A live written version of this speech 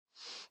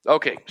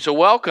Okay, so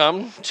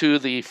welcome to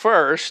the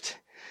first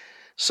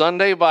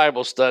Sunday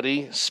Bible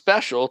study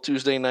special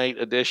Tuesday night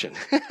edition.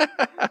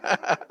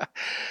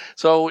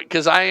 So,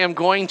 because I am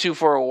going to,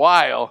 for a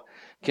while,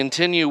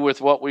 continue with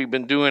what we've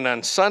been doing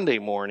on Sunday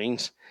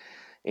mornings.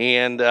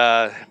 And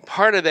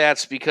part of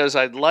that's because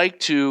I'd like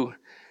to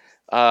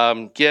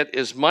get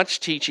as much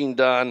teaching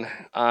done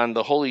on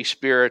the Holy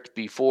Spirit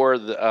before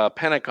the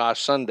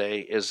Pentecost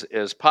Sunday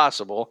as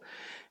possible.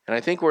 And I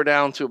think we're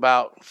down to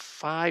about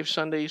 5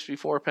 Sundays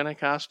before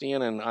Pentecost.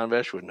 Ian and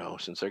Anvesh would know,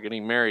 since they're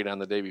getting married on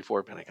the day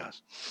before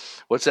Pentecost.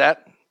 What's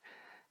that?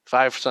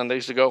 5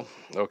 Sundays to go?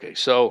 Okay,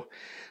 so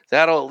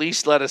that'll at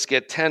least let us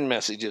get 10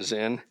 messages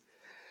in,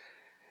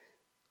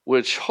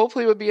 which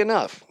hopefully would be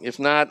enough. If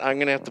not, I'm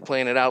going to have to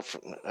plan it out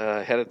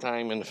ahead of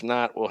time, and if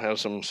not, we'll have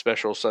some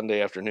special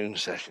Sunday afternoon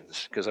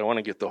sessions, because I want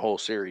to get the whole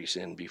series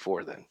in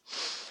before then.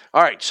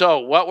 All right, so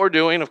what we're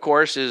doing, of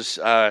course, is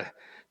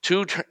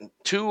two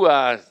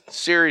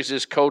series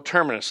is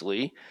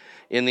coterminously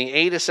in the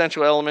 8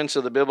 essential elements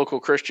of the biblical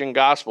Christian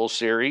gospel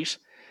series.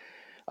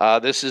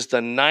 This is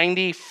the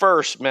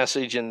 91st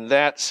message in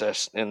that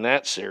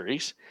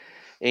series,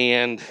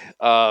 and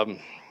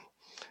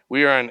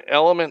we are on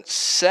element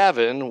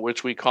 7,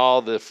 which we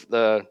call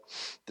the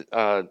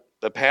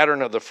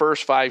pattern of the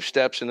first 5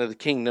 steps into the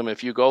kingdom.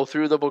 If you go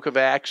through the book of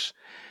Acts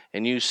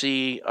and you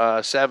see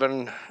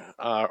 7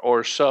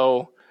 or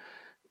so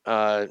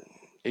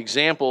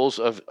examples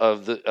of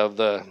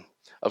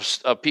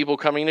people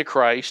coming to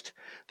Christ.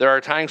 There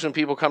are times when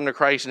people come to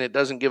Christ and it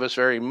doesn't give us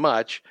very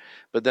much,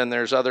 but then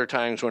there's other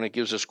times when it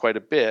gives us quite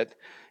a bit.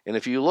 And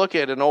if you look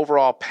at an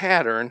overall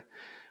pattern,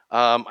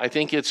 I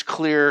think it's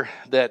clear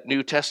that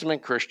New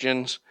Testament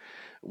Christians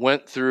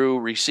went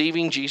through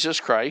receiving Jesus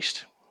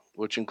Christ,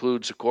 which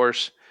includes, of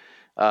course,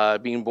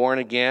 being born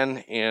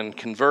again and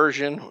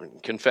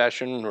conversion,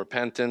 confession,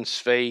 repentance,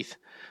 faith,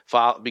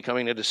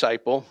 becoming a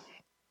disciple.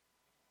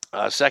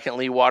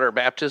 Secondly, water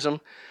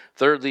baptism.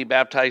 Thirdly,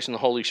 baptized in the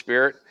Holy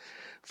Spirit.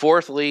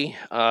 Fourthly,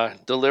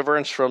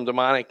 deliverance from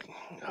demonic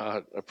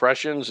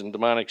oppressions and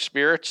demonic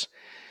spirits,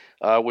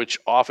 which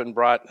often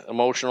brought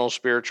emotional,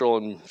 spiritual,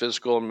 and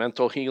physical and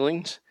mental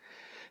healings.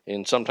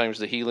 And sometimes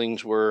the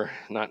healings were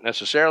not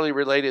necessarily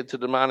related to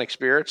demonic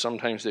spirits.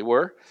 Sometimes they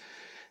were.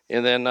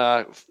 And then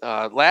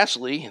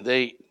lastly,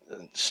 they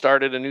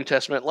started a New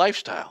Testament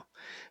lifestyle.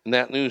 And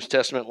that New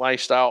Testament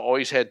lifestyle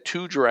always had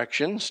 2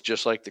 directions,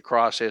 just like the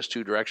cross has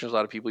 2 directions. A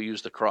lot of people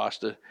use the cross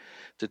to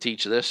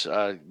teach this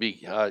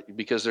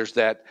because there's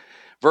that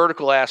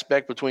vertical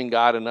aspect between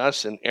God and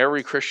us, and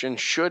every Christian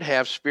should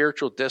have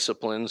spiritual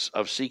disciplines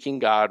of seeking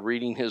God,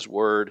 reading His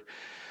Word,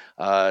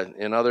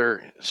 and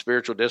other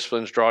spiritual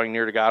disciplines, drawing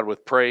near to God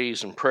with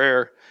praise and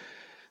prayer,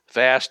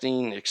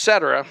 fasting,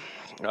 etc.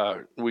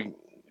 We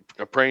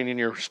praying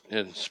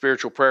in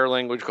spiritual prayer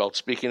language called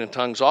speaking in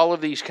tongues. All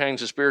of these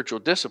kinds of spiritual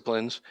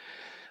disciplines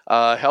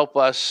help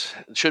us,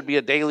 should be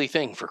a daily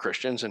thing for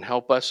Christians, and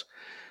help us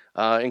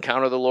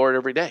encounter the Lord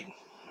every day.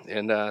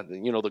 And,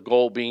 the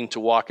goal being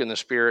to walk in the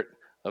Spirit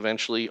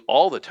eventually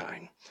all the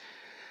time,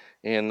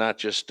 and not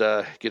just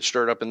get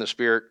stirred up in the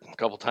Spirit a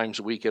couple times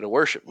a week at a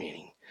worship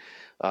meeting.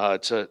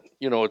 It's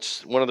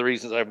one of the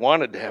reasons I've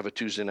wanted to have a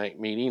Tuesday night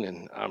meeting,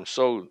 and I'm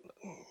so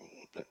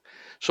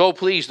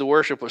pleased the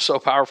worship was so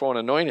powerful and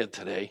anointed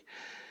today,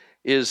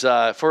 is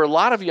for a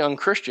lot of young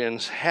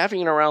Christians,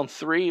 having around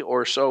 3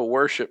 or so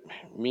worship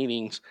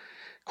meetings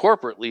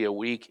corporately a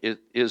week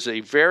is a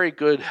very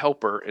good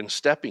helper and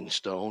stepping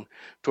stone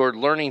toward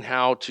learning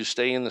how to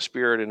stay in the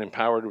Spirit and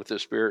empowered with the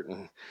Spirit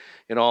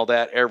and all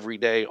that every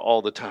day,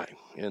 all the time.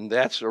 And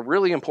that's a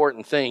really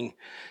important thing.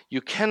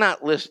 You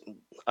cannot live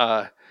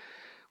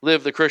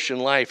the Christian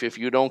life if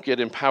you don't get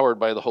empowered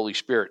by the Holy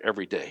Spirit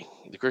every day.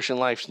 The Christian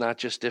life's not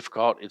just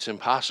difficult, it's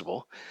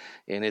impossible.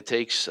 And it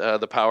takes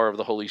the power of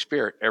the Holy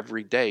Spirit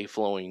every day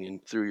flowing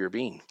through your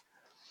being.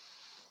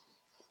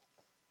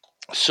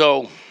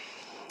 So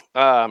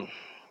then,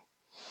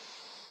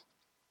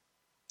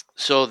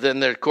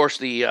 of course,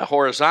 the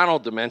horizontal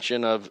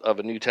dimension of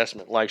a New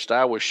Testament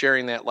lifestyle was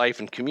sharing that life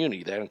in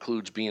community. That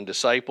includes being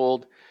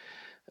discipled,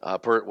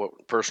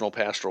 personal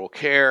pastoral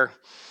care,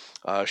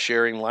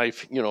 sharing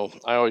life.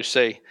 I always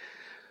say,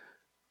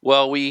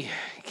 well, we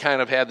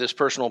kind of have this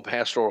personal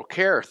pastoral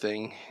care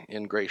thing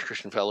in Grace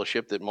Christian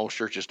Fellowship that most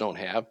churches don't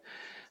have.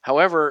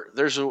 However,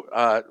 there's one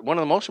of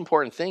the most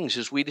important things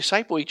is we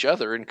disciple each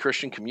other in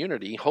Christian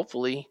community,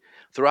 hopefully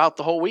throughout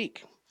the whole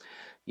week.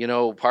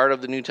 Part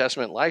of the New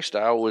Testament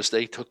lifestyle was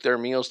they took their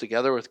meals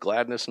together with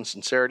gladness and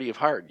sincerity of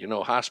heart.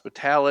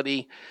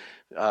 Hospitality,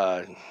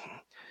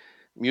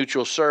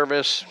 mutual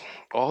service,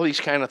 all these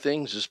kind of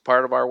things is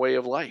part of our way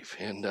of life.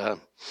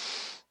 And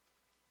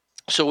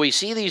so we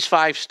see these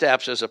 5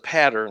 steps as a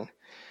pattern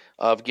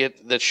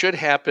that should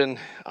happen.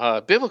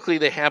 Biblically,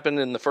 they happen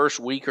in the first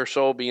week or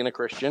so being a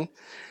Christian.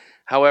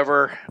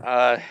 However,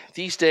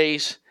 these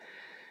days,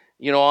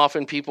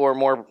 often people are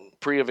more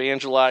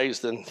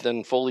pre-evangelized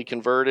than fully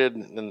converted,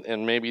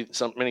 and maybe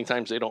many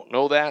times they don't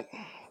know that.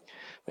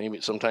 Maybe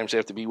sometimes they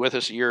have to be with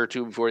us a year or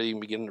 2 before they even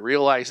begin to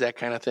realize that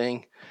kind of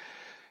thing.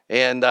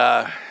 And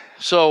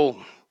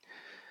so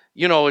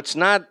It's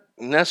not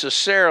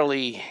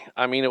necessarily,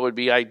 it would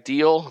be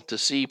ideal to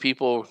see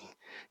people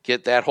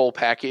get that whole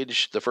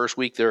package the first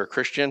week they're a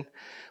Christian.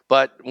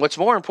 But what's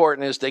more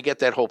important is they get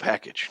that whole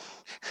package,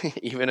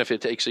 even if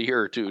it takes a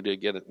year or two to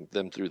get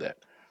them through that.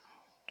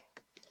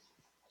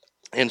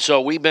 And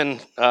so we've been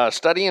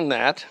studying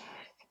that,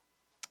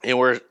 and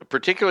we're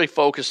particularly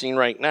focusing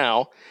right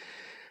now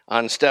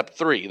on step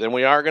 3. Then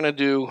we are going to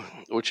do,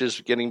 which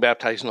is getting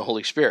baptized in the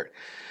Holy Spirit.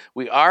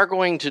 We are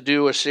going to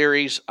do a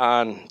series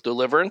on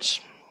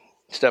deliverance,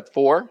 step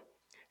 4,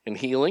 and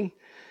healing,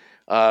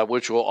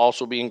 which will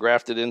also be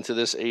engrafted into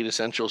this 8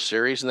 Essentials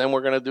series. And then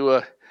we're going to do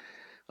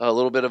a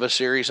little bit of a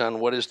series on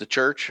what is the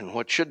church and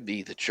what should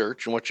be the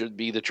church and what should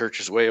be the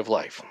church's way of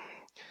life.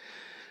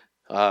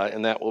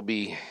 And that will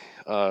be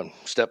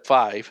step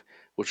 5,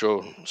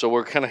 so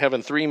we're kind of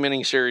having 3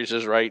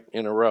 mini-series right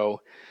in a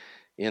row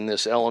in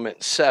this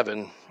element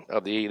 7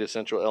 of the 8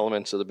 essential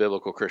elements of the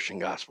biblical Christian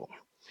gospel.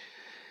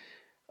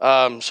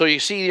 So you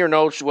see your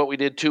notes, what we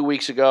did 2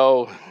 weeks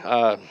ago.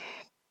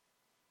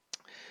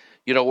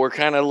 We're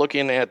kind of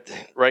looking at,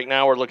 right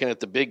now we're looking at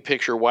the big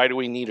picture. Why do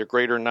we need a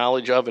greater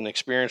knowledge of and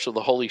experience of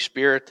the Holy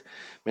Spirit?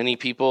 Many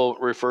people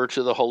refer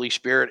to the Holy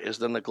Spirit as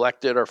the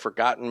neglected or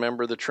forgotten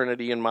member of the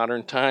Trinity in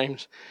modern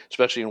times,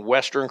 especially in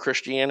Western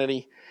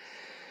Christianity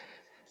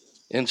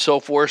and so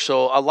forth.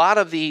 So a lot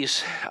of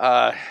these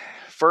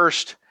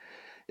first,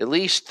 at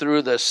least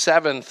through the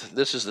 7th,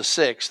 this is the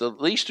 6th,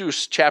 at least through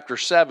chapter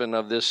 7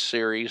 of this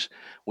series,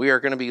 we are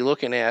going to be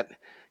looking at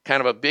kind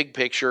of a big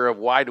picture of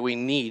why do we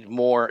need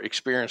more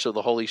experience of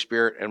the Holy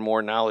Spirit and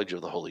more knowledge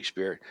of the Holy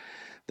Spirit.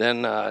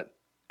 Then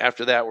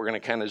after that, we're going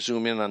to kind of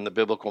zoom in on the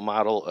biblical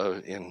model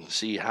and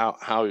see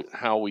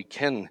how we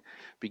can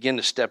begin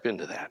to step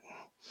into that.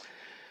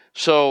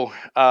 So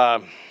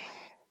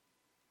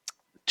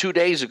 2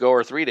 days ago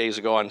or 3 days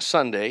ago on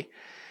Sunday,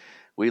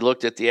 we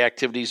looked at the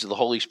activities of the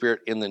Holy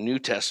Spirit in the New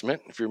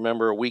Testament. If you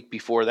remember, a week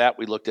before that,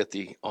 we looked at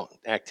the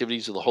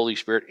activities of the Holy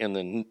Spirit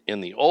in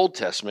the Old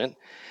Testament.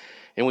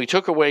 And we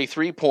took away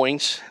 3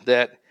 points: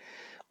 that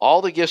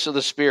all the gifts of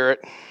the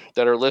Spirit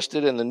that are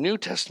listed in the New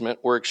Testament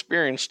were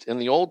experienced in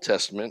the Old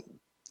Testament,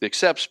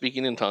 except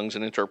speaking in tongues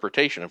and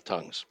interpretation of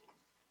tongues.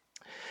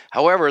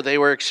 However, they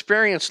were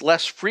experienced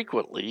less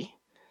frequently,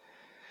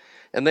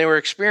 and they were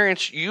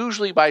experienced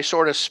usually by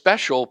sort of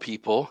special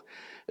people,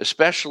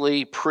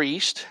 especially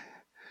priests,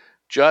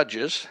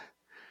 judges,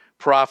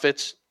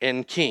 prophets,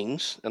 and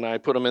kings. And I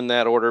put them in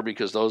that order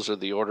because those are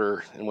the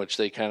order in which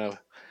they kind of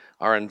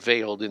are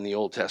unveiled in the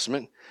Old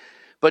Testament.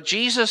 But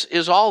Jesus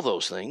is all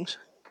those things.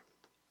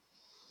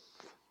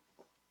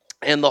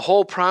 And the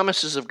whole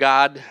promises of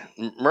God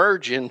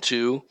merge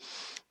into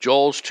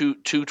Joel's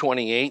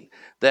 2:28,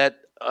 that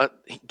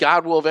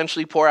God will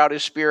eventually pour out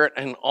his Spirit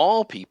in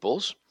all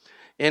peoples,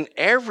 and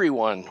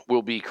everyone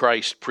will be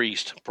Christ,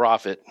 priest,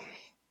 prophet,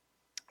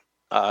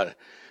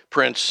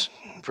 prince,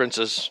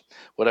 princess,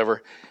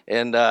 whatever,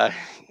 and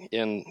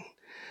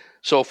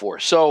so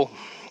forth. So,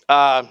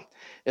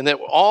 and that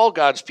all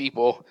God's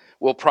people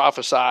will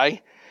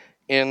prophesy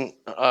and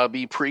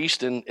be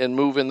priests and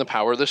move in the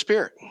power of the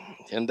Spirit.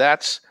 And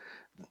that's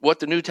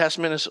what the New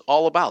Testament is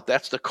all about.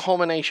 That's the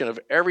culmination of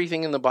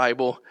everything in the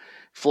Bible,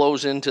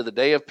 flows into the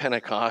day of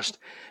Pentecost,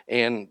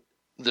 and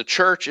the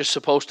church is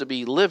supposed to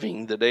be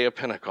living the day of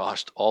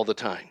Pentecost all the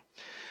time.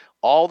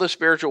 All the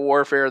spiritual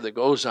warfare that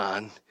goes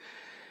on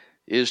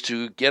is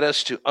to get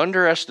us to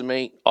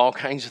underestimate all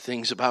kinds of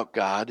things about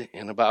God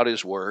and about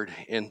his word,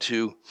 and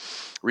to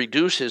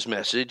reduce his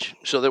message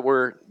so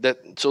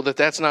that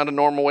that's not a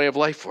normal way of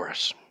life for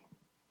us.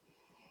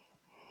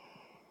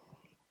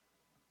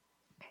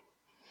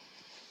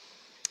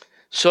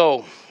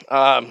 So,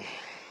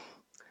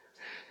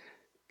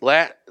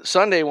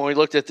 Sunday when we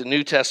looked at the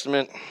New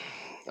Testament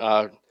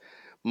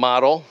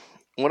model,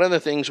 one of the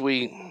things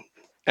we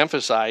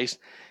emphasized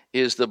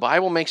is the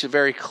Bible makes it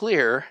very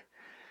clear,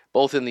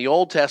 both in the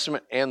Old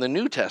Testament and the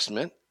New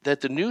Testament,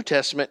 that the New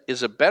Testament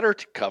is a better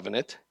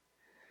covenant.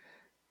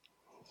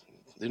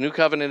 The new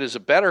covenant is a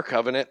better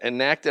covenant,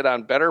 enacted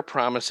on better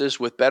promises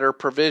with better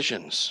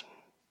provisions.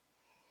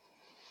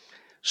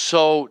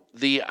 So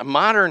the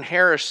modern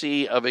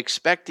heresy of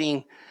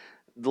expecting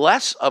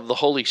less of the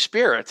Holy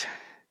Spirit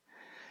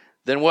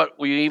than what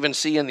we even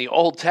see in the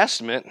Old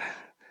Testament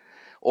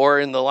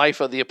or in the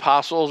life of the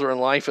apostles or in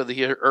the life of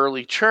the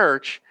early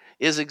church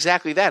is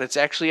exactly that. It's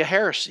actually a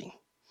heresy.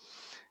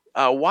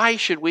 Why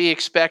should we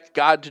expect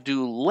God to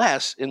do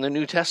less in the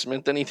New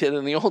Testament than he did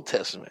in the Old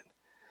Testament?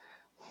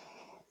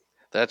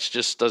 That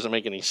just doesn't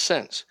make any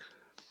sense.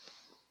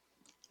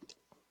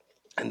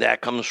 And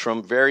that comes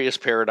from various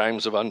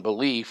paradigms of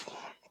unbelief,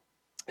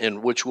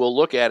 and which we'll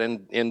look at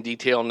in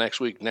detail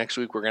next week. Next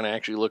week, we're going to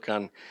actually look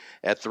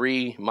at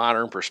 3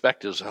 modern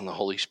perspectives on the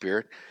Holy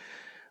Spirit,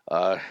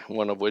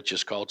 one of which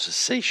is called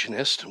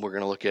cessationist. We're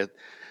going to look at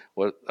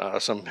what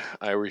some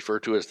I refer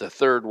to as the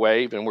third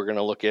wave, and we're going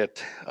to look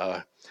at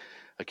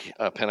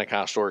a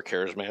Pentecostal or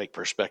charismatic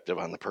perspective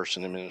on the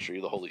person and ministry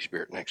of the Holy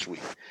Spirit next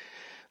week.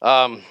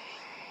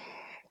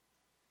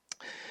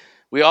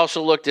 We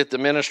also looked at the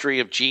ministry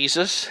of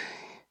Jesus,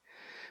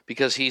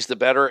 because he's the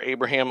better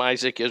Abraham,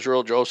 Isaac,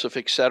 Israel, Joseph,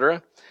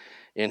 etc.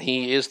 And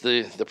he is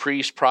the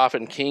priest,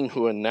 prophet, and king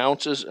who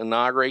announces,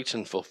 inaugurates,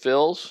 and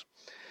fulfills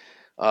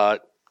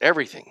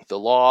everything. The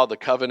law, the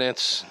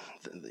covenants.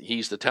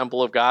 He's the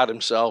temple of God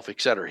himself,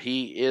 etc.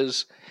 He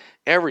is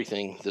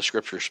everything the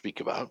scriptures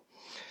speak about.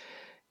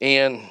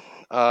 And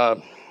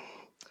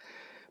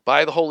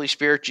by the Holy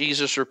Spirit,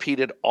 Jesus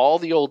repeated all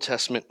the Old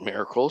Testament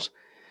miracles,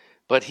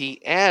 but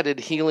he added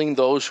healing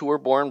those who were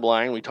born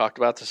blind. We talked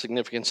about the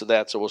significance of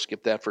that, so we'll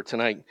skip that for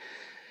tonight.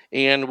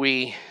 And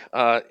he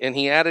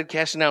added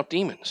casting out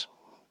demons,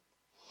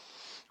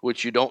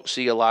 which you don't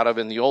see a lot of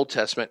in the Old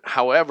Testament.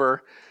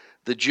 However,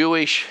 the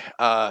Jewish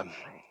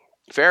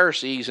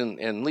Pharisees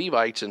and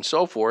Levites and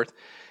so forth,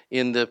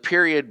 in the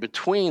period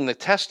between the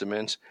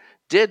Testaments,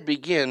 did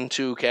begin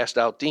to cast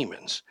out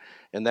demons.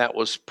 And that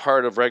was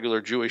part of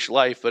regular Jewish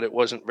life, but it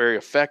wasn't very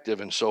effective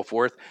and so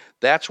forth.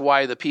 That's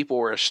why the people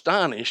were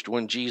astonished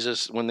when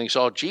they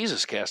saw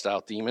Jesus cast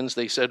out demons.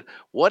 They said,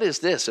 "What is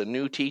this, a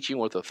new teaching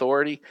with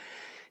authority?"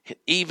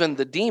 Even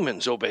the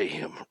demons obey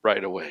him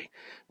right away,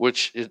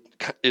 which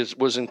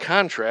was in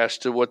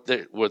contrast to what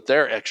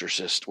their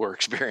exorcists were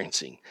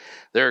experiencing.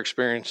 Their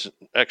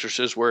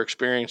exorcists were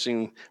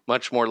experiencing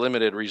much more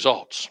limited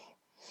results.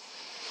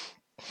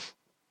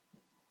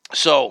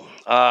 So,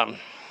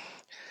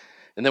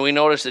 and then we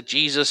notice that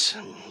Jesus,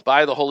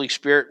 by the Holy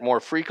Spirit, more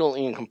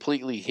frequently and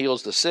completely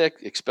heals the sick,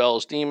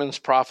 expels demons,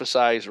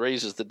 prophesies,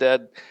 raises the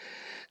dead,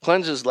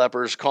 cleanses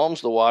lepers,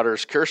 calms the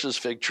waters, curses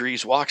fig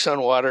trees, walks on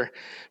water,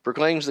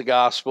 proclaims the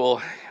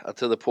gospel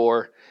to the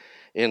poor,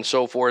 and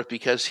so forth,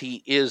 because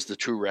he is the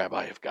true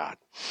rabbi of God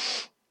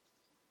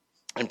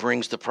and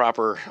brings the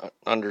proper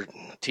under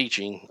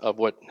teaching of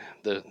what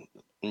the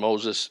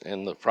Moses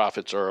and the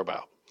prophets are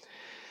about.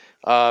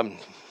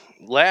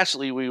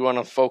 Lastly, we want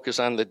to focus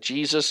on that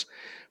Jesus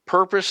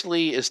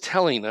purposely is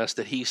telling us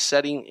that he's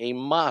setting a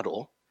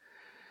model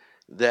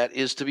that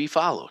is to be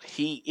followed.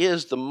 He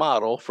is the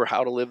model for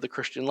how to live the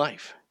Christian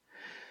life.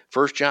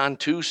 1 John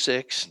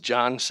 2:6,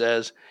 John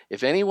says,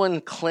 "If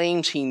anyone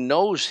claims he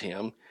knows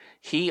him,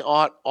 he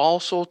ought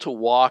also to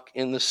walk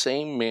in the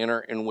same manner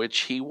in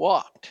which he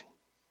walked."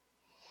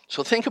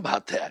 So think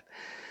about that.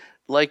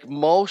 Like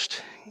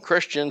most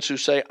Christians who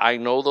say, "I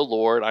know the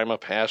Lord, I'm a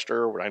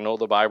pastor, or I know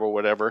the Bible,"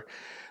 whatever,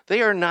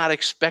 they are not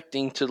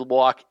expecting to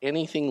walk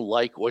anything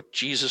like what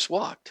Jesus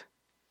walked.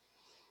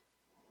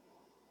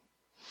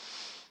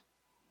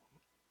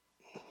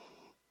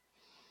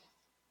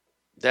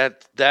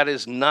 That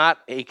is not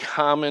a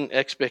common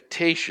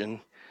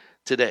expectation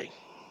today.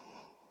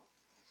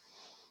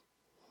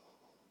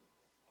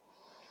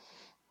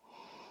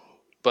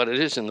 But it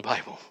is in the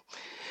Bible.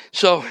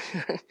 So,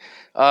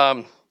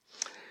 then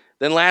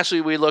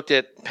lastly, we looked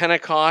at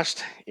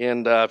Pentecost,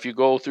 and if you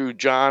go through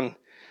John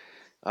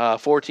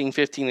 14,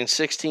 15, and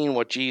 16,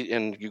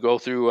 and you go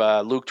through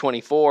Luke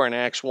 24 and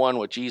Acts 1,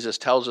 what Jesus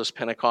tells us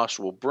Pentecost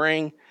will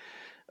bring,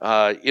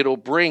 it'll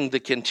bring the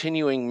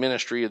continuing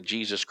ministry of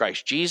Jesus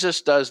Christ.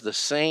 Jesus does the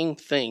same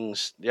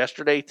things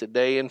yesterday,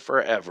 today, and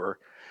forever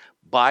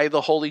by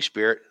the Holy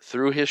Spirit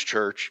through his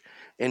church,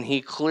 and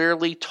he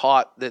clearly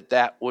taught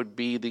that would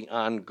be the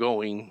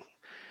ongoing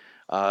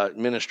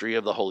ministry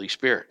of the Holy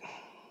Spirit.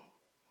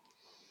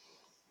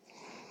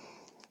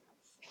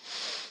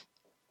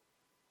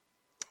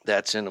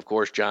 That's in, of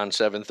course, John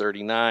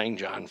 7:39,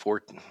 John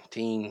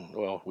 14.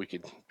 Well,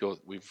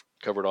 we've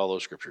covered all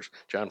those scriptures.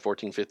 John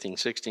 14, 15,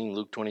 16,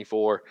 Luke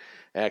 24,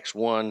 Acts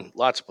 1,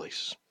 lots of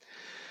places.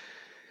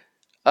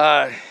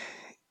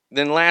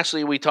 Then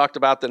lastly, we talked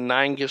about the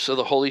 9 gifts of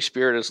the Holy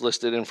Spirit as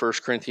listed in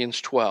 1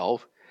 Corinthians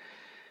 12.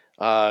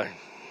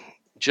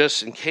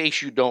 Just in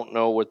case you don't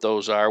know what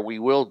those are, we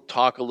will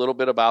talk a little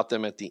bit about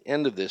them at the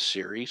end of this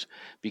series,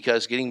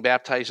 because getting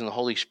baptized in the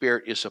Holy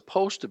Spirit is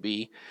supposed to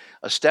be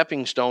a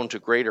stepping stone to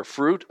greater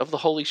fruit of the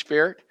Holy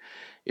Spirit.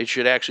 It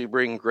should actually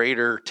bring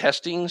greater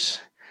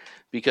testings,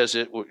 because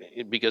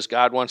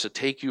God wants to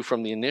take you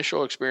from the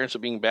initial experience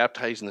of being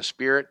baptized in the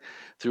Spirit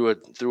through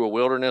a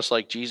wilderness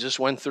like Jesus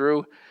went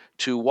through,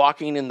 to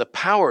walking in the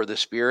power of the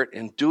Spirit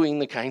and doing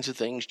the kinds of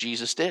things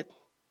Jesus did.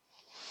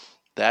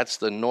 That's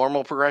the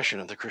normal progression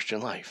of the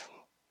Christian life.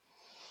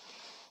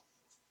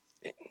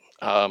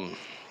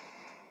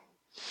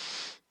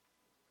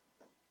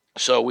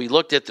 So we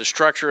looked at the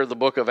structure of the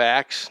book of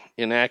Acts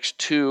in Acts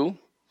 2.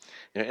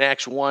 In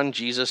Acts 1,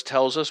 Jesus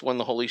tells us when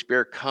the Holy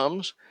Spirit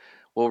comes,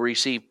 we'll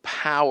receive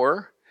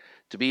power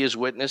to be his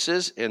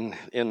witnesses. And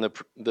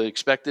the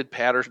expected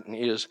pattern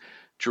is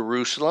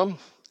Jerusalem,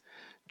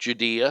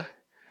 Judea,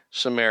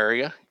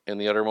 Samaria,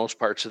 and the uttermost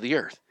parts of the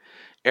earth.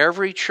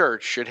 Every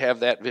church should have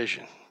that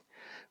vision,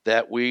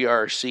 that we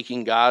are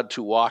seeking God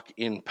to walk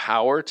in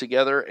power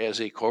together as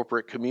a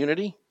corporate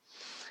community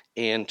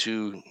and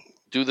to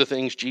do the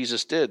things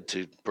Jesus did,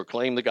 to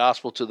proclaim the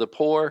gospel to the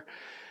poor,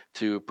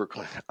 to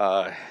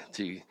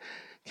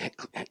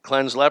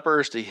cleanse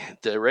lepers,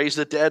 to raise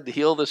the dead, to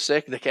heal the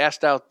sick, to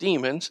cast out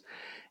demons.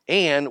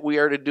 And we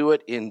are to do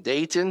it in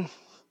Dayton,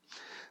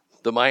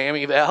 the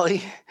Miami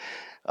Valley,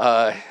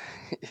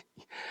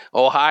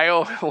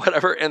 Ohio,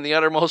 whatever, and the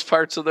uttermost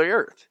parts of the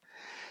earth.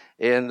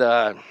 And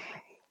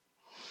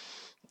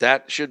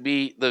that should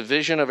be the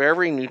vision of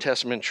every New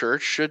Testament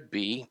church, should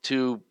be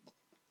to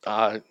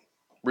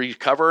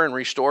recover and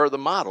restore the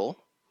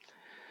model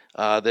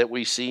that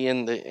we see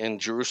in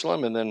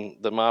Jerusalem, and then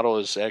the model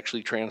is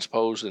actually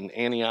transposed in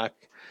Antioch,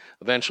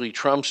 eventually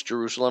trumps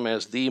Jerusalem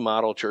as the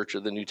model church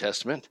of the New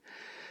Testament.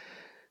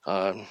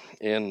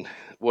 And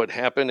what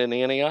happened in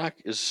Antioch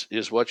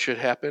is what should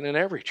happen in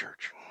every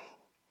church.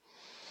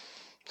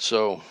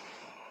 So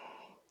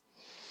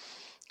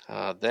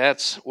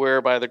that's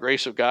where, by the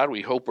grace of God,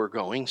 we hope we're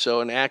going. So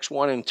in Acts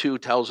 1 and 2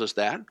 tells us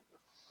that,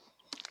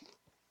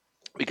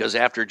 because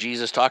after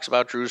Jesus talks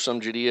about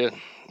Jerusalem, Judea,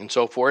 and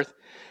so forth,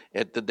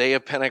 at the day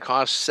of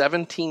Pentecost,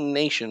 17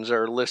 nations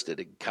are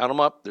listed. Count them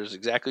up. There's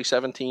exactly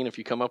 17. If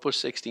you come up with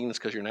 16, it's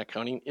because you're not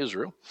counting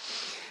Israel.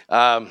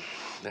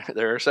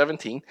 There are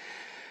 17.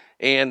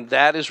 And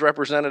that is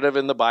representative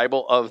in the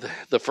Bible of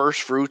the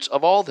first fruits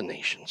of all the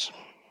nations.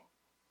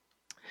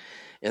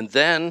 And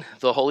then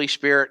the Holy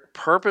Spirit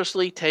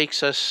purposely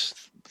takes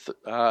us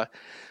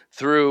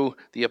through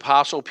the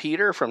Apostle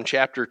Peter from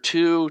chapter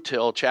 2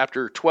 till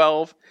chapter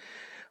 12,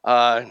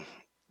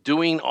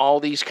 doing all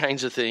these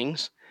kinds of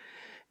things.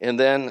 And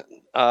then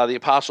the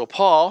Apostle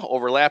Paul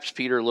overlaps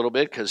Peter a little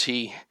bit, because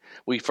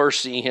we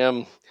first see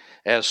him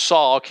as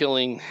Saul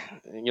killing,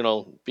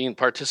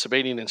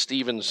 participating in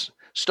Stephen's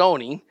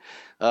stoning.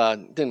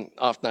 Some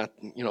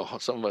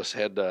of us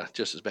had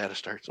just as bad a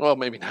start. Well,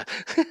 maybe not.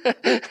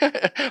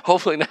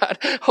 Hopefully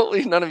not.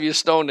 Hopefully none of you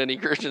stoned any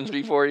Christians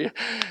before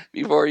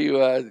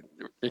you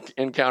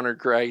encountered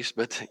Christ,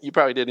 but you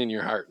probably did in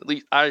your heart. At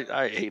least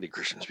I hated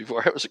Christians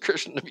before I was a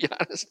Christian, to be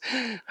honest.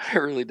 I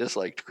really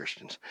disliked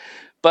Christians.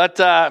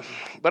 But I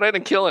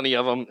didn't kill any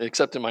of them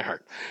except in my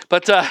heart.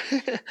 But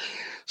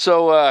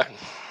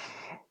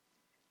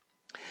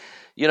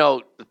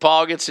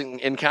Paul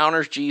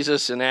encounters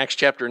Jesus in Acts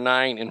chapter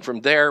 9, and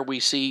from there we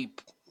see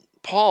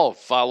Paul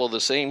follow the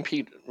same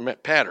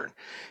pattern.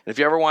 And if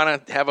you ever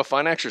want to have a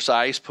fun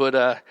exercise,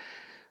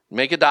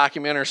 make a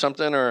document or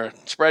something, or a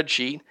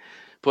spreadsheet,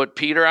 put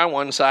Peter on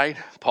one side,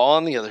 Paul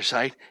on the other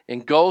side,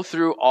 and go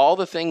through all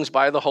the things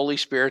by the Holy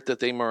Spirit that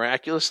they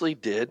miraculously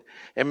did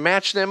and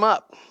match them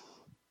up.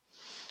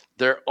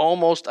 They're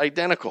almost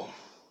identical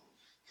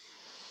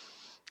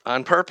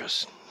on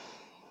purpose.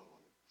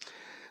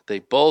 They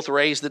both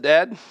raised the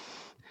dead.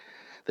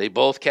 They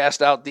both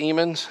cast out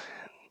demons.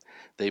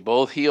 They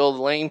both healed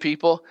lame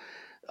people.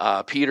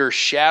 Peter's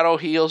shadow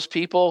heals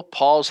people.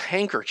 Paul's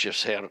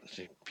handkerchiefs heal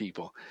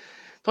people.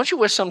 Don't you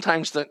wish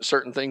sometimes that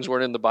certain things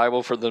weren't in the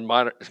Bible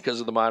because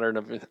of the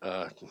modern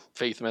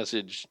faith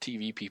message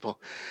TV people?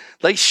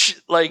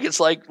 It's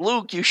like,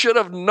 Luke, you should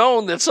have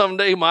known that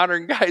someday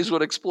modern guys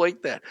would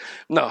exploit that.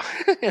 No,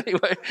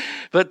 anyway.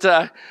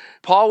 But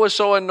Paul was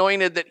so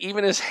anointed that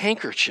even his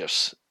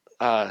handkerchiefs,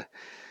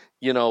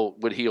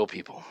 would heal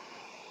people.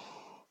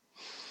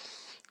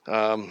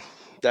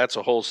 That's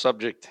a whole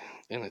subject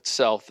in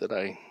itself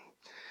that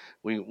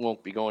we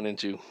won't be going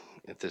into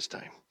at this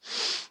time.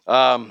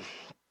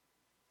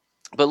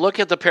 But look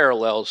at the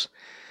parallels.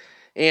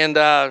 And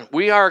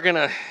we are going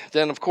to,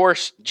 then of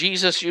course,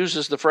 Jesus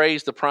uses the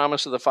phrase, the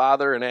promise of the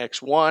Father, in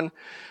Acts 1.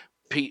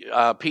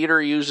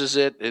 Peter uses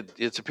it.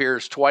 It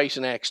appears twice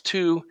in Acts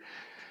 2.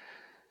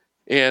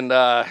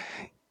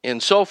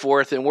 And so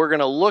forth. And we're going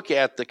to look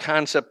at the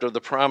concept of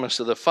the promise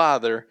of the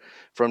Father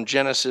from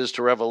Genesis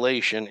to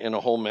Revelation in a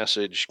whole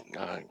message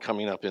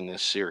coming up in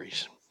this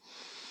series.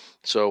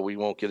 So we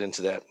won't get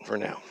into that for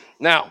now.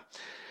 Now,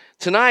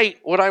 tonight,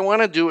 what I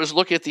want to do is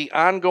look at the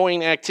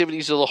ongoing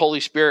activities of the Holy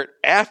Spirit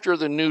after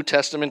the New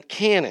Testament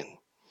canon.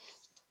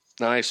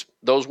 Now,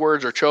 those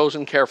words are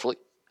chosen carefully,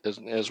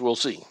 as we'll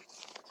see.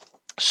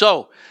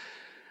 So,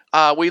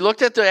 we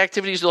looked at the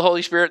activities of the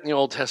Holy Spirit in the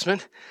Old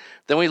Testament.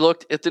 Then we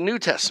looked at the New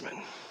Testament.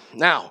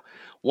 Now,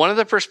 one of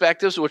the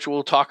perspectives, which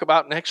we'll talk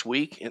about next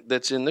week,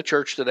 that's in the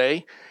church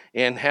today,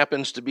 and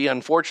happens to be,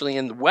 unfortunately,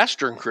 in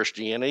Western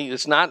Christianity,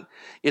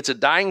 it's a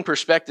dying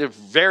perspective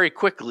very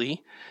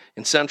quickly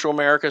in Central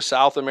America,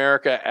 South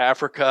America,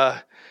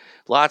 Africa,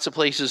 lots of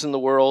places in the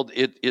world.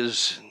 It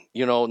is,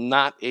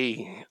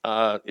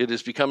 it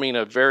is becoming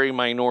a very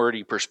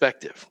minority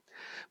perspective.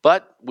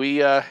 But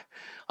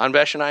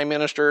Anvesh and I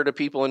minister to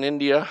people in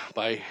India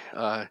by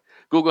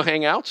Google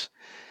Hangouts,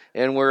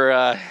 and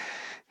we're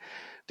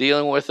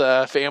dealing with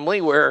a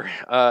family where,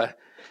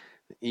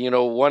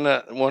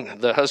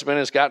 the husband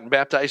has gotten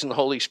baptized in the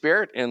Holy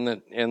Spirit, and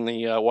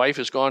the wife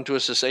has gone to a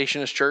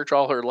cessationist church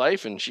all her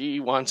life, and she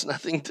wants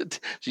nothing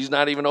she's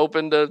not even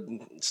open to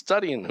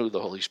studying who the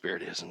Holy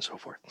Spirit is and so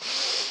forth,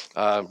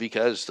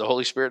 because the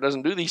Holy Spirit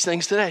doesn't do these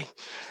things today.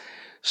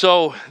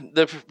 So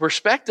the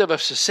perspective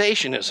of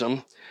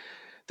cessationism,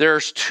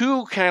 there's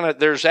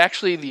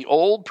actually the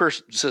old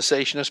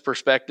cessationist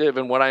perspective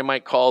and what I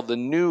might call the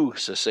new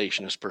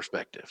cessationist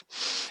perspective.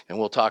 And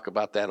we'll talk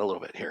about that a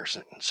little bit here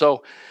soon.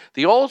 So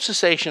the old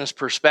cessationist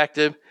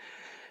perspective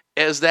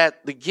is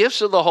that the gifts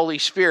of the Holy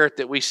Spirit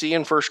that we see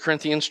in 1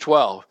 Corinthians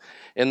 12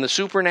 and the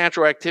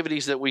supernatural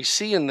activities that we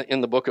see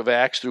in the book of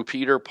Acts through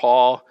Peter,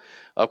 Paul,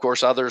 of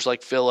course, others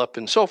like Philip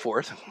and so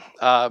forth,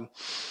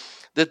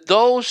 that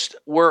those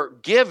were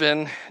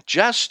given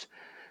just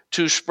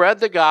to spread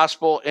the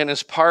gospel, and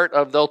as part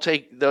of,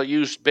 they'll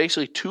use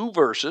basically 2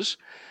 verses,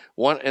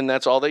 one, and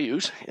that's all they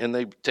use, and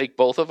they take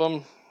both of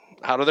them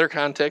out of their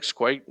context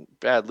quite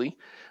badly.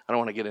 I don't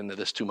want to get into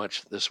this too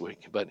much this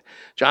week, but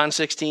John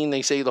 16,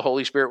 they say the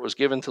Holy Spirit was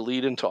given to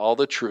lead into all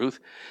the truth.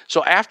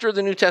 So after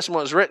the New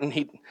Testament was written,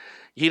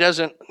 he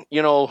doesn't,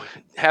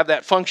 have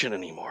that function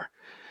anymore.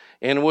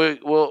 And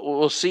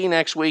we'll see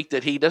next week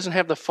that he doesn't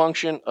have the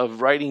function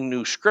of writing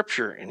new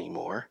scripture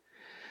anymore.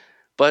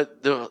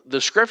 But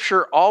the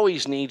scripture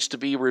always needs to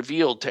be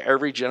revealed to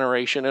every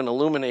generation and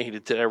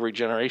illuminated to every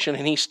generation.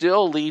 And he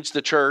still leads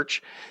the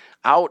church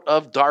out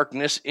of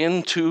darkness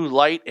into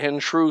light and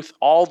truth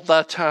all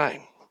the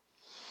time.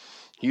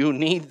 You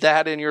need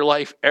that in your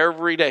life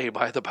every day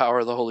by the power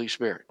of the Holy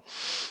Spirit.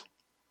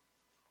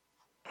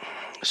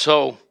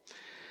 So,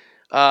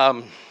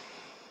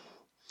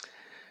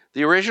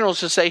 the original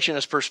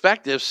cessationist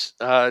perspectives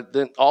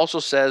then also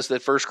says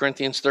that 1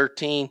 Corinthians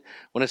 13,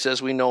 when it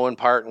says we know in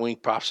part and we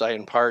prophesy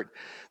in part,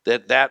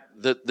 that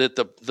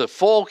the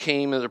full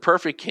came and the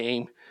perfect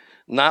came,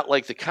 not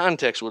like the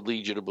context would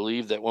lead you to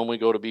believe that when we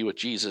go to be with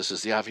Jesus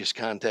is the obvious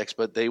context,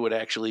 but they would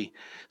actually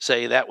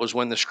say that was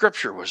when the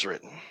scripture was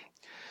written.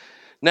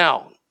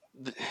 Now,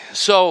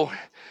 so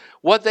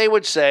what they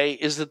would say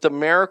is that the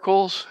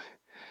miracles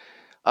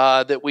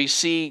that we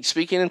see,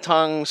 speaking in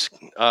tongues,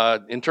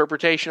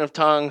 interpretation of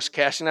tongues,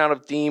 casting out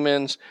of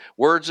demons,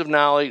 words of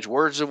knowledge,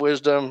 words of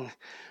wisdom,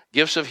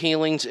 gifts of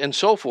healings, and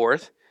so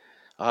forth.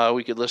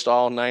 We could list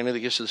all 9 of the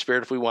gifts of the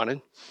Spirit if we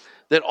wanted.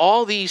 That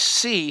all these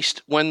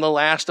ceased when the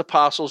last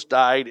apostles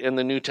died and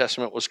the New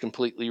Testament was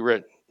completely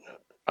written.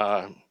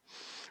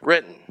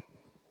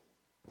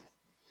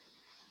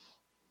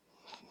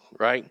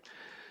 Right?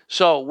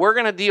 So we're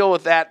going to deal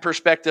with that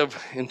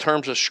perspective in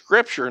terms of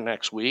Scripture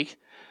next week.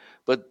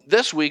 But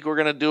this week, we're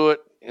going to do it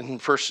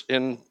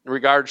in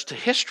regards to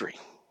history.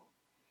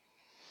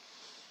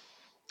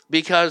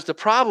 Because the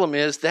problem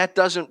is that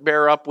doesn't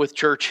bear up with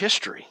church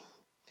history.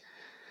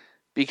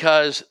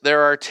 Because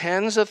there are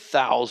tens of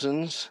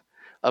thousands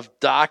of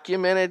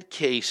documented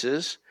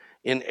cases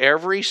in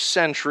every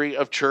century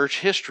of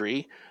church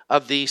history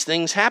of these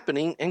things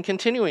happening and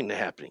continuing to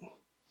happen.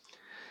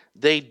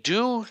 They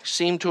do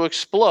seem to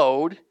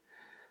explode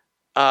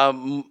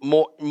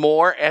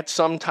more at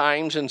some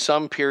times in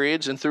some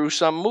periods and through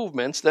some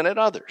movements than at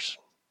others.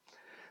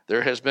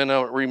 There has been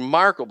a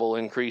remarkable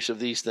increase of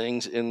these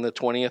things in the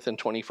 20th and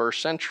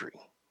 21st century.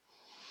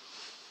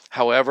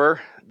 However,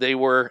 they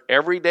were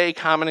everyday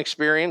common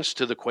experience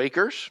to the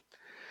Quakers,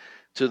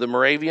 to the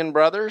Moravian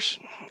brothers,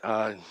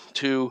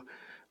 to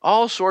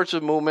all sorts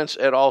of movements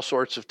at all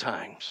sorts of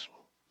times.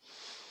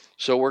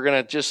 So we're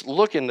going to just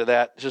look into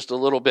that just a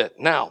little bit.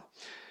 Now,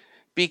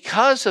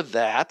 because of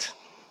that,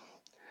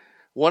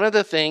 one of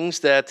the things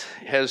that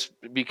has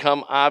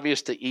become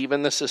obvious to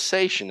even the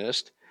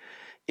cessationist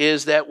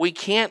is that we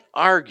can't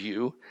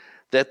argue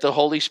that the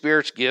Holy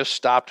Spirit's gifts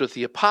stopped with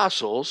the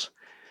apostles,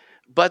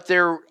 but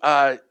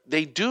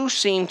they do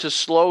seem to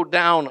slow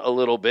down a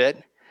little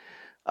bit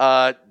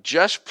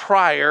just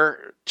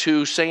prior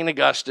to St.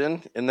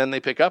 Augustine, and then they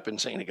pick up in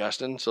St.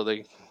 Augustine, so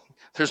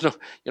there's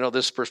no,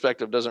 this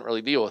perspective doesn't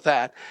really deal with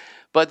that.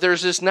 But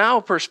there's this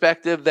now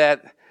perspective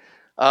that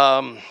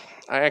I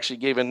actually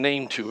gave a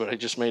name to it. I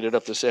just made it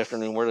up this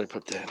afternoon. Where did I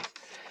put that?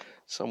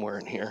 Somewhere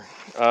in here.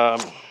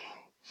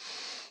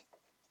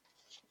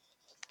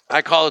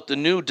 I call it the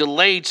new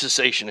delayed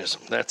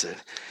cessationism. That's it.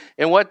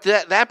 And what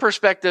that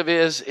perspective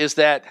is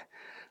that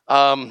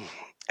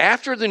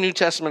after the New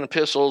Testament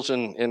epistles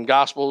and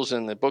Gospels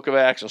and the book of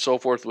Acts and so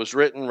forth was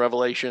written,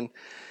 Revelation,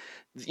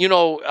 if you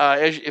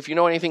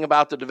know anything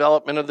about the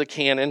development of the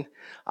canon,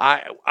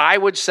 I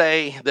would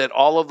say that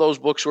all of those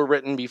books were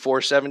written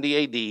before 70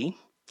 A.D.,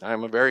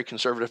 I'm a very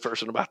conservative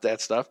person about that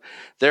stuff.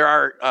 There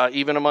are,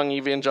 even among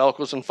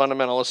evangelicals and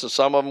fundamentalists,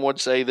 some of them would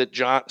say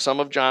that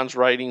some of John's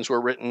writings were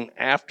written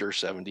after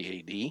 70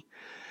 A.D.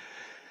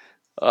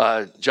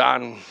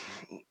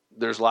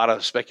 There's a lot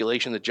of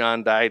speculation that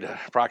John died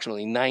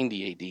approximately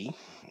 90 A.D.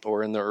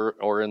 or in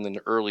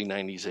the early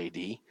 90s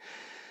A.D.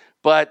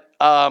 But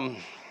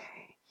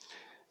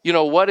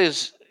what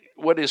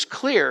is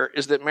clear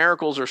is that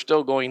miracles are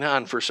still going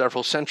on for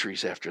several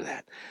centuries after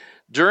that.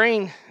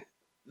 During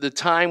the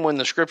time when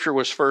the scripture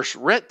was first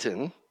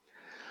written,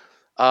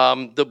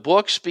 the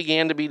books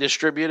began to be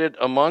distributed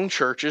among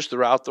churches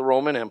throughout the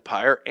Roman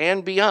Empire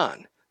and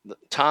beyond.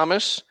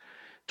 Thomas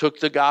took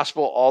the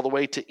gospel all the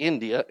way to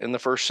India in the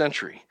first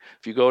century.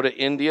 If you go to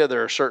India,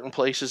 there are certain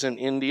places in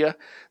India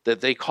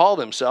that they call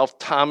themselves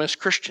Thomas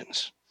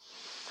Christians.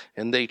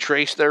 And they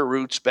trace their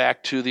roots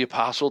back to the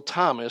Apostle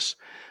Thomas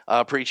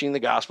preaching the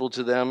gospel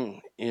to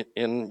them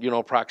in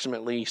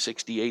approximately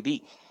 60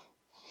 A.D.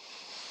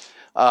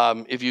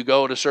 If you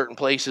go to certain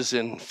places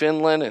in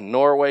Finland and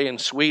Norway and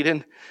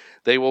Sweden,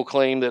 they will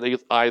claim that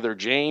either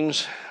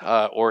James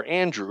or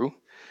Andrew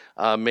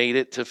made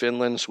it to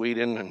Finland,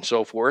 Sweden, and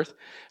so forth.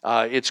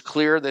 It's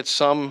clear that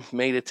some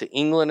made it to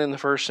England in the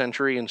first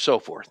century and so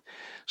forth.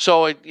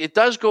 So it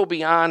does go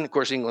beyond, of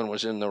course, England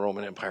was in the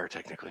Roman Empire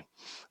technically.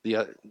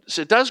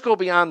 So it does go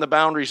beyond the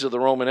boundaries of the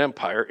Roman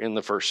Empire in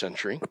the first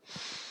century.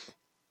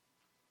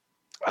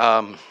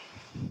 But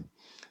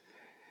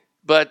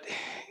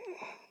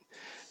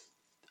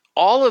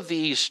all of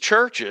these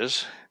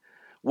churches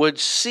would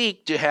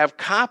seek to have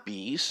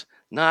copies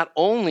not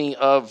only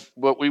of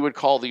what we would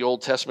call the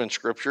Old Testament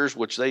scriptures,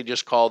 which they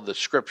just called the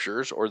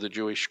scriptures or the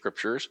Jewish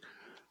scriptures,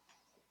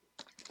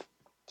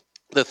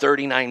 the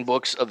 39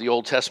 books of the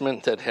Old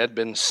Testament that had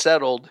been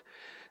settled.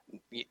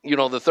 You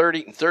know, the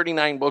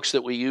 39 books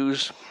that we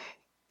use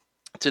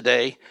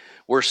today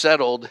were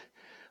settled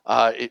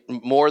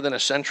more than a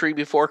century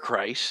before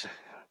Christ.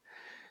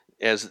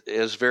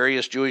 As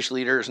various Jewish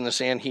leaders in the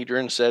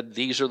Sanhedrin said,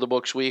 these are the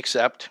books we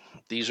accept.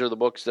 These are the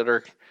books that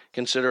are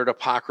considered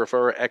apocrypha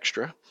or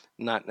extra,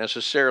 not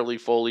necessarily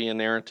fully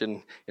inerrant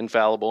and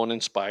infallible and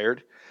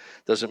inspired.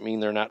 Doesn't mean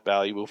they're not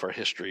valuable for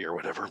history or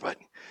whatever. But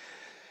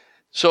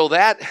so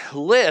that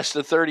list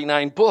of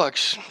 39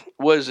 books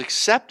was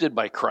accepted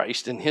by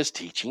Christ in his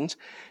teachings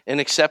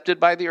and accepted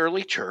by the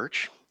early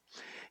church.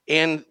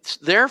 And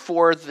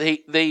therefore,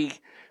 they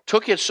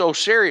took it so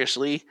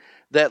seriously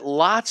that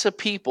lots of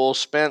people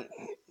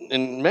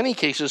in many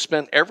cases,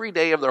 spent every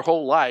day of their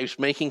whole lives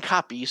making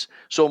copies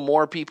so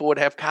more people would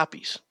have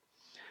copies.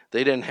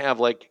 They didn't have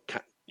like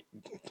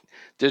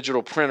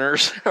digital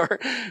printers or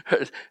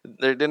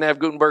they didn't have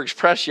Gutenberg's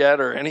press yet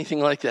or anything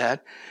like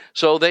that.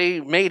 So they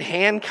made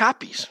hand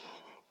copies.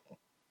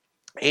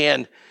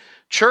 And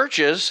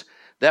churches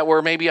that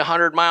were maybe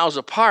 100 miles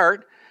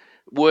apart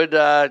would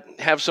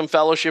have some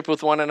fellowship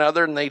with one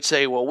another, and they'd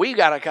say, well, we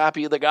got a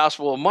copy of the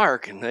Gospel of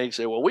Mark. And they'd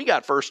say, well, we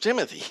got 1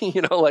 Timothy.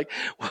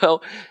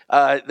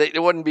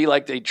 It wouldn't be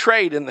like they'd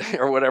trade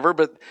or whatever,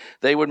 but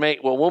they would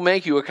we'll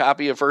make you a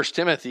copy of 1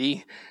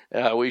 Timothy.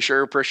 We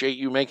sure appreciate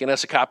you making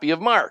us a copy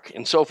of Mark,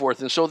 and so forth.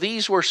 And so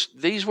these were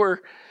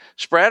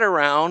spread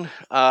around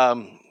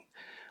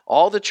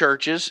all the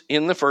churches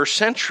in the first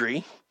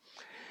century.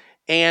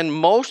 And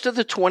most of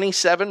the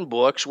 27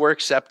 books were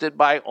accepted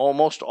by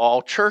almost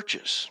all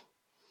churches.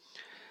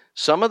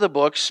 Some of the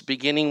books,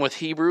 beginning with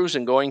Hebrews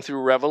and going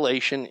through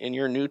Revelation in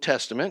your New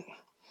Testament,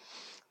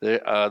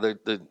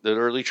 the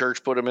early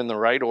church put them in the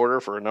right order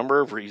for a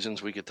number of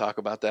reasons. We could talk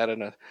about that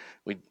in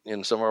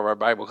some of our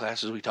Bible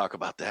classes. We talk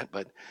about that,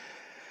 but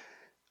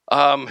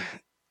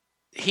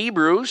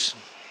Hebrews,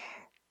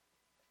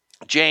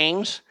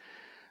 James,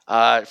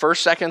 1st,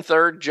 2nd,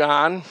 3rd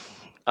John,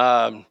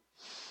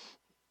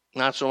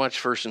 not so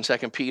much 1st and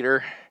 2nd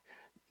Peter,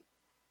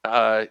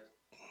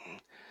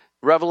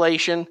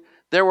 Revelation.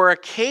 There were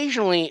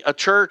occasionally a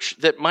church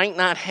that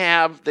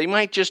they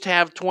might just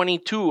have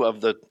 22 of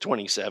the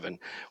 27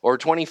 or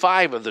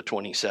 25 of the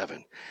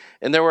 27.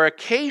 And there were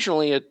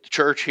occasionally a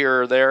church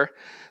here or there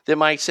that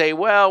might say,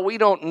 well, we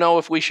don't know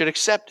if we should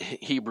accept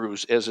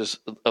Hebrews as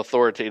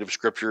authoritative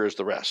scripture as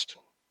the rest.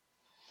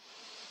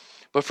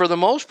 But for the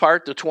most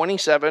part, the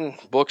 27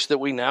 books that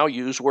we now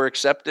use were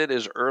accepted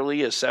as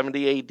early as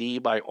 70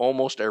 AD by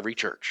almost every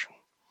church.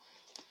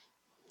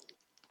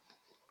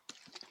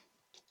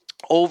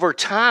 Over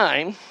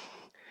time,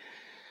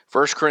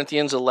 1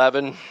 Corinthians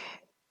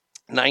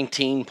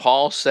 11:19,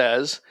 Paul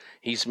says,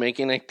 he's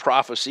making a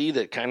prophecy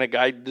that kind of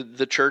guided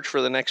the church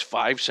for the next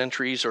 5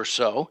 centuries or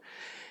so.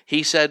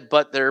 He said,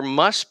 but there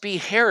must be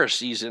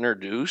heresies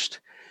introduced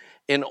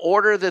in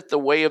order that the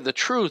way of the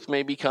truth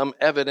may become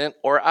evident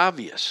or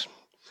obvious.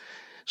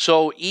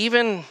 So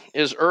even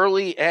as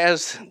early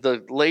as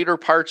the later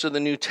parts of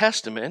the New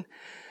Testament,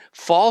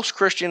 false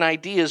Christian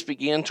ideas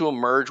began to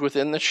emerge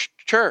within the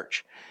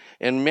church.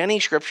 And many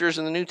scriptures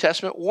in the New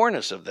Testament warn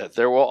us of that.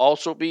 There will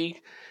also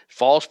be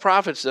false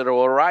prophets that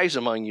will arise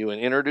among you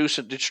and introduce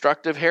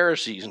destructive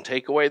heresies and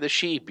take away the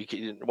sheep.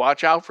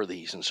 Watch out for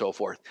these and so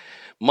forth.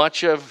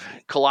 Much of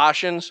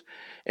Colossians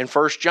and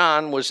 1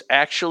 John was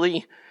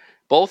actually,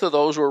 both of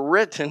those were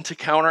written to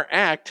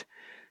counteract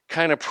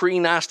kind of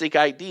pre-Gnostic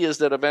ideas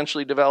that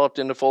eventually developed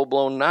into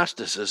full-blown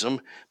Gnosticism,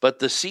 but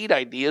the seed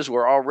ideas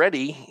were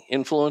already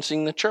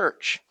influencing the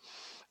church.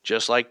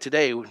 Just like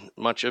today,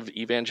 much of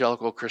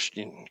evangelical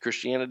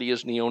Christianity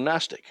is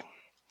neo-Gnostic.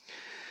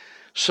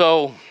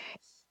 So,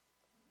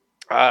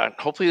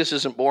 hopefully this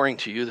isn't boring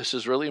to you. This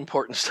is really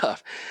important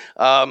stuff.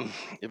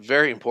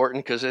 Very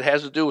important because it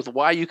has to do with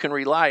why you can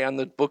rely on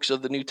the books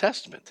of the New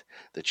Testament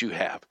that you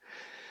have.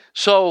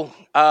 So,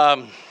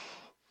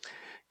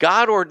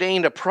 God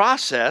ordained a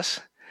process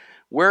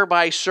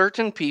whereby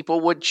certain people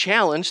would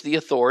challenge the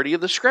authority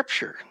of the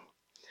Scripture.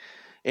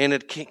 And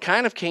it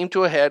kind of came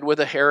to a head with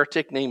a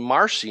heretic named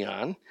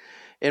Marcion.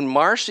 And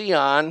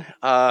Marcion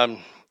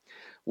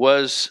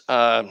was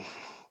a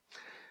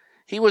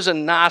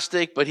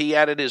Gnostic, but he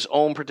added his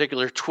own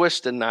particular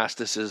twist in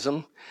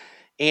Gnosticism.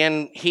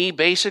 And he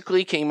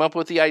basically came up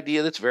with the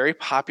idea that's very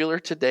popular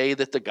today,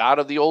 that the God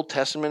of the Old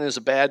Testament is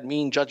a bad,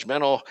 mean,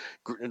 judgmental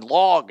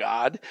law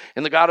God,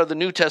 and the God of the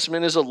New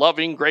Testament is a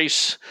loving,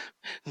 grace,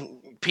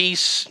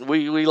 peace,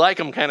 we like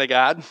him kind of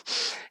God.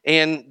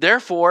 And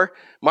therefore,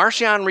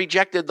 Marcion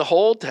rejected the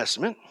whole Old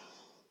Testament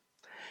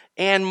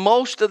and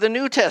most of the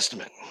New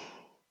Testament.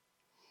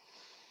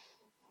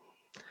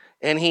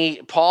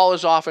 And Paul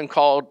is often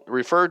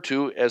referred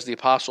to as the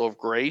apostle of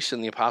grace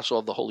and the apostle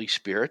of the Holy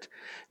Spirit.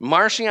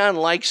 Marcion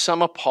liked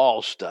some of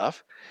Paul's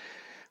stuff,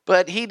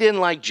 but he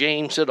didn't like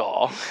James at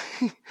all.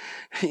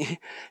 He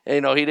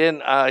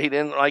didn't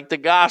like the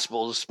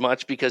Gospels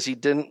much because he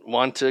didn't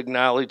want to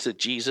acknowledge that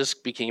Jesus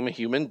became a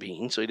human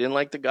being. So he didn't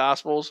like the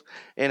Gospels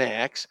and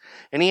Acts.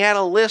 And he had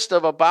a list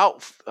of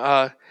about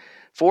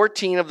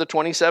 14 of the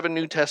 27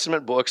 New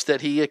Testament books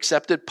that he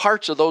accepted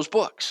parts of those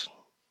books.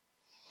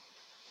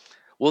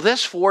 Well,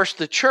 this forced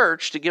the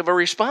church to give a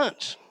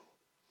response.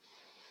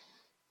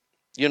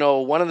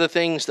 One of the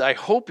things that I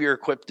hope you're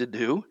equipped to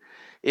do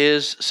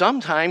is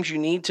sometimes you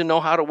need to know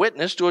how to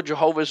witness to a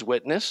Jehovah's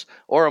Witness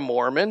or a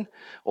Mormon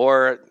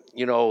or,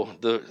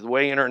 the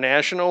Way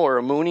International or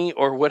a Mooney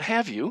or what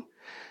have you.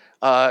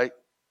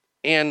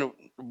 And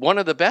one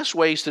of the best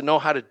ways to know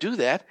how to do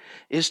that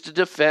is to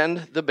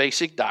defend the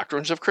basic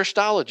doctrines of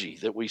Christology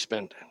that we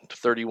spent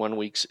 31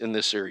 weeks in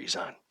this series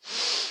on.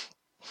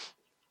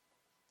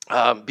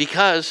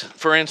 Because,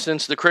 for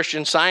instance, the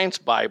Christian Science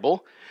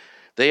Bible,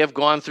 they have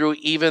gone through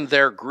even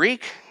their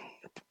Greek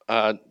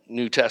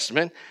New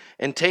Testament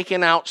and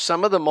taken out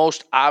some of the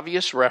most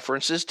obvious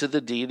references to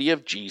the deity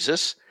of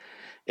Jesus,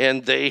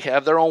 and they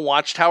have their own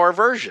Watchtower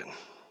version.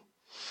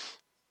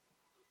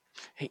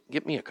 Hey,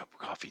 get me a cup of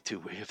coffee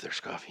too, if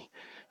there's coffee.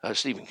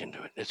 Stephen can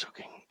do it. It's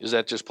okay. Is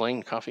that just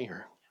plain coffee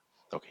or?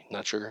 Okay,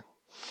 not sugar?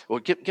 Well,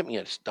 get me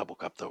a double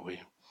cup though, will you?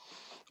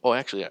 Oh,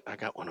 actually, I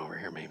got one over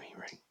here maybe,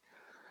 right?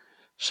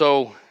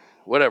 So,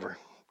 whatever.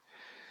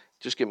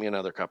 Just give me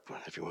another cup,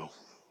 if you will.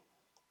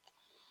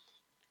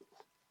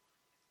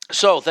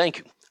 So, thank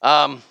you.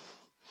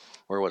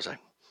 Where was I?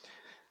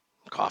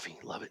 Coffee,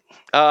 love it.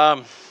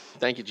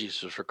 Thank you,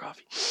 Jesus, for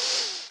coffee.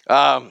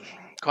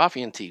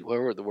 Coffee and tea,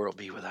 where would the world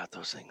be without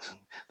those things?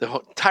 The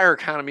whole entire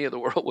economy of the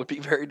world would be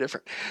very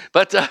different.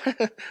 But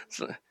the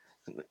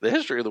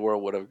history of the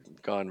world would have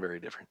gone very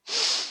different.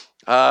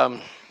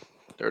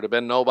 There would have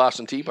been no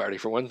Boston Tea Party,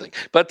 for one thing.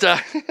 But,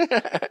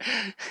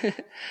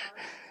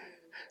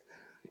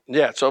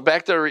 yeah, so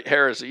back to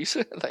heresies.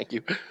 Thank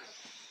you.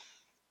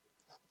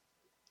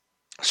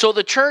 So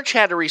the church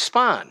had to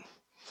respond.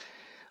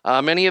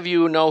 Many of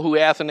you know who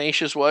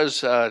Athanasius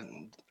was.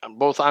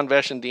 Both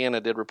Anvesh and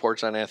Deanna did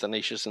reports on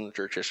Athanasius in the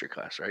church history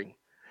class, right?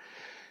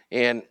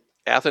 And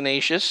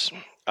Athanasius,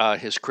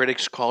 his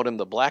critics called him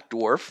the Black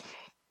Dwarf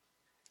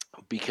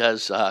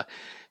because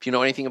if you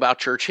know anything about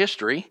church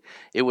history,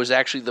 it was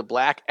actually the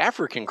black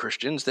African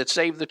Christians that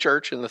saved the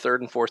church in the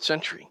 3rd and 4th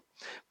century.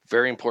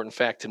 Very important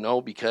fact to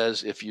know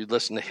because if you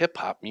listen to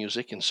hip-hop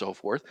music and so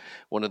forth,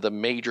 one of the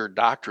major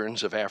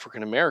doctrines of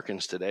African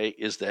Americans today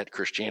is that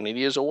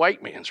Christianity is a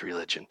white man's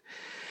religion.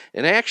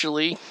 And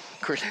actually,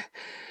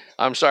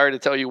 I'm sorry to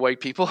tell you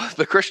white people,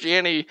 but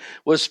Christianity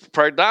was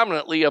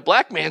predominantly a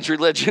black man's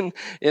religion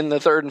in the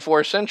 3rd and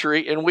 4th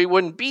century, and we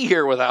wouldn't be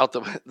here without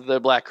the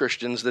black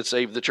Christians that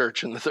saved the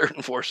church in the 3rd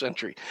and 4th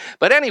century.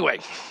 But anyway,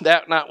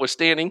 that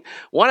notwithstanding,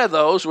 one of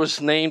those was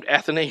named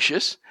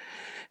Athanasius.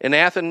 And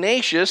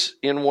Athanasius,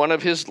 in one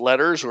of his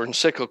letters or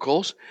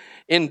encyclicals,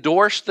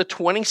 endorsed the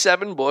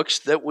 27 books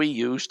that we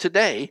use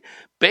today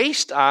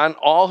based on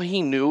all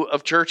he knew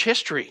of church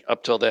history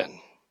up till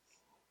then.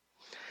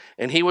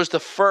 And he was the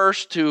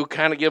first to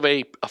kind of give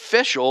an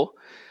official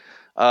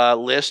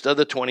list of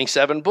the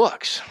 27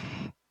 books.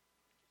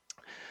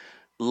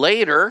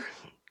 Later,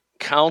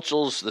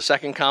 councils, the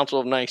Second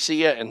Council of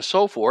Nicaea and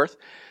so forth,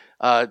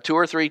 2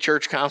 or 3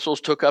 church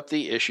councils took up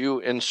the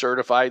issue and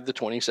certified the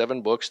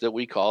 27 books that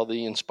we call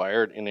the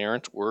inspired,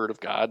 inerrant Word of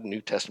God,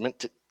 New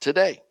Testament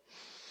today.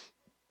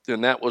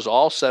 And that was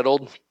all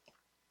settled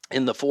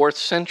in the 4th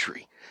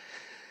century.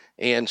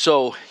 And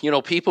so,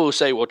 people who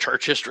say, well,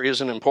 church history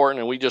isn't important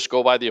and we just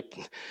go by the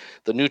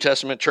New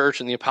Testament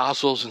church and the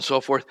apostles and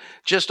so forth,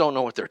 just don't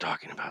know what they're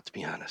talking about, to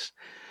be honest.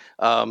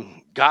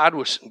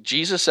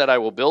 Jesus said, I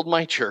will build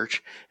my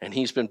church, and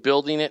he's been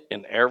building it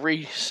in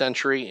every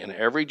century, in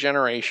every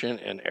generation,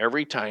 in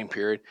every time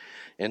period,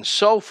 and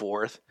so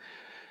forth.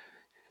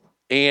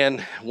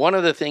 And one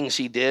of the things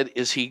he did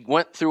is he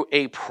went through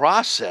a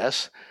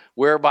process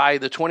whereby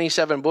the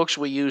 27 books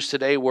we use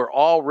today were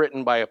all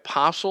written by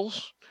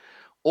apostles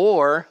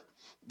or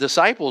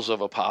disciples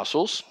of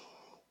apostles.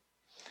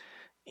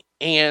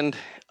 And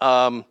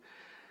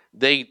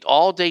they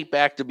all date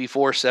back to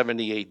before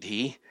 70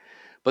 AD.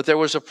 But there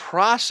was a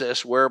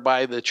process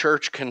whereby the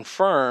church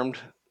confirmed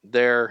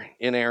their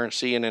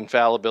inerrancy and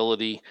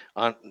infallibility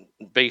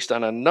based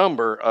on a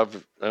number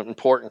of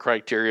important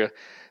criteria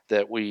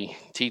that we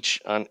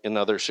teach in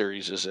other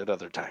series at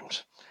other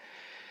times.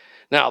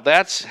 Now,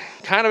 that's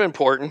kind of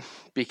important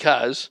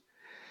because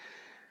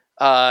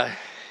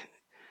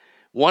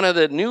one of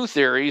the new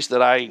theories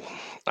that I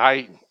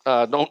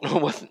don't know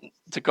what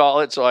to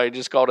call it, so I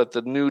just called it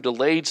the new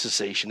delayed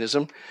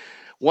cessationism.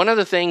 One of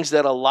the things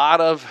that a lot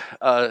of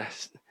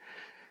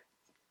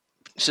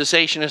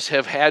cessationists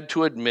have had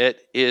to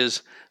admit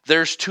is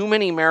there's too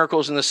many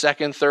miracles in the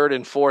 2nd, 3rd,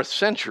 and 4th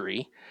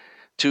century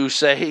to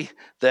say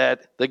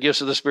that the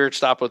gifts of the Spirit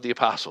stopped with the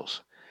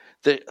apostles.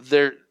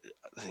 They're,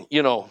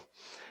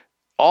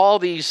 all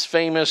these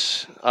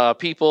famous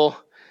people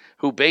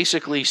who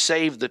basically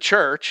saved the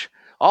church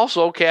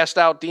also cast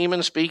out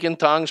demons, speak in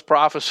tongues,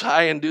 prophesy,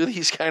 and do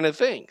these kind of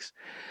things.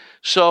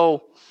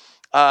 So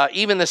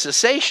even the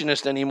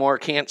cessationists anymore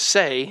can't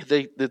say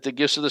that the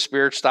gifts of the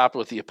Spirit stopped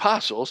with the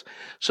apostles.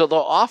 So they'll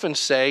often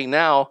say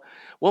now,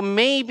 well,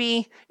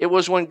 maybe it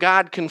was when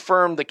God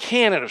confirmed the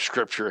canon of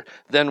Scripture,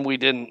 then we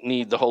didn't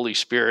need the Holy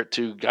Spirit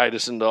to guide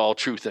us into all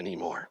truth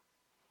anymore.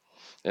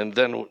 And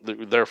then,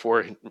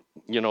 therefore,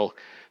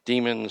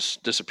 demons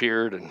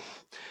disappeared and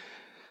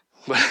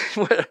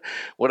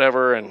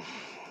whatever,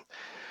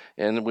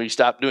 and we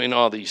stopped doing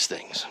all these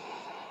things.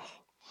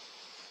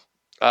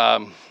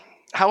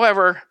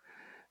 However,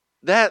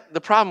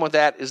 the problem with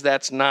that is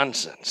that's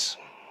nonsense.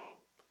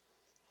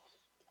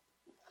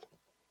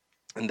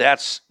 And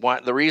that's why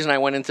the reason I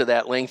went into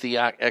that lengthy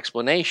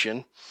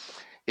explanation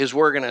is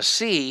we're going to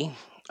see,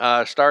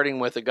 starting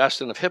with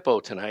Augustine of Hippo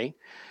tonight.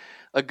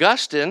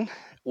 Augustine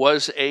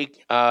was he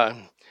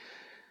had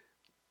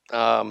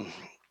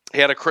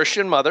a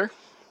Christian mother.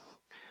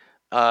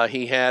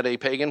 He had a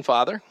pagan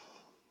father.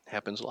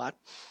 Happens a lot,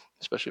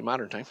 especially in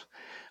modern times.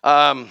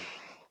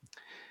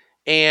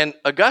 And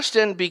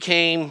Augustine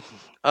became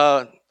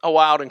a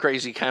wild and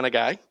crazy kind of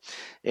guy.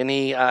 And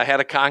he had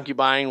a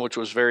concubine, which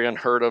was very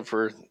unheard of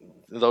for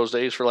those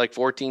days, for like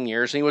 14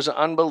 years. And he was an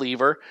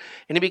unbeliever.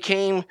 And he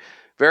became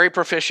very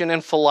proficient in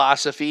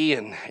philosophy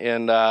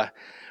and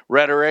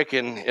rhetoric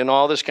and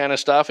all this kind of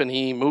stuff. And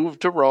he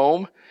moved to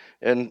Rome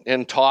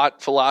and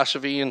taught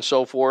philosophy and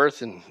so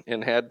forth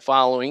and had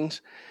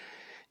followings.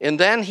 And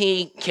then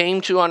he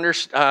came to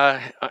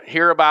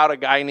hear about a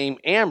guy named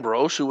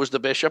Ambrose, who was the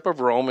bishop of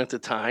Rome at the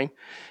time,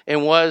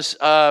 and was,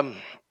 it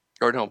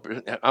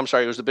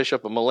was the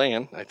bishop of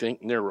Milan, I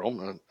think, near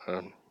Rome,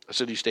 a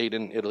city-state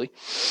in Italy.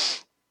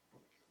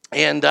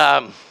 And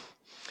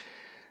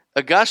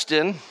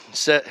Augustine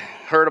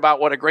heard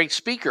about what a great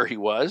speaker he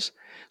was,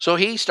 so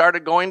he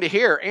started going to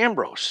hear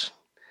Ambrose.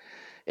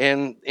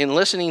 And in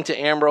listening to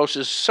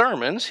Ambrose's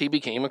sermons, he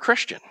became a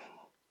Christian.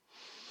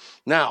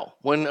 Now,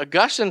 when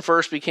Augustine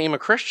first became a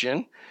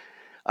Christian,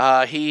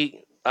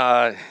 he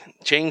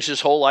changed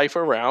his whole life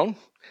around.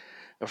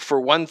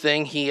 For one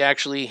thing, he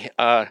actually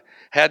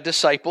had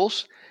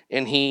disciples,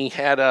 and he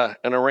had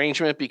an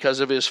arrangement because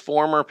of his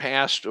former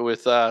past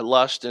with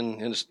lust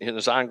and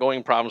his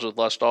ongoing problems with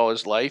lust all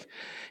his life.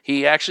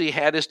 He actually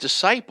had his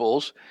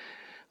disciples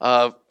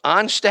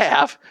on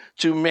staff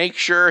to make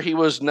sure he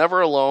was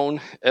never alone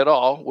at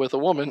all with a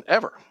woman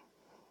ever.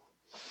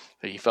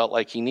 He felt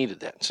like he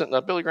needed that.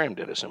 So, Billy Graham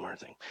did a similar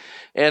thing.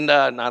 And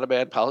not a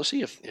bad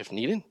policy if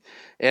needed.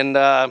 And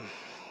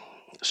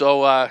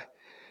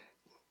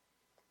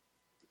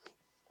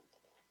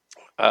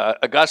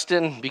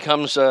Augustine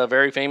becomes a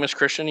very famous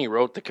Christian. He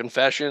wrote the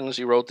Confessions.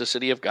 He wrote the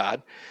City of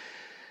God.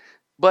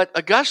 But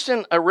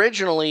Augustine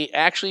originally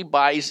actually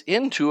buys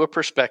into a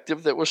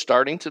perspective that was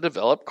starting to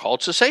develop called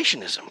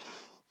cessationism.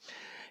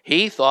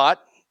 He thought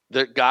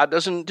that God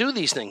doesn't do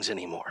these things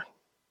anymore.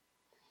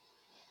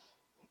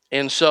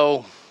 And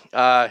so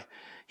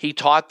he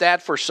taught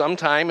that for some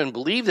time and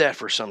believed that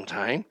for some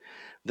time.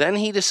 Then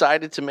he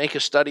decided to make a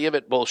study of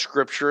it both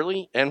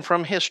scripturally and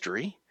from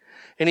history.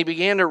 And he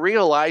began to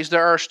realize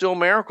there are still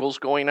miracles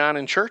going on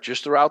in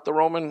churches throughout the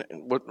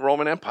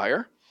Roman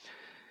Empire.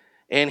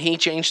 And he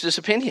changed his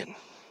opinion.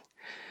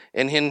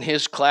 And in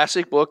his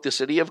classic book, The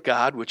City of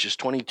God, which is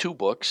 22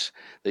 books,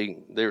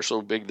 they're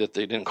so big that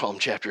they didn't call them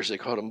chapters, they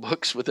called them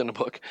books within a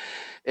book.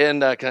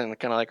 And kind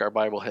of like our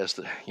Bible has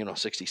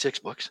 66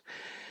 books.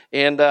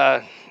 And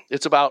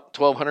it's about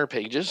 1,200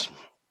 pages.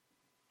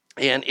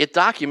 And it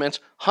documents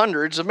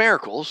hundreds of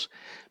miracles,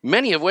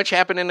 many of which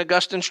happened in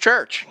Augustine's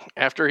church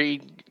after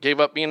he gave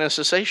up being a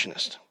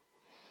cessationist,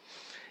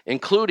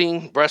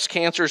 including breast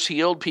cancers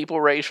healed,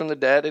 people raised from the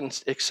dead,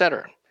 and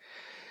etc.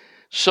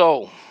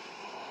 So,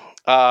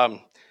 the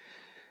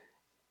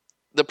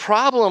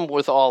problem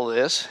with all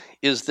this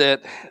is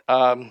that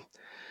at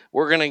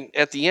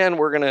the end,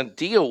 we're going to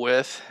deal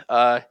with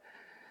the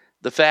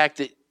fact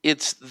that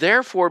it's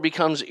therefore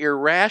becomes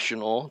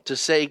irrational to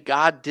say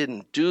God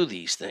didn't do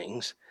these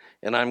things,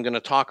 and I'm going to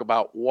talk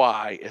about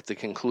why at the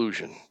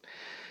conclusion.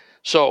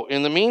 So,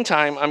 in the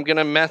meantime, I'm going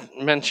to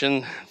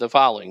mention the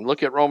following.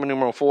 Look at Roman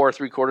numeral 4,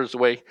 3/4 of the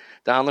way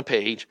down the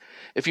page.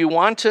 If you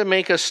want to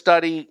make a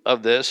study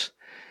of this,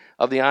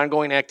 of the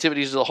ongoing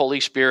activities of the Holy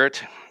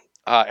Spirit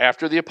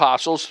after the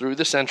apostles through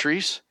the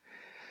centuries,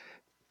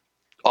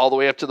 all the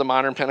way up to the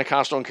modern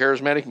Pentecostal and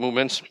charismatic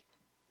movements,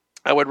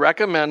 I would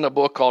recommend a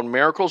book called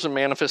Miracles and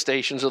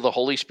Manifestations of the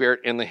Holy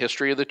Spirit in the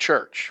History of the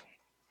Church.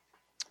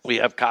 We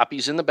have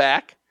copies in the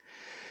back,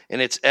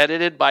 and it's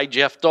edited by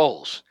Jeff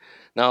Doles.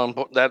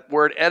 Now, that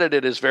word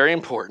edited is very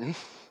important.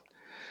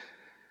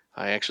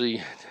 I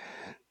actually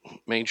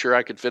made sure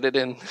I could fit it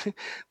in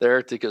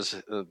there because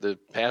the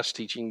past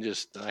teaching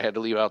I had to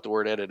leave out the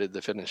word edited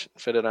to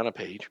fit it on a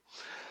page.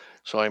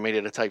 So I made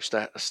it a type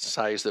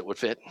size that would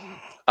fit.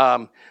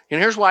 And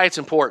here's why it's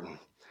important.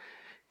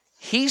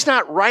 He's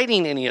not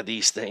writing any of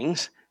these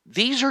things.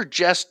 These are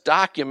just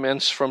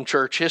documents from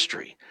church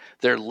history.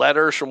 They're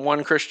letters from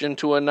one Christian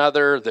to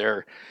another.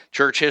 They're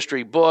church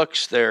history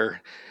books.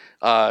 They're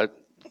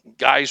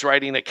guys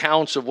writing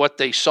accounts of what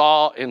they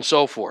saw and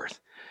so forth.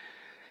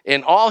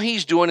 And all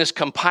he's doing is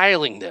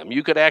compiling them.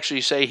 You could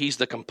actually say he's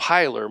the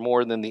compiler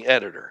more than the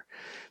editor.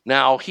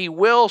 Now, he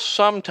will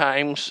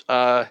sometimes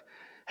have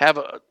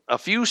a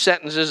few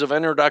sentences of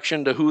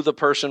introduction to who the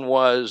person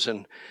was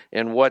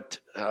and what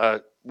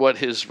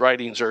his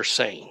writings are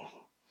saying.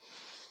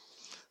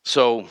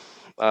 So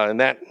in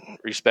that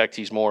respect,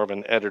 he's more of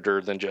an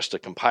editor than just a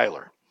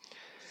compiler.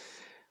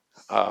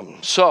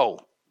 So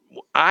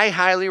I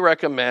highly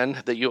recommend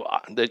that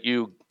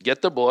you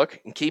get the book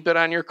and keep it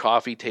on your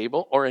coffee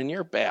table or in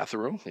your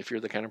bathroom if you're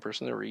the kind of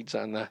person that reads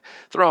on the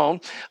throne.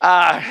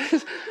 I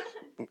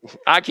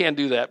can't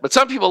do that, but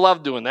some people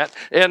love doing that.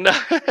 And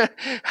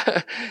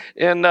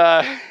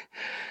I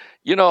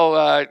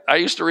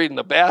used to read in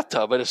the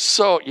bathtub, but it's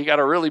so, you got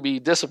to really be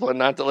disciplined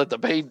not to let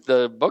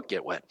the book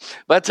get wet.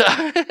 But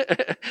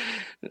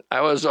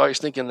I was always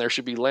thinking there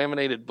should be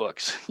laminated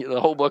books. The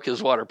whole book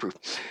is waterproof.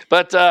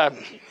 But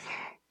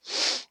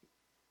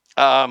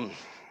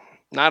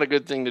not a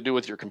good thing to do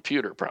with your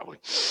computer, probably.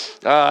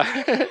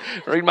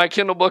 Read my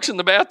Kindle books in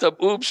the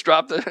bathtub. Oops,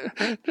 dropped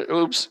the.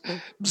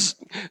 Oops.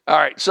 All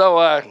right.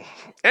 So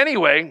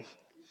anyway,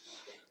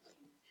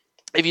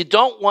 if you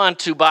don't want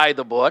to buy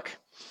the book,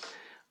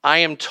 I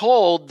am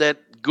told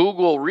that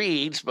Google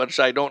Reads, which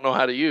I don't know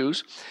how to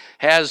use,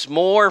 has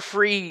more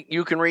free.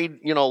 You can read.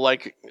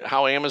 Like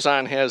how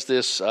Amazon has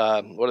this.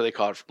 What do they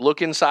call it?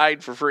 Look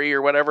Inside for free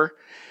or whatever.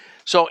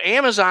 So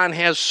Amazon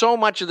has so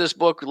much of this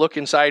book, Look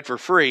Inside, for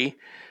free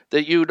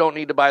that you don't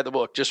need to buy the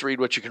book. Just read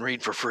what you can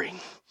read for free.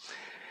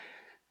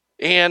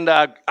 And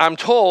I'm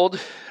told,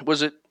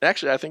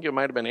 I think it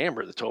might have been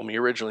Amber that told me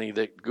originally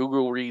that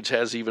Google Reads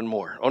has even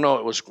more. Oh, no,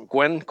 it was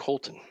Gwen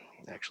Colton,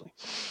 actually.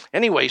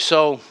 Anyway,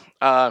 so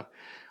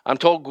I'm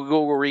told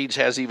Google Reads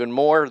has even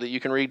more that you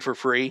can read for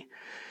free.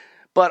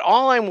 But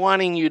all I'm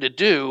wanting you to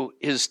do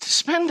is to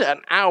spend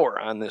an hour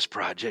on this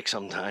project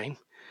sometime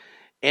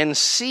and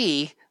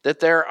see that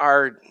there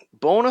are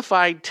bona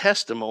fide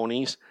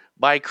testimonies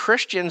by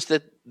Christians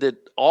that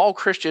all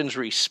Christians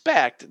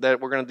respect,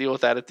 that we're going to deal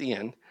with that at the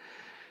end.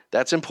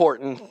 That's an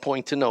important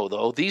point to know,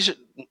 though. These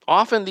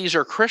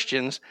are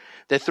Christians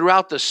that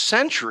throughout the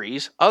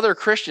centuries, other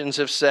Christians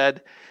have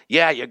said,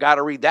 yeah, you got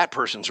to read that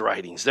person's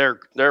writings. Their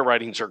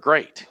writings are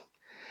great.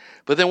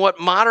 But then what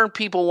modern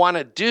people want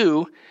to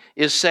do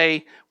is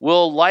say,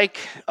 we'll like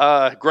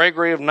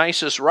Gregory of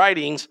Nyssa's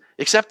writings,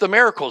 except the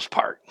miracles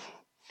part.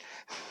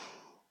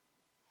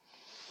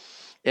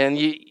 And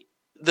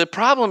the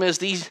problem is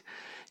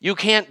you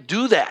can't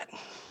do that.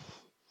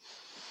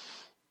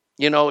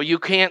 You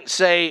can't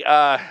say,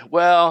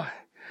 I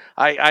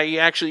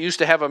actually used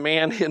to have a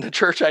man in the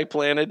church I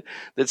planted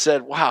that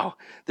said, wow,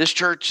 this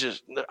church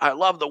I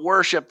love the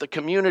worship, the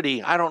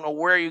community. I don't know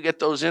where you get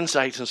those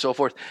insights and so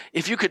forth.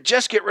 If you could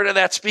just get rid of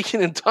that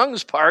speaking in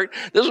tongues part,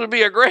 this would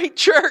be a great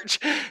church.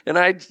 And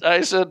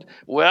I said,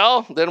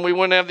 well, then we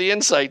wouldn't have the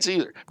insights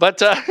either.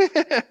 But,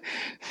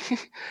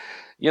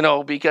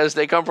 because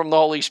they come from the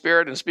Holy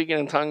Spirit, and speaking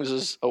in tongues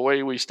is a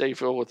way we stay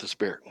filled with the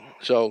Spirit.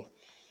 So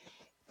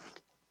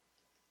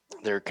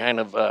they're kind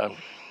of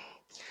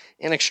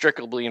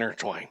inextricably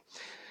intertwined.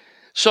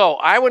 So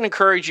I would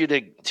encourage you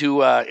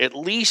to at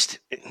least,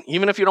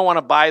 even if you don't want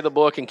to buy the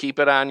book and keep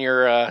it on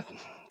your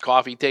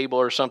coffee table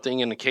or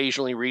something and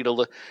occasionally read a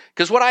little,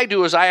 because what I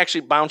do is I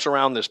actually bounce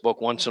around this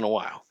book once in a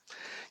while.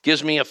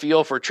 Gives me a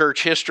feel for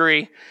church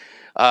history,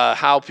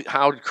 how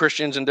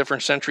Christians in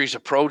different centuries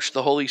approach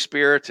the Holy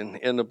Spirit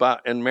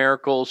and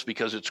miracles,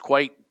 because it's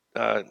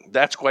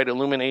that's quite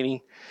illuminating.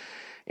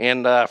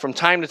 And from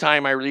time to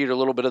time, I read a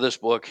little bit of this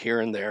book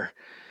here and there,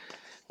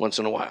 once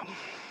in a while.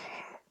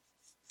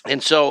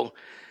 And so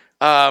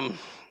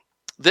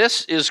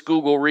this is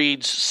Google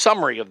Reads'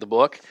 summary of the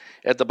book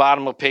at the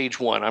bottom of page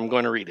 1. I'm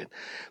going to read it.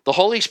 The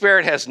Holy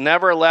Spirit has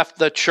never left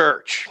the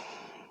church.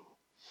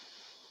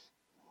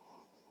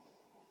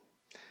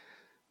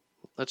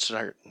 Let's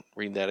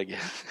read that again.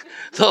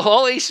 The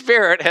Holy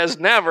Spirit has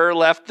never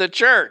left the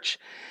church,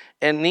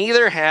 and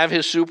neither have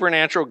his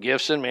supernatural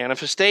gifts and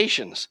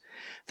manifestations.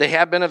 They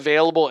have been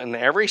available in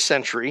every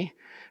century,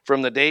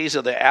 from the days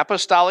of the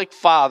apostolic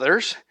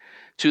fathers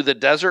to the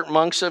desert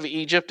monks of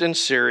Egypt and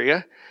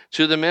Syria,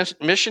 to the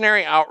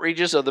missionary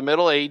outreaches of the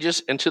Middle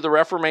Ages, and to the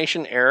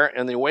Reformation era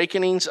and the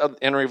awakenings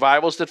and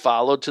revivals that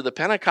followed, to the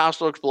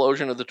Pentecostal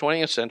explosion of the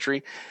 20th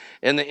century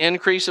and the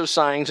increase of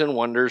signs and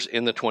wonders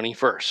in the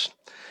 21st.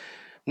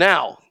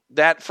 Now,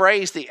 that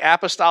phrase, the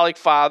apostolic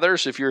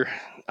fathers, if you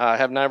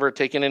have never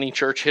taken any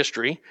church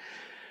history,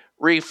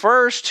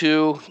 refers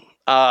to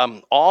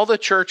all the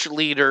church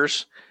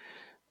leaders,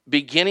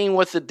 beginning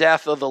with the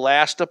death of the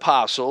last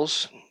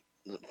apostles,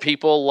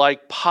 people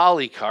like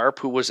Polycarp,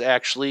 who was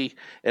actually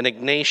an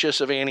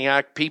Ignatius of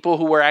Antioch, people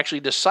who were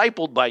actually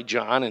discipled by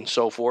John and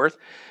so forth,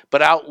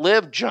 but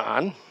outlived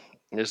John,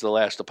 is the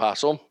last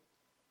apostle,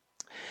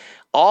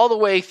 all the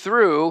way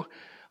through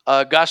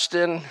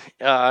Augustine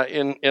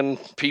in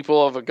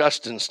people of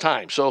Augustine's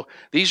time. So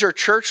these are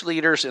church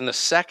leaders in the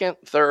 2nd,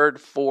 3rd,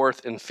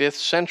 4th, and 5th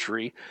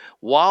century,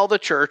 while the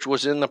church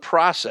was in the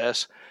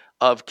process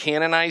of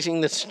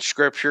canonizing the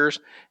scriptures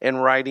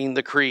and writing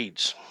the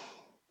creeds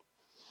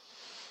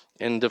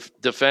and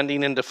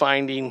defending and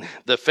defining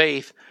the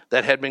faith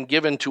that had been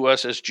given to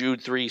us, as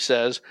Jude 3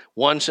 says,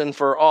 once and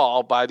for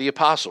all by the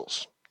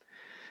apostles.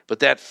 But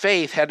that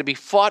faith had to be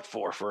fought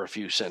for a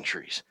few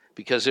centuries,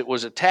 because it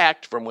was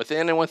attacked from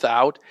within and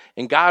without,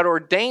 and God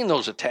ordained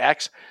those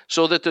attacks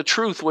so that the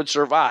truth would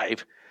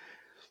survive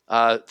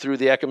through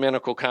the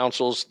ecumenical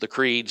councils, the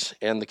creeds,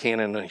 and the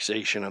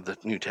canonization of the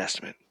New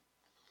Testament.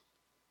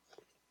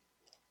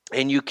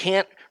 And you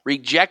can't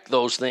reject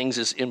those things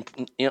as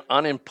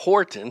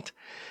unimportant,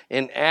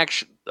 and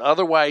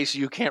otherwise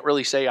you can't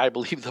really say, I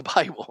believe the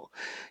Bible.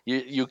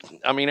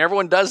 I mean,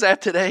 everyone does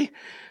that today,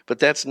 but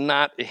that's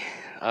not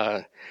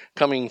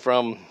coming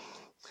from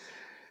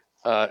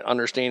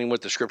understanding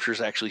what the Scripture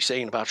is actually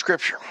saying about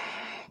Scripture.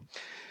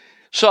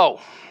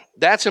 So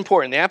that's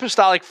important. The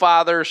Apostolic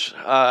Fathers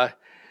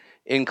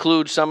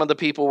include some of the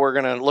people we're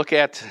going to look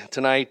at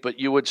tonight, but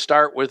you would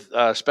start with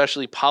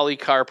especially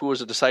Polycarp, who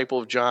was a disciple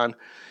of John,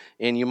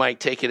 and you might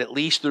take it at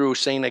least through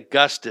St.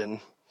 Augustine,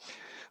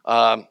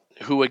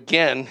 who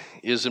again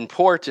is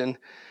important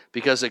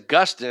because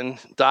Augustine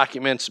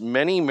documents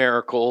many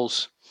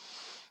miracles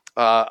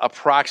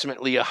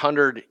approximately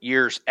 100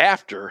 years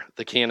after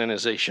the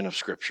canonization of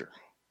Scripture.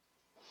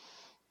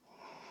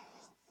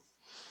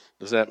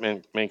 Does that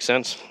make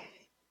sense?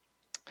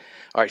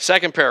 All right,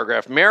 second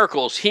paragraph.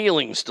 Miracles,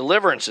 healings,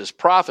 deliverances,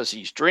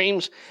 prophecies,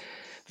 dreams,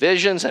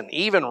 visions, and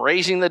even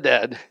raising the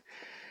dead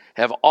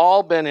have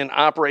all been in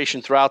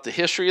operation throughout the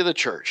history of the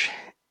church.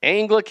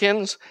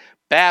 Anglicans,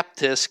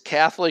 Baptists,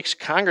 Catholics,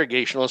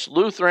 Congregationalists,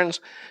 Lutherans,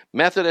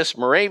 Methodists,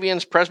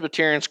 Moravians,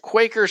 Presbyterians,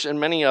 Quakers, and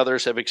many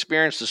others have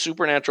experienced the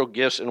supernatural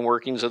gifts and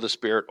workings of the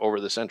Spirit over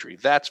the century.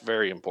 That's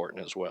very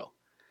important as well.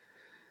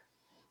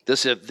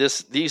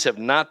 These have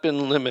not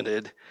been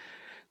limited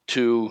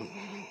to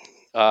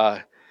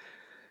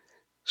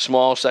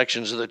small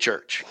sections of the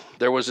church.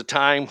 There was a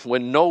time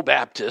when no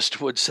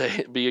Baptist would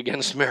be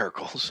against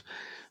miracles.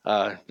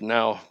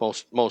 Now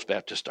most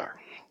Baptists are.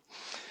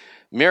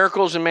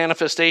 Miracles and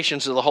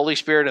manifestations of the Holy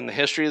Spirit in the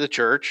history of the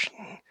church,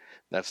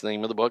 that's the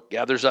name of the book,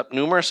 gathers up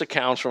numerous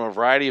accounts from a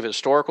variety of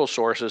historical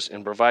sources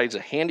and provides a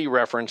handy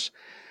reference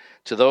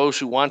to those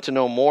who want to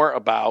know more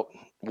about,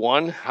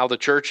 1, how the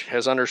church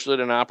has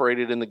understood and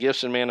operated in the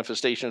gifts and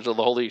manifestations of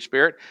the Holy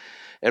Spirit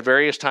at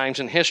various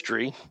times in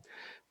history.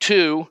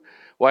 2,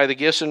 why the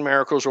gifts and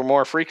miracles were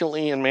more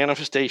frequently in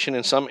manifestation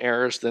in some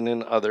eras than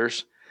in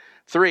others.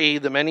 3,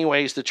 the many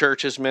ways the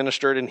church has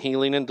ministered in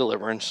healing and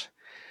deliverance.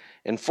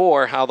 And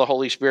 4, how the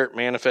Holy Spirit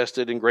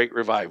manifested in great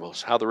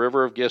revivals, how the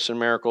river of gifts and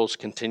miracles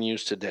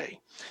continues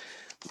today.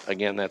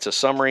 Again, that's a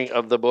summary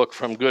of the book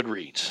from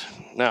Goodreads.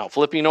 Now,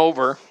 flipping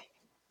over,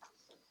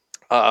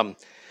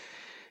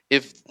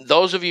 if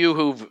those of you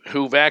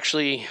who've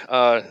actually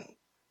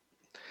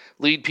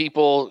lead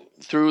people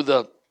through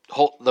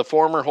the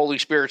former Holy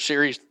Spirit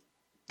series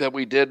that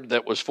we did,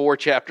 that was 4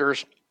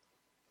 chapters,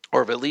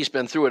 or have at least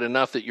been through it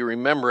enough that you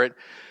remember it,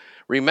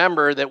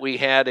 remember that we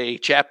had a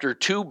chapter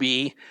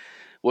 2b,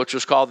 which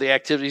was called The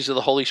Activities of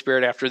the Holy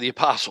Spirit After the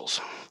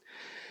Apostles.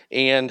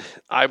 And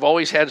I've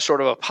always had sort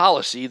of a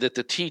policy that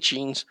the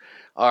teachings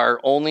are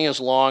only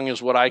as long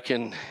as what I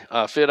can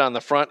fit on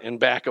the front and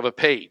back of a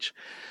page.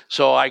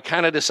 So I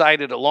kind of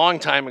decided a long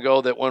time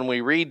ago that when we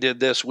redid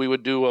this, we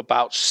would do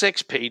about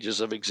 6 pages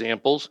of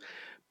examples.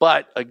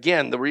 But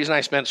again, the reason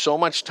I spent so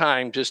much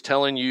time just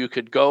telling you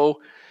could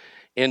go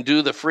and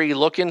do the free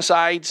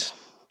look-insides,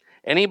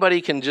 anybody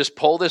can just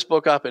pull this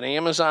book up in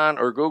Amazon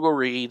or Google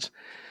Reads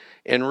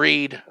and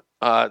read.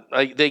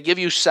 They give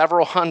you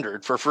several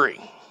hundred for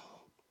free.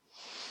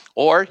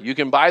 Or you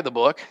can buy the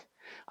book.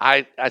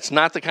 It's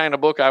not the kind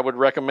of book I would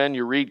recommend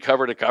you read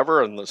cover to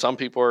cover, and some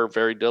people are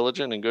very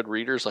diligent and good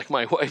readers, like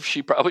my wife.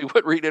 She probably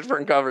would read it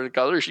from cover to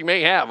cover. She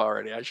may have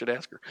already. I should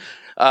ask her.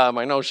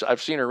 I know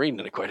I've seen her reading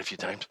it quite a few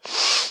times.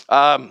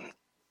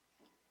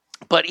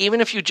 But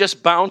even if you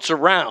just bounce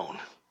around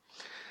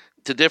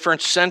to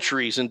different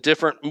centuries and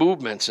different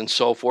movements and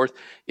so forth,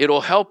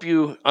 it'll help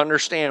you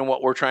understand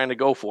what we're trying to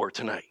go for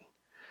tonight.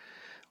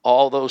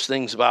 All those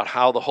things about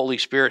how the Holy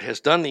Spirit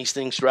has done these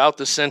things throughout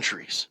the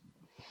centuries.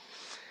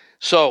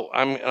 So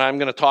I'm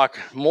going to talk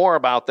more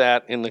about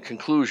that in the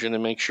conclusion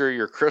and make sure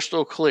you're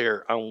crystal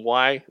clear on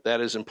why that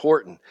is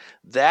important.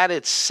 That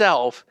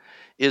itself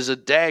is a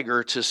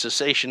dagger to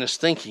cessationist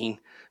thinking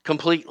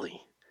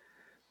completely.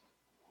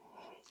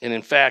 And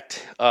in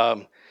fact,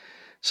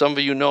 some of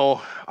you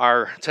know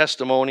our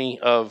testimony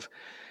of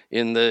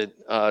in the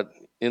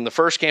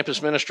first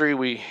campus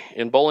ministry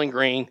in Bowling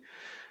Green.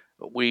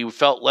 We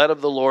felt led of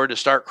the Lord to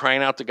start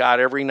crying out to God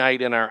every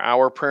night in our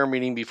hour prayer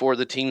meeting before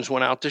the teams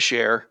went out to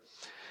share.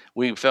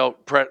 We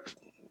felt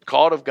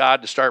called of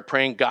God to start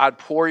praying, God,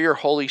 pour your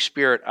Holy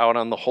Spirit out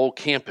on the whole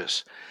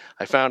campus.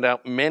 I found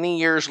out many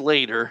years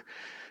later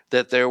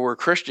that there were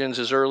Christians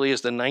as early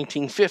as the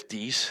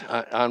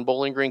 1950s on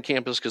Bowling Green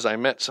campus, because I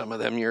met some of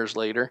them years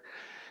later,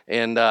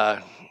 and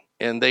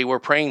they were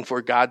praying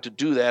for God to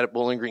do that at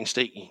Bowling Green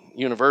State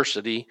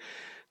University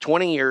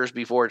 20 years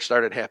before it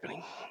started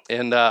happening.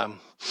 And,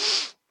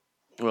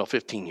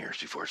 15 years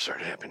before it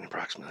started happening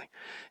approximately.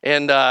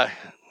 And,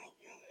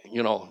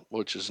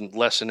 which is a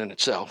lesson in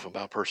itself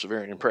about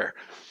persevering in prayer.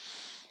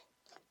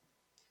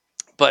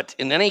 But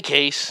in any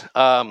case,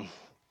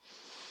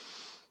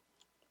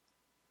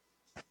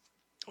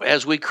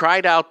 as we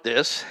cried out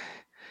this,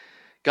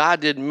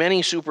 God did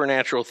many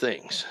supernatural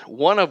things,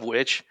 one of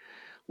which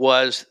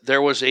was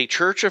there was a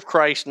Church of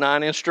Christ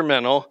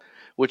non-instrumental,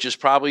 which is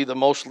probably the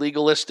most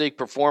legalistic,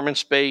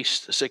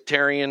 performance-based,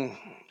 sectarian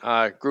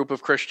group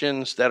of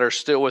Christians that are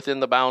still within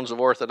the bounds of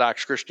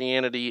Orthodox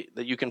Christianity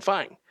that you can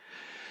find.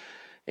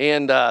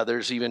 And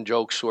there's even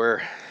jokes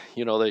where,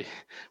 when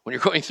you're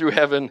going through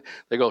heaven,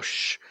 they go,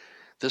 shh,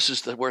 this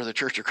is where the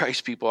Church of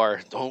Christ people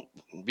are.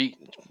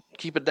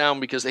 Keep it down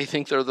because they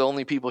think they're the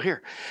only people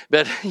here.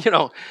 But,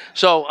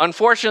 so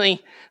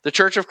unfortunately, the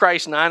Church of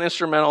Christ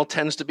non-instrumental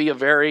tends to be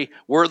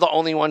we're the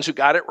only ones who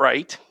got it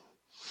right.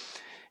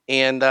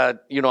 And, I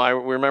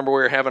remember we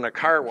were having a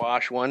car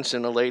wash once,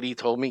 and a lady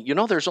told me,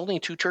 there's only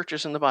two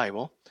churches in the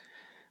Bible,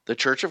 the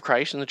Church of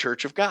Christ and the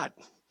Church of God.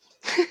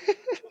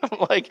 I'm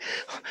like,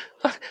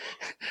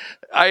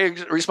 I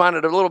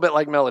responded a little bit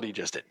like Melody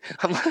just did.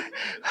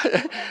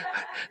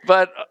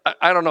 But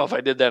I don't know if I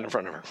did that in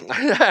front of her.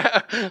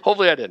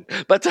 Hopefully I didn't.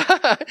 But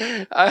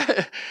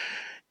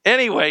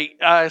anyway,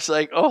 it's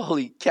like, oh,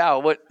 holy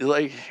cow,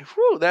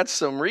 that's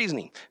some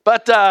reasoning.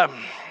 But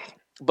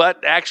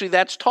actually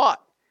that's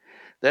taught.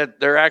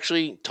 That they're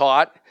actually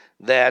taught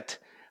that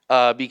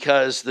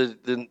because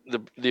the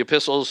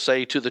epistles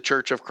say to the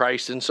Church of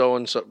Christ in so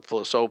and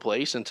so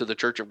place, and to the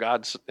Church of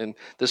God in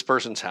this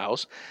person's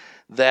house,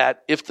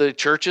 that if the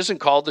church isn't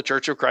called the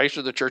Church of Christ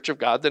or the Church of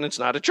God, then it's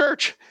not a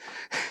church.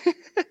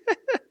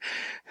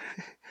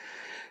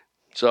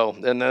 So,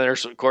 and then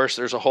there's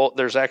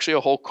actually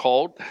a whole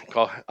cult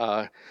called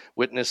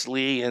Witness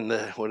Lee, and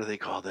what do they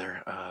call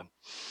their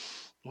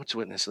what's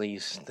Witness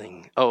Lee's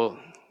thing? Oh,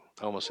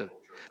 I almost said it.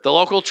 The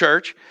local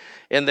church,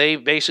 and they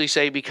basically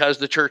say because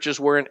the churches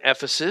were in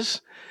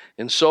Ephesus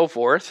and so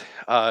forth,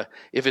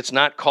 if it's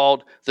not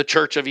called the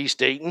Church of East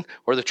Dayton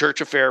or the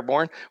Church of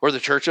Fairborn or the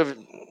Church of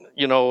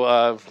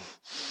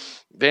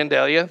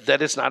Vandalia,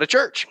 that it's not a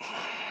church,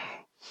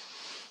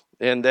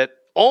 and that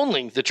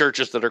only the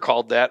churches that are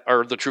called that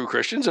are the true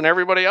Christians, and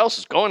everybody else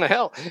is going to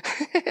hell.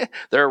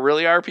 There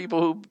really are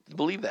people who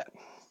believe that,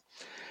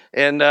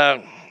 and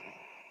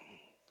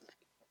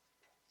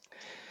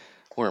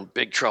we're in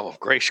big trouble.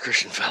 Grace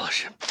Christian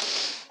Fellowship.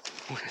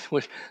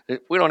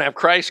 We don't have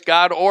Christ,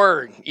 God,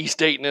 or East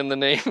Dayton in the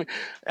name.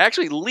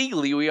 Actually,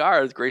 legally, we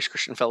are the Grace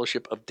Christian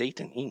Fellowship of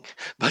Dayton, Inc.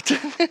 But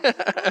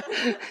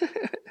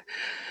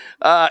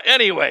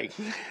anyway,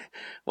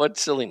 what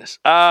silliness.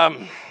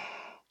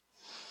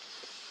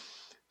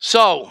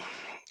 So,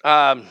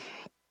 I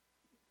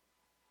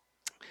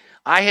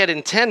had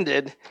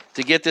intended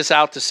to get this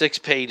out to 6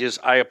 pages.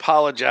 I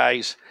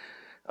apologize.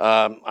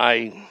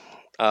 I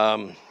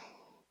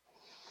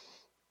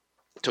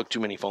took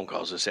too many phone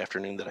calls this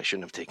afternoon that I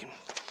shouldn't have taken.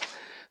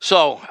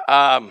 So,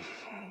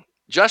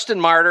 Justin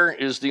Martyr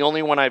is the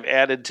only one I've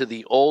added to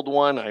the old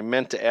one. I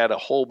meant to add a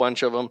whole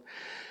bunch of them.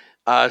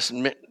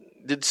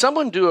 Did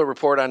someone do a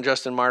report on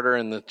Justin Martyr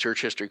in the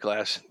church history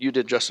class? You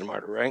did Justin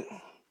Martyr, right?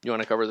 You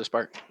want to cover this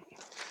part?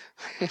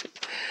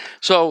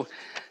 So,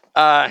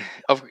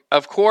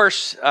 of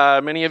course,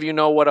 many of you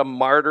know what a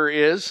martyr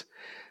is.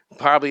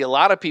 Probably a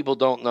lot of people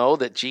don't know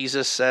that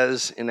Jesus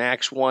says in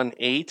Acts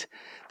 1:8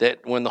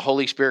 that when the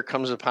Holy Spirit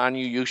comes upon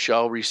you, you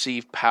shall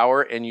receive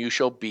power and you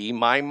shall be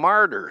my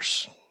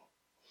martyrs.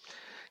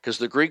 Because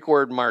the Greek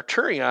word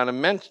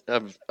martyrion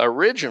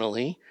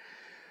originally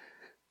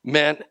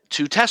meant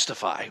to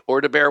testify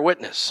or to bear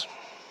witness.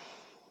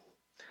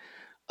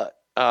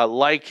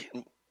 Like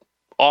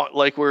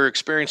we're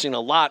experiencing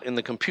a lot in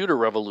the computer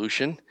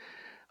revolution,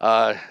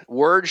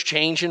 words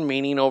change in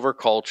meaning over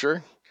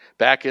culture.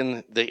 Back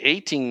in the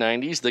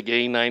 1890s, the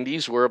gay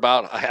 90s were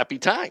about a happy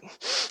time.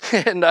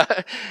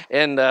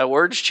 and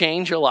words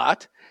change a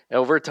lot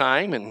over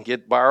time and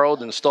get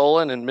borrowed and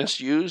stolen and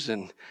misused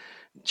and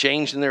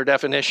changed in their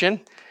definition.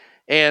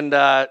 And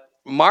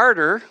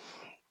martyr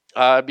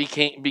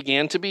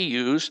began to be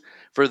used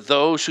for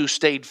those who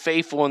stayed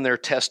faithful in their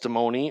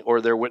testimony or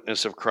their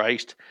witness of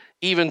Christ,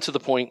 even to the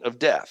point of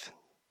death.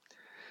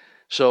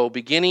 So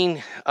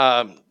beginning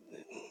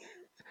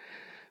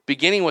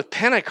with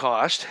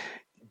Pentecost,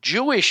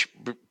 Jewish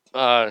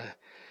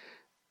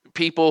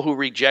people who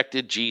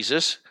rejected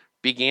Jesus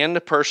began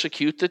to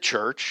persecute the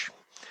church,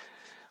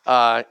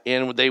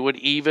 and they would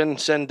even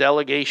send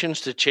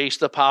delegations to chase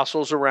the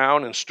apostles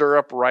around and stir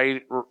up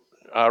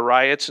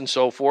riots and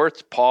so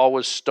forth. Paul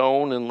was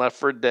stoned and left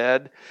for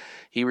dead.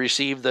 He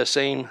received the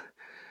same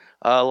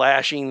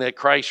lashing that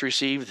Christ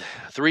received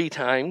 3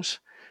 times.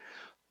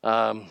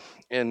 And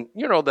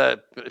you know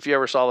that if you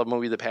ever saw the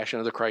movie The Passion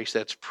of the Christ,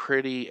 that's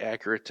pretty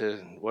accurate to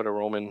what a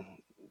Roman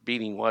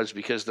beating was,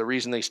 because the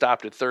reason they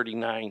stopped at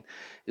 39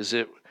 is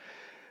it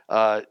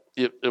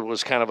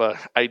was kind of a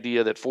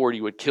idea that 40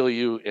 would kill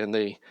you, and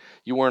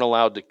you weren't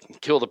allowed to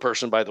kill the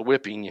person by the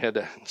whipping. You had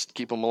to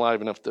keep them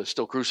alive enough to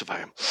still crucify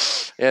them.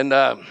 And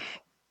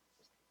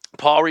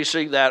Paul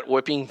received that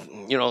whipping,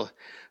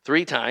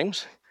 3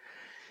 times.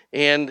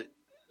 And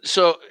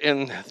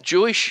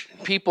Jewish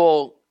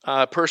people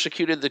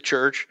persecuted the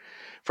church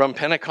from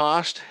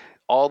Pentecost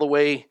all the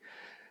way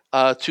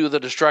to the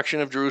destruction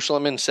of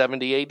Jerusalem in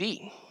 70 AD.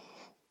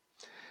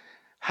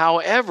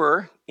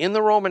 However, in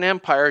the Roman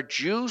Empire,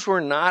 Jews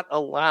were not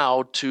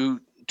allowed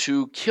to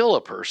kill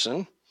a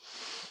person,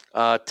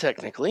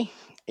 technically,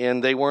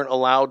 and they weren't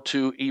allowed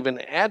to even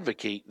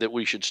advocate that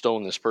we should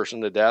stone this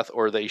person to death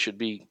or they should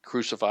be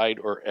crucified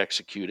or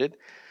executed.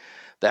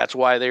 That's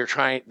why they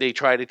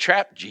try to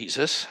trap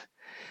Jesus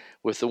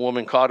with the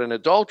woman caught in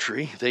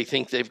adultery. They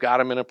think they've got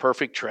him in a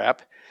perfect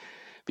trap,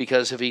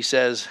 because if he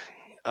says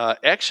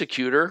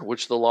execute her,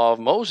 which the law of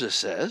Moses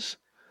says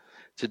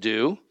to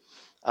do,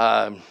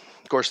 of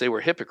course they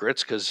were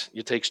hypocrites, because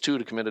it takes 2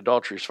 to commit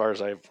adultery as far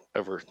as I've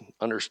ever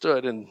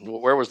understood, and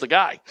where was the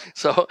guy?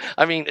 So,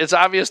 I mean, it's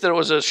obvious that it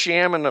was a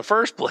sham in the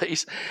first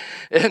place.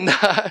 And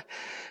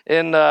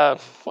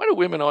why do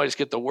women always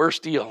get the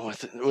worst deal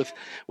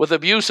with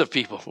abuse of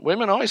people?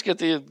 Women always get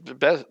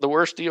the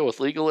worst deal with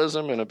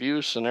legalism and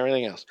abuse and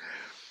everything else.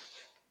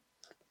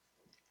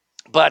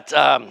 But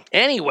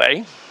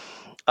anyway,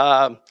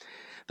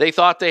 they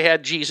thought they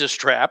had Jesus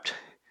trapped,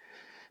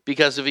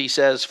 because if he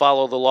says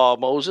follow the law of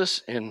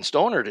Moses and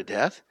stone her to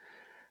death,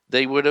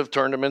 they would have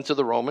turned him into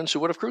the Romans, who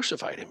would have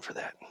crucified him for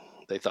that.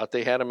 They thought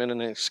they had him in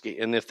an escape.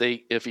 And if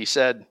he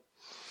said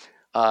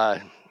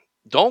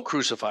don't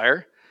crucify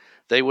her,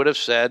 they would have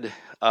said,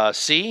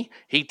 see,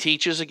 he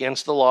teaches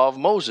against the law of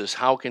Moses.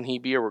 How can he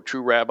be a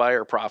true rabbi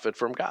or prophet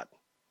from God?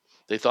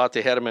 They thought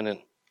they had him in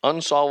an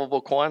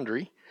unsolvable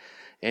quandary,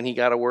 and he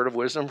got a word of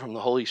wisdom from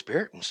the Holy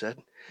Spirit and said,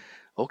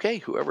 okay,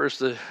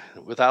 whoever's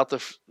without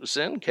the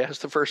sin,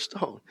 cast the first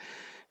stone.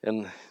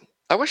 And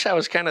I wish I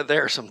was kind of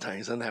there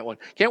sometimes on that one.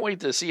 Can't wait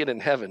to see it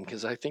in heaven,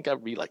 because I think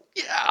I'd be like,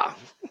 yeah.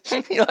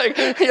 The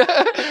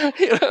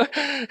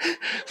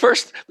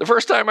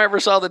first time I ever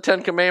saw the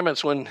 10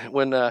 Commandments, when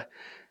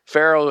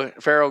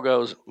Pharaoh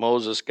goes,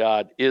 Moses,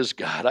 God is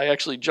God, I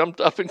actually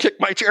jumped up and kicked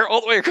my chair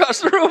all the way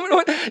across the room and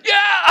went,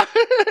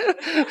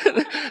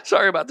 yeah!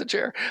 Sorry about the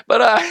chair.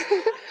 But,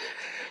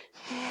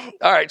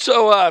 all right,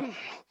 so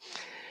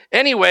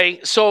anyway,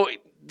 so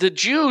the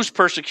Jews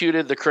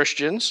persecuted the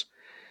Christians,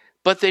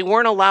 but they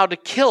weren't allowed to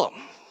kill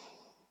them.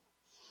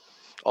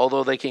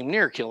 Although they came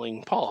near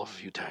killing Paul a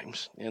few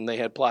times, and they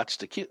had plots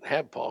to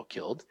have Paul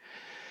killed,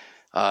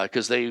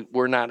 because they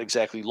were not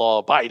exactly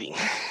law-abiding.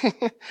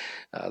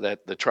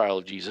 That the trial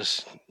of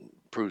Jesus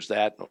proves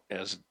that,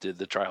 as did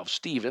the trial of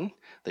Stephen.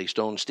 They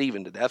stoned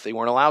Stephen to death. They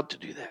weren't allowed to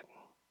do that.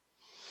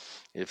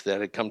 If that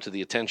had come to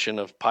the attention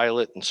of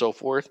Pilate and so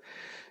forth,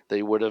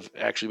 they would have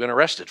actually been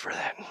arrested for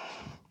that.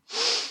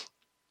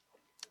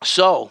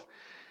 So,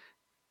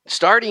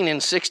 starting in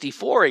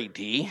 64 AD,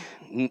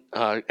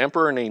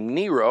 emperor named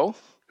Nero,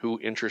 who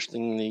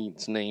interestingly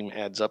his name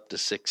adds up to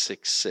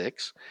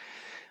 666,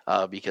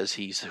 because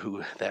he's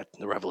who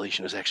the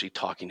Revelation is actually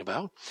talking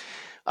about.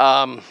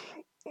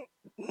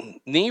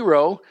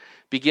 Nero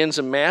begins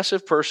a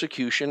massive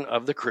persecution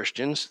of the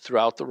Christians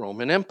throughout the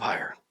Roman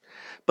Empire.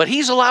 But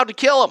he's allowed to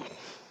kill them.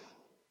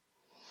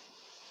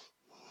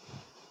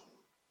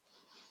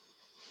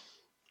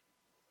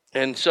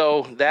 And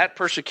so that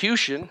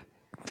persecution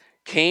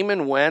came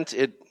and went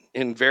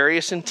in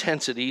various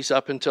intensities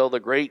up until the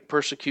great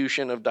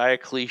persecution of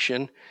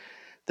Diocletian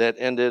that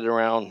ended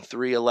around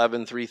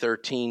 311,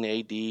 313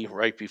 AD,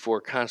 right before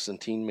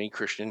Constantine made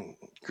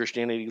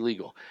Christianity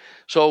legal.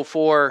 So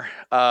for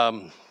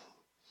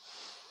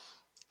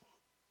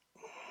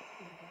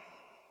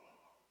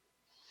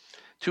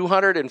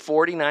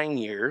 249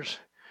 years,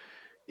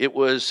 it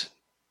was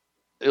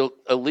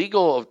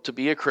illegal to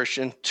be a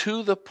Christian,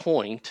 to the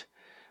point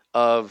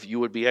of you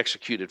would be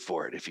executed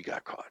for it if you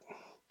got caught.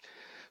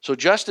 So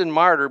Justin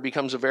Martyr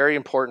becomes a very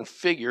important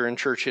figure in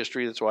church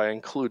history. That's why I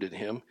included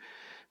him,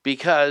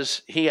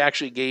 because he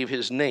actually gave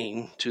his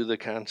name to the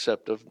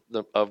concept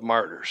of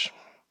martyrs.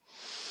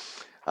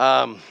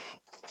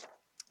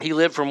 He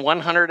lived from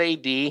 100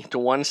 AD to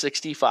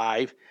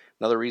 165.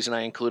 Another reason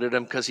I included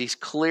him, because he's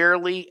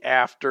clearly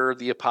after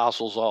the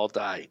apostles all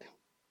died.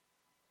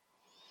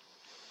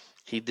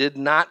 He did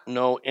not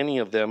know any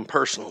of them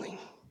personally,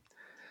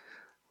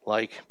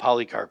 like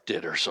Polycarp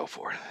did or so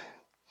forth.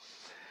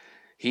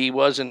 He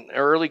was an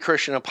early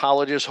Christian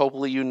apologist.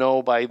 Hopefully you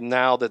know by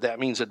now that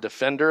means a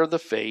defender of the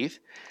faith,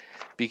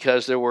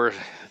 because there were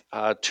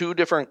 2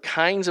 different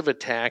kinds of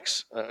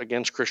attacks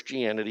against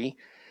Christianity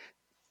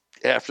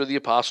after the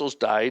apostles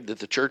died that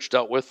the church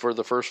dealt with for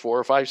the first 4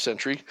 or 5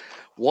 centuries.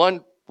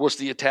 One was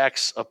the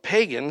attacks of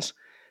pagans,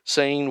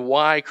 saying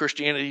why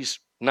Christianity's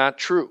not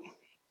true.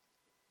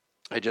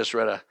 I just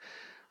read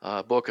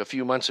a book a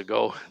few months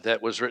ago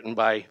that was written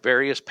by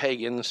various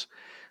pagans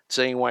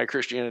saying why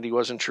Christianity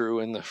wasn't true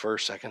in the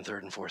 1st, 2nd,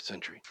 3rd, and 4th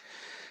century.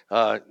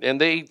 And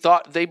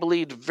they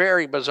believed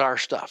very bizarre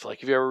stuff.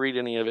 Like if you ever read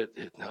any of it,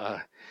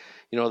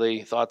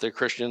 they thought that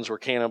Christians were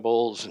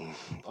cannibals and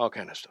all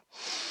kind of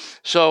stuff.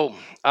 So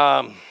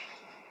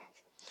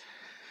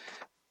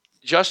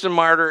Justin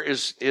Martyr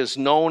is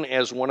known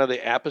as one of the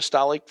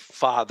apostolic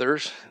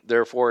fathers.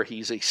 Therefore,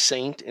 he's a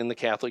saint in the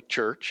Catholic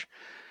Church.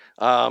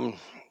 And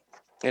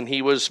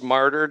he was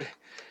martyred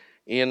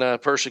in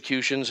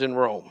persecutions in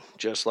Rome,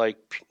 just like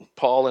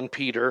Paul and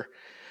Peter,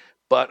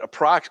 but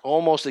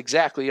almost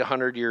exactly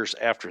 100 years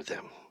after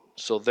them.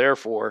 So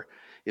therefore,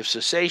 if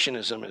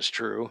cessationism is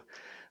true,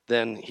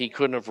 then he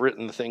couldn't have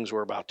written the things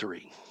we're about to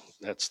read.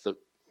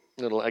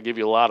 I give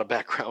you a lot of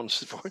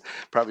backgrounds for it,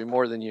 probably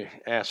more than you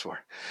asked for,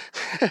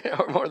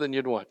 or more than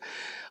you'd want.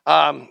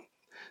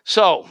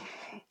 So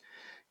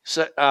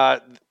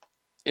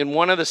in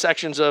one of the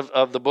sections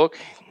of the book,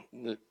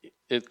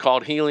 it's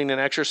called Healing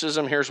and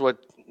Exorcism. Here's what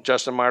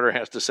Justin Martyr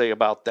has to say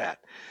about that.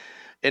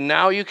 And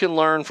now you can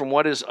learn from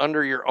what is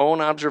under your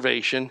own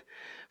observation,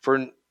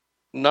 for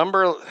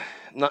numberless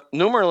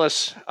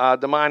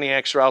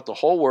demoniacs throughout the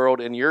whole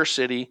world, in your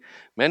city,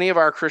 many of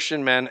our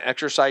Christian men,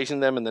 exorcising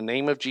them in the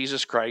name of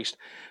Jesus Christ,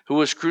 who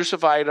was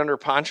crucified under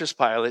Pontius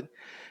Pilate,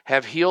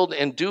 have healed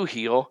and do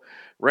heal,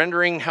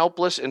 rendering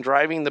helpless and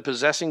driving the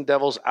possessing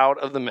devils out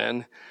of the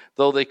men,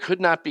 though they could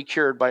not be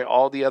cured by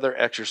all the other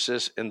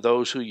exorcists and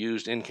those who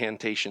used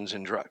incantations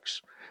and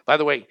drugs. By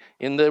the way,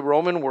 in the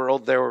Roman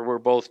world, there were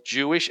both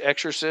Jewish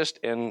exorcists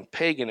and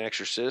pagan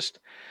exorcists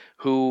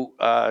who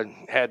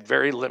had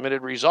very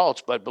limited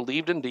results, but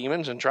believed in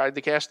demons and tried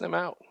to cast them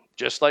out,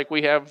 just like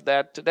we have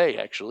that today,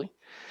 actually.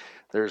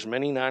 There's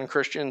many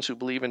non-Christians who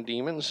believe in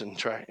demons and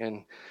try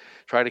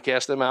to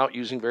cast them out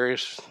using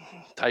various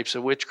types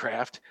of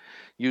witchcraft,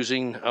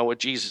 using what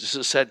Jesus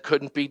has said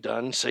couldn't be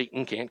done.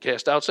 Satan can't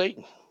cast out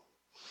Satan.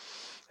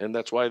 And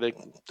that's why they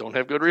don't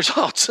have good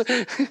results.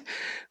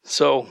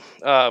 So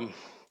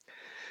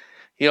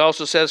he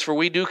also says, for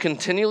we do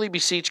continually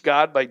beseech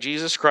God by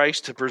Jesus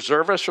Christ to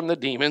preserve us from the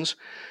demons,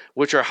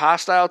 which are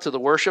hostile to the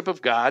worship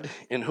of God,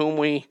 in whom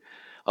we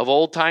of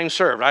old time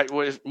served.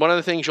 One of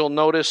the things you'll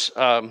notice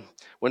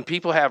when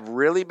people have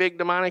really big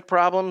demonic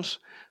problems,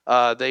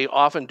 they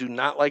often do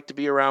not like to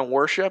be around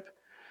worship.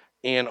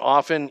 And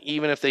often,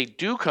 even if they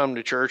do come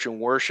to church and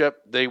worship,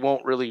 they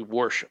won't really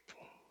worship.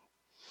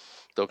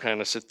 They'll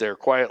kind of sit there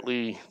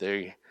quietly.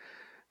 They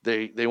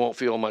won't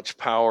feel much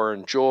power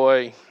and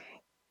joy.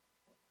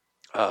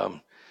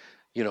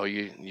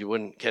 You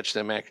wouldn't catch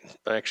them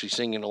actually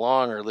singing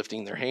along or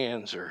lifting their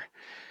hands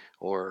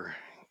or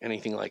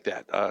anything like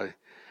that.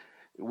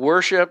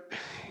 Worship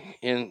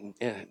in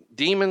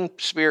demon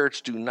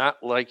spirits do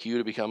not like you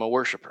to become a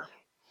worshiper,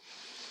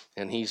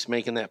 and he's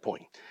making that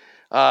point.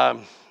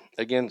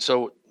 Again,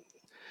 so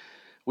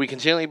we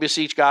continually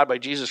beseech God by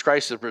Jesus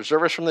Christ to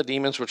preserve us from the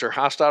demons which are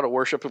hostile to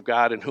worship of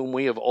God, in whom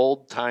we of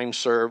old time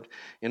served,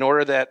 in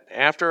order that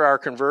after our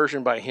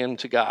conversion by him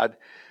to God,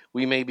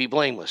 we may be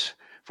blameless.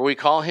 For we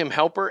call him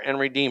Helper and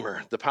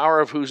Redeemer, the power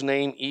of whose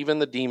name even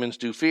the demons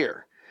do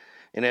fear.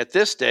 And at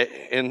this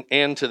day,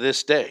 and to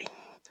this day,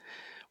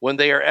 when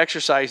they are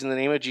exercised in the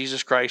name of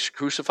Jesus Christ,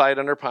 crucified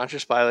under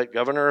Pontius Pilate,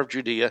 governor of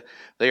Judea,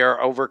 they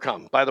are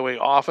overcome. By the way,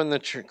 often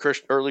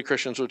the early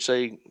Christians would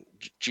say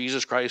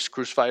Jesus Christ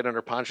crucified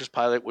under Pontius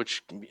Pilate,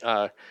 which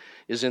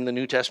is in the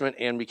New Testament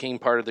and became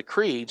part of the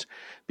creeds,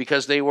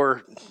 because they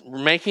were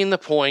making the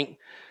point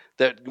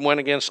that went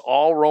against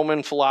all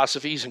Roman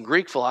philosophies and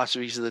Greek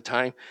philosophies of the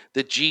time,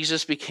 that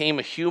Jesus became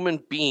a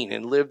human being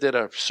and lived at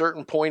a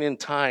certain point in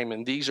time,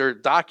 and these are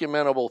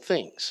documentable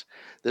things.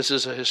 This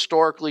is a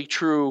historically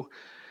true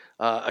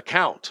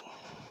account.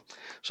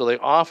 So they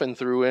often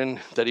threw in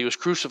that he was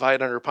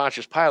crucified under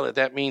Pontius Pilate.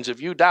 That means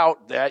if you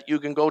doubt that, you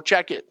can go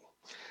check it.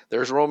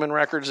 There's Roman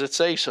records that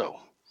say so.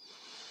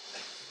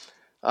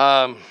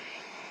 Where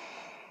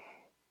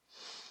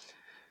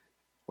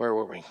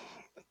were we?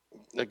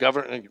 The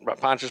governor,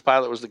 Pontius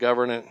Pilate was the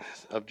governor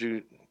of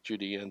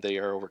Judea, and they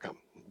are overcome.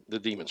 The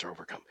demons are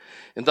overcome.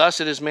 And thus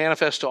it is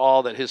manifest to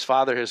all that his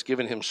Father has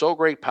given him so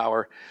great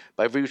power,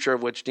 by virtue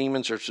of which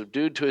demons are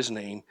subdued to his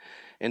name,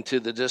 and to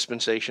the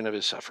dispensation of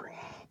his suffering.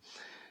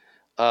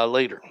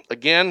 Later.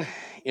 Again,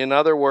 in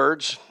other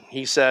words,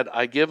 he said,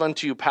 I give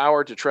unto you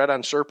power to tread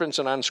on serpents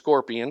and on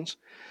scorpions,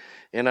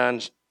 and on,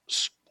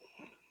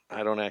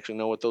 I don't actually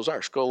know what those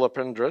are,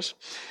 scolopendras,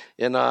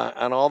 and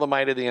on all the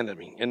might of the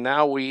enemy. And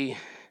now we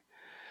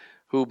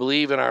who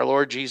believe in our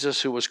Lord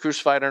Jesus, who was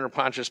crucified under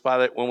Pontius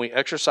Pilate, when we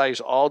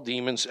exorcise all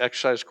demons,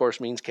 exorcise, of course,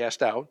 means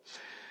cast out,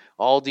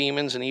 all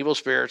demons and evil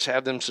spirits,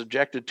 have them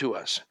subjected to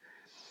us.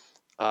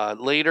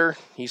 Later,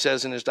 he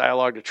says in his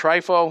dialogue to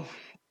Trypho,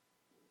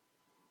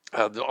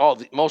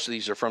 most of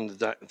these are from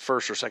the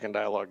first or second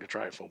dialogue to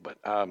Trypho, but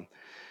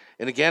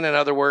and again, in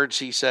other words,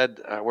 he said,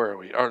 where are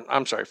we?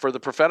 For the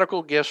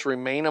prophetical gifts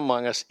remain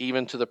among us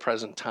even to the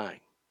present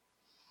time.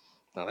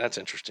 Now that's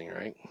interesting,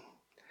 right?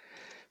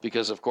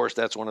 Because, of course,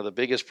 that's one of the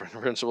biggest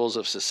principles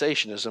of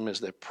cessationism, is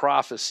that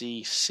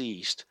prophecy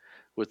ceased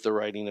with the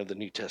writing of the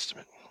New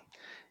Testament.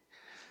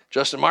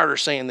 Justin Martyr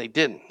is saying they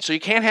didn't. So you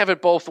can't have it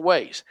both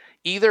ways.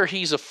 Either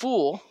he's a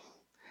fool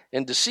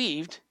and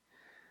deceived,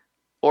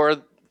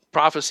 or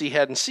prophecy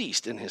hadn't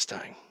ceased in his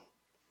time.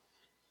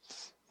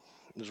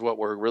 Is what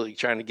we're really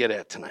trying to get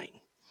at tonight.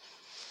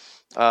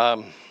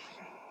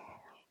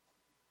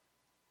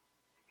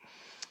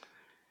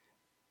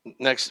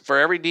 Next, for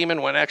every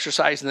demon, when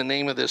exorcised in the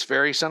name of this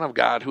very Son of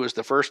God, who is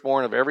the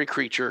firstborn of every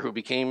creature, who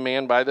became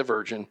man by the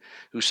Virgin,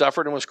 who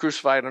suffered and was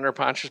crucified under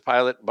Pontius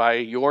Pilate by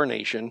your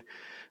nation,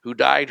 who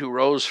died, who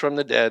rose from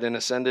the dead and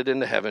ascended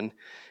into heaven,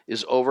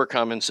 is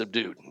overcome and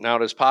subdued. Now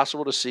it is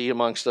possible to see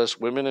amongst us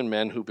women and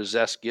men who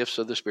possess gifts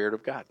of the Spirit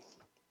of God.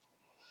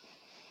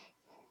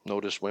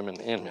 Notice women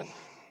and men.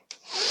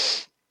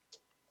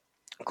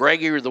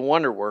 Gregory the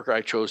Wonder Worker, I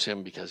chose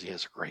him because he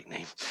has a great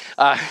name.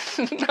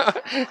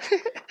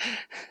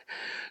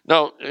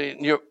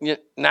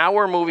 Now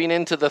we're moving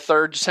into the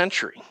 3rd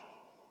century.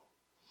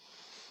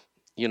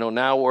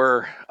 Now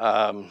we're,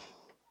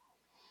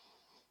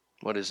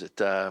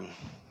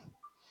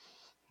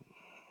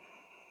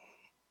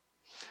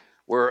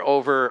 we're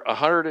over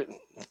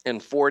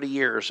 140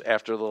 years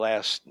after the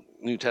last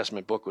New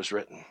Testament book was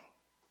written.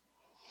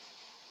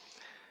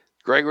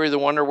 Gregory the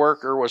Wonder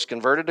Worker was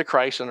converted to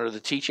Christ under the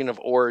teaching of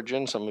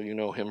Origen. Some of you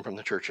know him from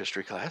the church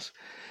history class.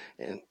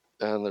 And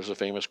there's a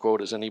famous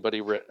quote, has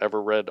anybody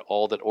ever read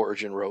all that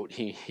Origen wrote?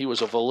 He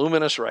was a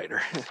voluminous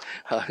writer.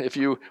 If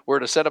you were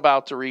to set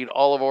about to read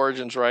all of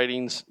Origen's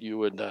writings, you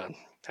would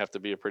have to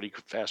be a pretty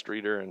fast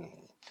reader and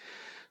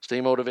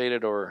stay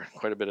motivated or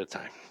quite a bit of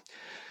time.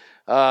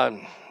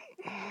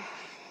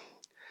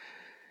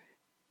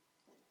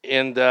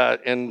 And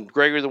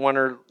Gregory the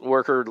Wonder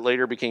Worker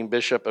later became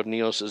Bishop of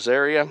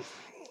Neo-Caesarea.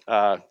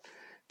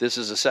 This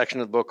is a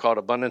section of the book called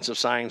Abundance of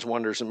Signs,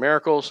 Wonders, and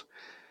Miracles.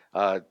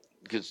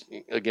 Because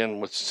again,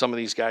 with some of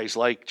these guys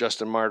like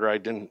Justin Martyr, I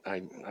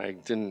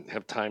didn't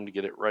have time to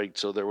get it right,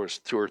 so there was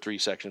 2 or 3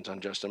 sections on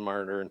Justin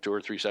Martyr and 2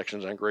 or 3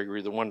 sections on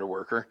Gregory the Wonder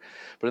Worker.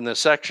 But in the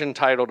section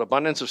titled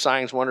Abundance of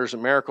Signs, Wonders,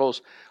 and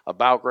Miracles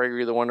about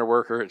Gregory the Wonder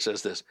Worker, it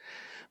says this: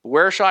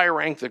 where shall I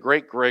rank the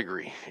great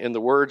Gregory in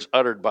the words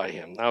uttered by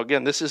him? Now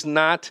again, this is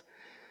not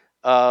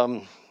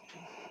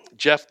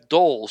Jeff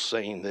Dole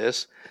saying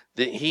this.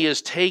 That he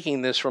is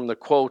taking this from the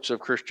quotes of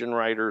Christian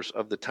writers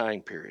of the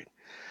time period.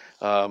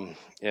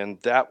 And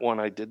that one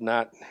did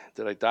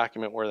I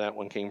document where that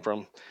one came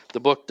from? The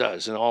book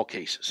does in all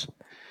cases.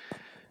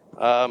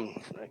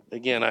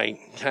 Again, I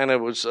kind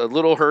of was a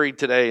little hurried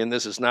today, and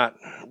this is not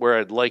where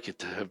I'd like it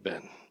to have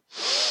been.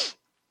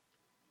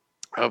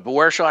 But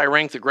where shall I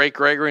rank the great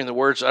Gregory in the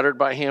words uttered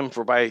by him?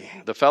 For by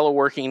the fellow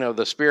working of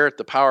the Spirit,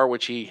 the power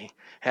which he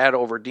had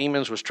over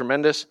demons was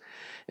tremendous.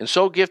 And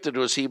so gifted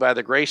was he by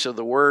the grace of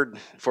the word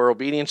for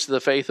obedience to the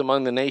faith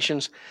among the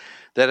nations,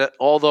 that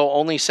although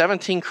only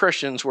 17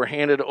 Christians were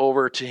handed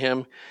over to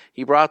him,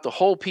 he brought the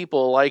whole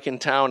people alike in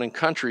town and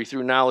country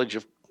through knowledge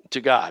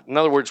to God. In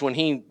other words, when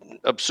he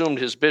assumed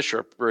his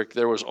bishopric,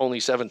 there was only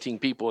 17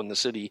 people in the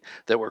city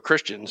that were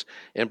Christians,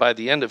 and by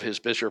the end of his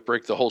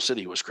bishopric, the whole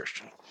city was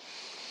Christian.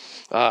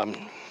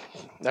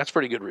 That's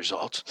pretty good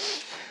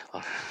results.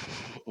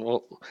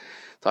 We'll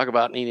talk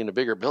about needing a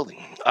bigger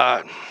building.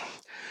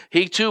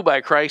 He too,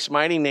 by Christ's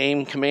mighty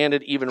name,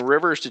 commanded even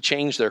rivers to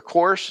change their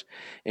course,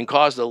 and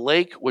caused a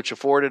lake which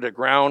afforded a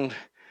ground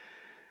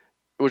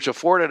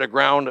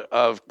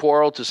of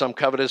quarrel to some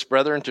covetous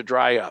brethren to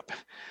dry up.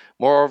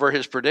 Moreover,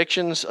 his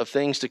predictions of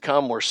things to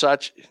come were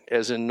such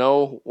as in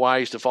no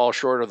wise to fall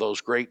short of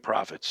those great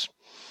prophets.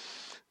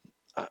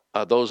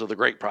 Those of the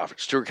great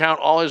prophets. To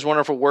recount all his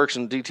wonderful works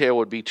in detail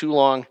would be too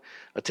long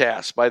a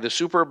task. By the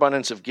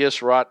superabundance of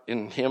gifts wrought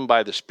in him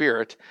by the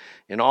Spirit,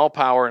 in all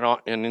power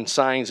and in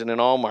signs and in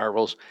all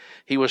marvels,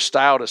 he was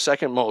styled a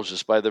second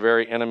Moses by the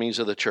very enemies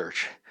of the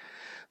church.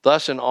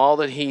 Thus, in all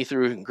that he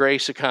through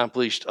grace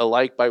accomplished,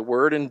 alike by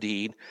word and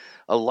deed,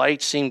 a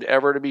light seemed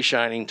ever to be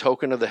shining,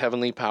 token of the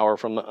heavenly power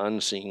from the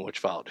unseen which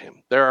followed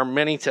him. There are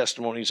many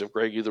testimonies of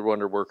Gregory the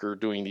Wonder Worker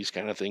doing these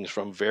kind of things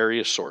from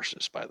various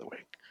sources, by the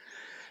way.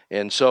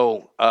 And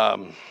so,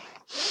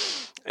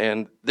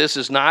 and this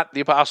is not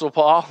the Apostle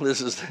Paul. This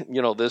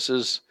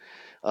is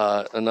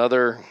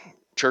another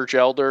church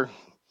elder,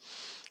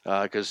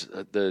 because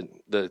the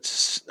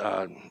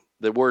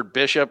word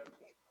bishop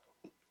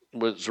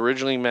was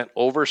originally meant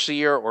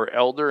overseer or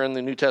elder in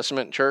the New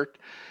Testament church.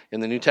 In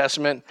the New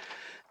Testament,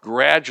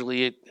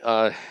 gradually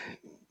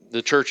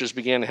the churches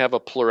began to have a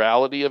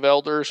plurality of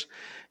elders.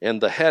 And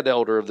the head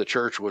elder of the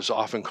church was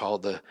often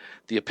called the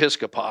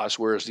episkopos,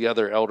 whereas the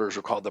other elders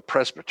were called the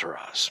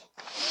presbyteros.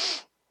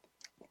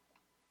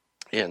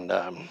 And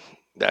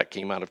that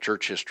came out of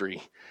church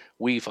history.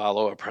 We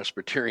follow a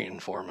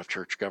Presbyterian form of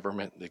church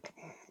government,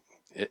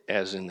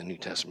 as in the New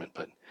Testament,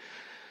 but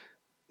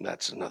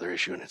that's another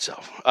issue in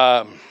itself.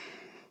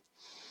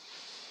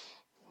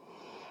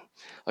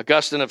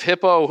 Augustine of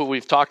Hippo, who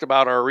we've talked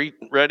about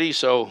already,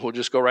 so we'll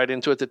just go right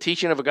into it. The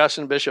teaching of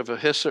Augustine, Bishop of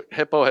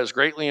Hippo, has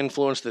greatly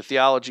influenced the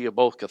theology of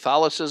both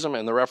Catholicism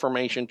and the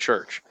Reformation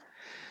Church.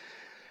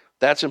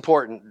 That's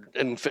important.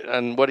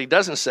 And what he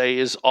doesn't say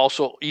is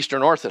also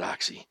Eastern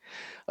Orthodoxy.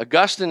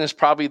 Augustine is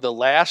probably the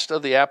last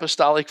of the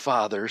apostolic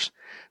fathers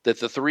that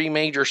the three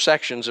major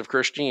sections of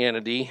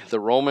Christianity, the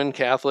Roman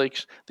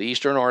Catholics, the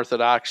Eastern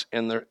Orthodox,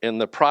 and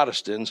the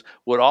Protestants,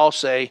 would all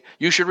say,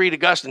 you should read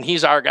Augustine,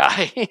 he's our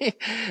guy.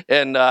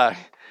 And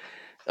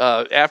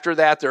after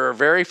that, there are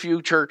very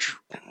few church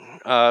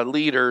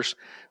leaders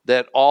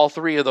that all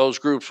three of those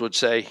groups would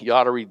say, you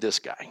ought to read this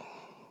guy.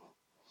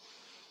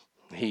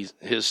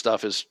 His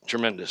stuff is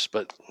tremendous.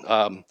 But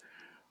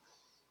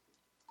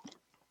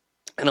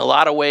in a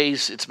lot of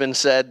ways, it's been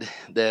said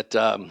that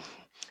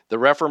the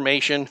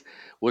Reformation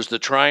was the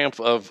triumph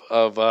of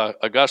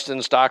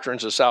Augustine's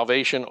doctrines of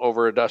salvation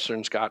over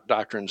Augustine's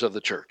doctrines of the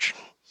church.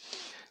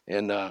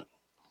 And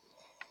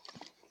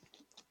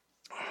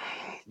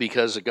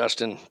because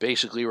Augustine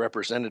basically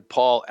represented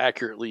Paul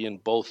accurately in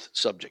both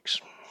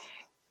subjects.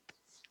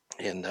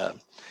 And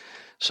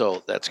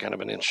so that's kind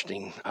of an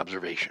interesting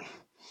observation.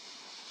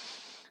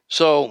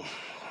 So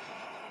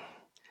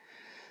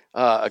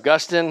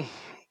Augustine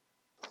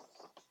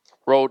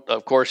wrote,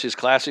 of course, his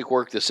classic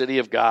work, The City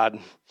of God,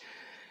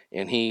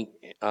 and he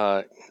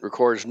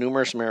records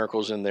numerous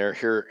miracles in there.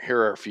 Here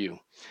are a few.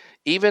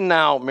 Even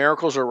now,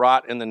 miracles are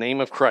wrought in the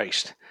name of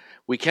Christ.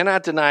 We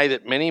cannot deny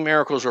that many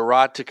miracles are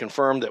wrought to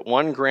confirm that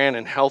one grand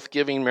and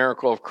health-giving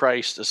miracle of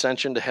Christ's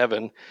ascension to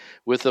heaven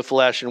with the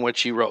flesh in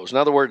which he rose. In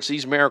other words,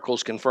 these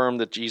miracles confirm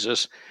that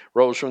Jesus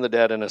rose from the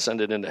dead and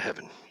ascended into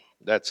heaven.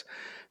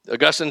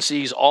 Augustine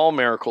sees all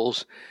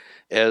miracles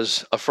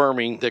as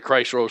affirming that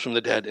Christ rose from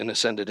the dead and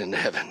ascended into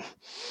heaven.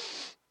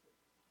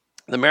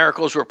 The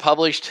miracles were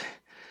published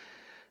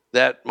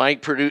that they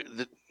might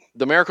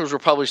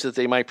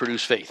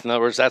produce faith. In other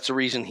words, that's the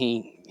reason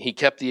he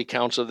kept the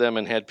accounts of them,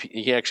 and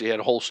he actually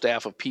had a whole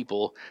staff of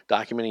people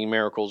documenting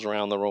miracles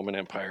around the Roman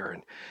Empire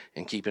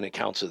and keeping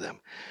accounts of them.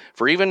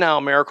 For even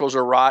now, miracles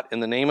are wrought in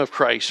the name of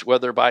Christ,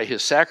 whether by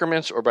his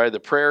sacraments or by the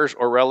prayers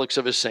or relics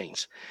of his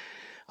saints.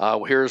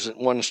 Here's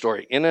one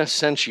story. In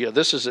Essentia,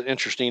 this is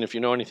interesting if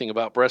you know anything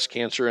about breast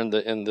cancer and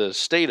the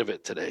state of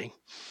it today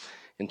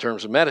in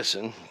terms of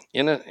medicine.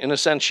 In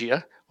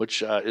Essentia,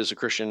 which is a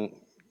Christian,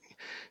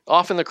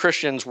 often the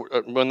Christians,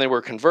 when they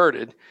were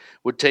converted,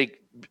 would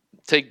take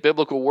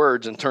biblical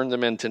words and turn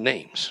them into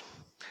names.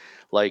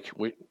 Like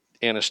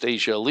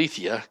Anastasia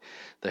Aletheia,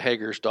 the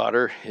Hagar's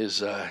daughter,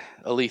 is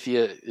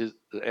Aletheia, is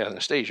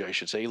Anastasia, I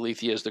should say.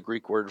 Aletheia is the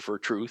Greek word for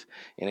truth,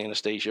 and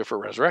Anastasia for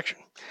resurrection.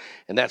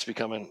 And that's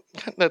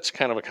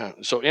kind of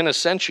a, so in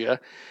Essentia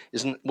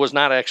was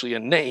not actually a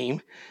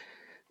name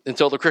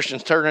until the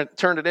Christians turned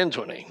it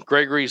into a name.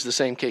 Gregory is the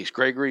same case.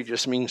 Gregory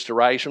just means to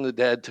rise from the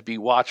dead, to be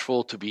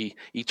watchful, to be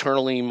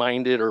eternally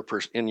minded, or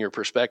in your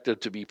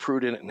perspective, to be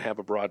prudent and have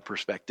a broad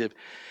perspective.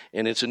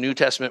 And it's a New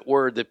Testament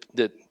word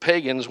that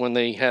pagans, when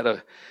they had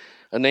a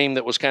name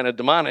that was kind of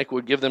demonic,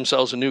 would give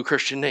themselves a new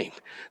Christian name.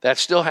 That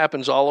still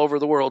happens all over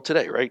the world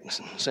today, right?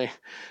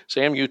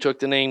 Sam, you took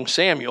the name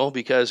Samuel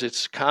because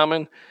it's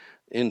common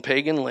in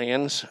pagan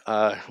lands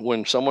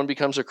when someone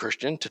becomes a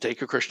Christian to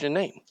take a Christian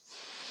name.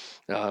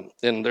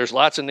 And there's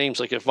lots of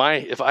names. Like if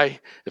I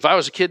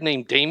was a kid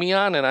named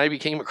Damian and I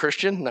became a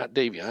Christian, not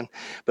Davion,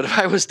 but if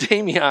I was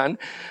Damian,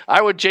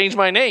 I would change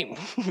my name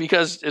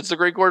because it's the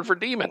Greek word for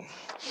demon,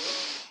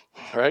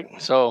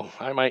 right? So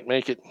I might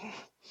make it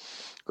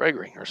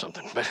Gregory or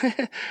something, but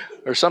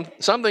or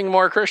something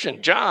more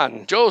Christian.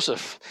 John,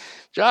 Joseph,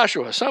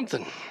 Joshua,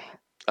 something.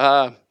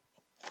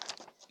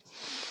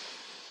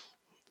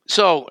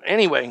 So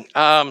anyway,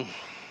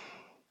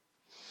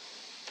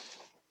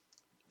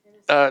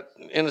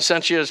 in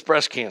Essentia is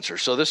breast cancer.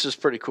 So this is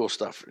pretty cool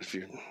stuff.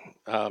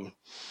 In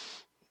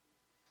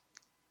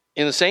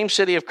the same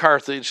city of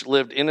Carthage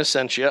lived in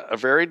Essentia a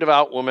very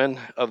devout woman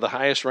of the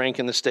highest rank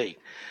in the state.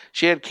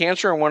 She had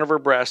cancer in one of her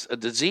breasts, a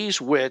disease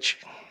which,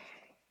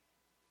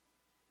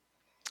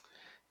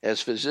 as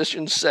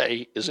physicians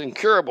say, is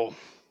incurable.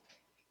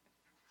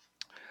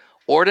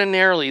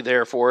 Ordinarily,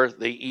 therefore,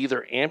 they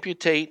either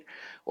amputate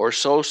or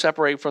so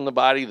separate from the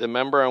body the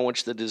member on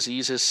which the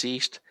disease has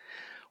ceased,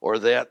 or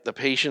that the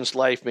patient's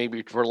life may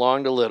be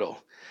prolonged a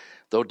little.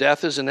 Though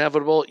death is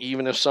inevitable,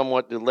 even if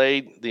somewhat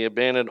delayed, they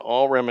abandon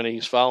all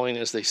remedies, following,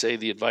 as they say,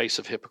 the advice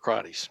of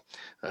Hippocrates,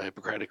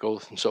 Hippocratic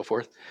Oath, and so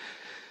forth.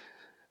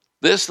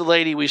 This, the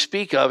lady we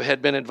speak of,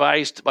 had been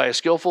advised by a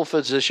skillful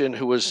physician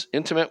who was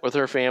intimate with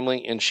her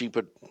family, and she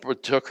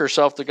took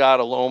herself to God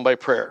alone by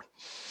prayer.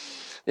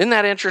 Isn't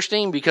that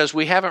interesting? Because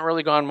we haven't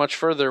really gone much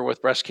further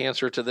with breast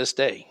cancer to this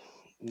day.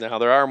 Now,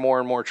 there are more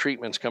and more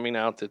treatments coming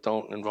out that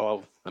don't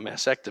involve a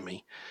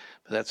mastectomy,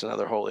 but that's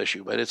another whole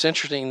issue. But it's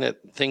interesting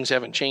that things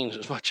haven't changed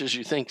as much as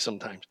you think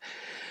sometimes.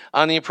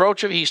 On the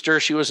approach of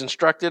Easter, she was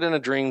instructed in a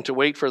dream to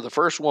wait for the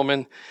first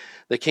woman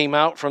that came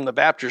out from the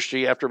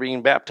baptistry after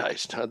being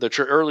baptized.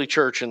 The early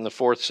church in the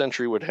 4th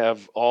century would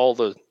have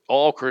all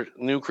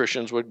new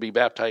Christians would be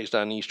baptized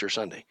on Easter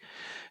Sunday.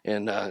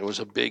 And it was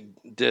a big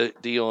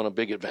deal and a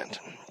big event.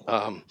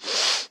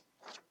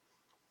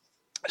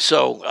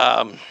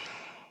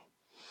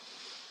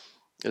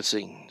 Let's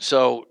see.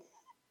 So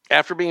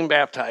after being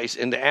baptized,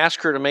 and to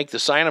ask her to make the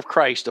sign of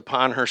Christ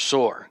upon her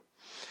sore.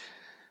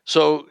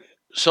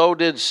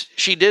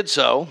 She did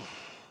so,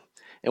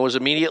 and was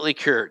immediately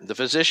cured. The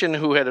physician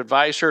who had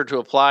advised her to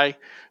apply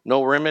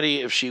no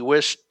remedy if she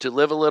wished to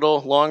live a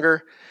little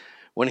longer,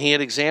 when he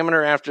had examined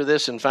her after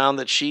this and found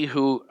that she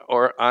who,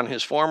 or on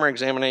his former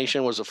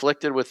examination, was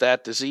afflicted with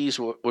that disease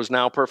was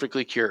now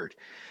perfectly cured,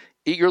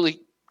 eagerly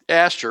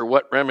asked her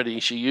what remedy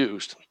she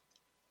used,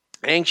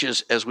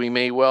 anxious, as we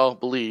may well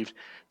believe,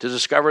 to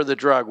discover the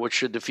drug which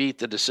should defeat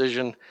the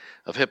decision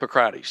of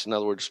Hippocrates, in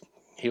other words,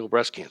 heal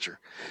breast cancer.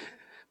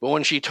 But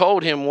when she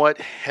told him what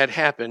had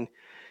happened,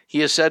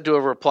 he is said to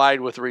have replied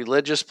with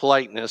religious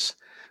politeness,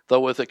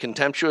 though with a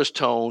contemptuous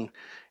tone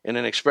and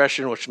an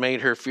expression which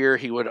made her fear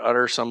he would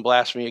utter some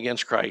blasphemy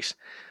against Christ,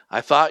 "I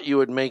thought you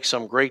would make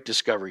some great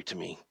discovery to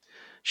me."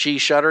 She,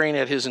 shuddering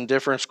at his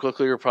indifference,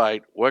 quickly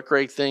replied, "What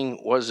great thing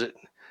was it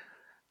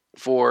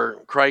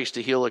for Christ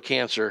to heal a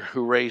cancer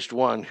who raised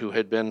one who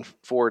had been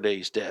 4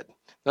 days dead?"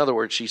 In other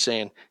words, she's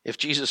saying, if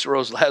Jesus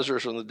rose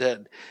Lazarus from the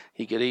dead,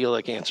 he could heal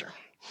a cancer.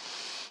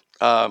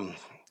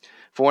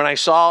 For when I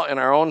saw in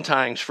our own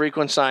times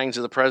frequent signs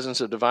of the presence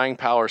of divine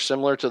power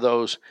similar to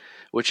those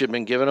which had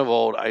been given of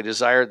old, I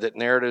desired that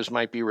narratives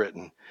might be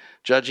written,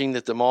 judging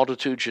that the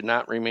multitude should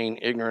not remain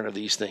ignorant of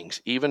these things.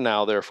 Even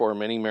now, therefore,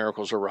 many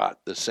miracles are wrought.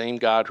 The same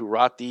God who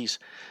wrought these,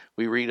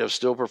 we read of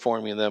still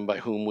performing them by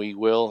whom he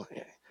will,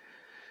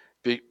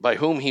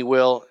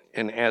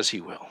 and as he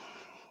will.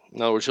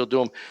 In other words, he'll do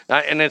them.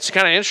 And it's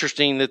kind of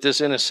interesting that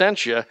this in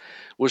Essentia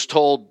was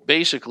told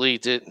basically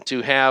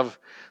to have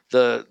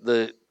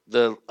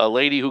a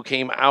lady who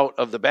came out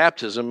of the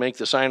baptism make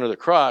the sign of the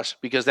cross,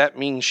 because that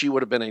means she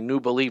would have been a new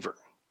believer,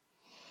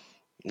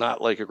 not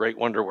like a great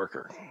wonder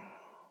worker,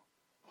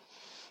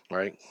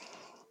 right?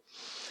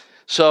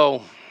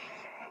 So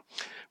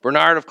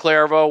Bernard of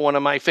Clairvaux, one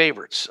of my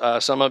favorites.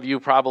 Some of you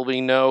probably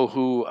know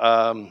who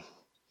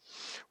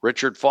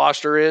Richard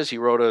Foster is. He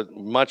wrote a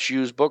much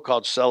used book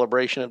called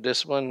Celebration of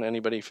Discipline.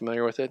 Anybody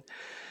familiar with it?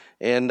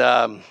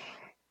 And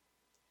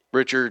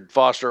Richard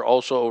Foster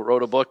also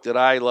wrote a book that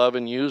I love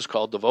and use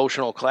called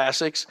Devotional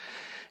Classics,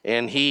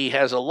 and he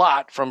has a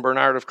lot from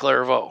Bernard of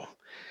Clairvaux.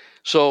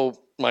 So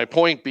my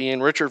point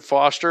being, Richard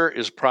Foster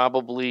is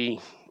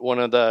probably one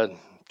of the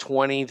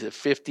 20 to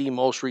 50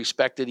 most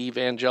respected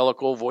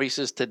evangelical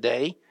voices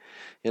today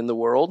in the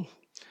world.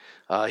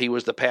 He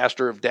was the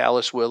pastor of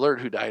Dallas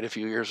Willard, who died a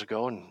few years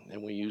ago,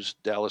 and we use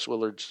Dallas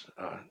Willard's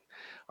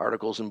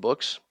articles and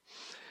books.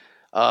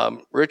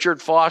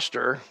 Richard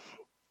Foster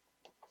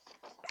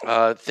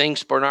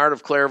thinks Bernard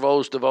of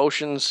Clairvaux's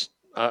devotions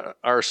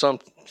are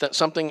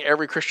something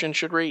every Christian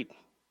should read.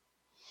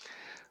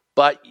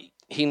 But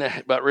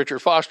Richard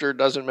Foster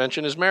doesn't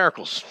mention his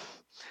miracles.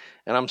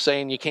 And I'm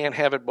saying you can't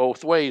have it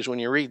both ways when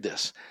you read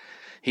this.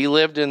 He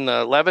lived in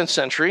the 11th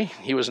century.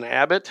 He was an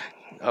abbot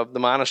of the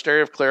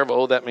monastery of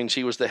Clairvaux. That means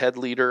he was the head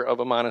leader of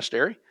a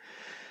monastery.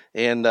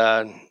 And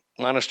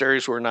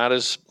monasteries were not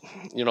as,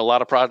 a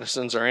lot of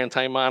Protestants are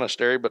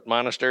anti-monastery, but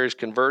monasteries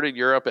converted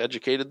Europe,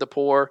 educated the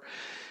poor.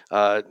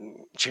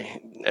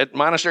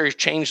 Monasteries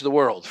changed the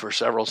world for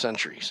several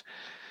centuries.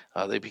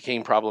 They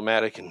became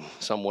problematic in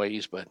some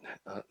ways, but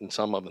and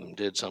some of them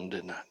did, some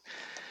did not.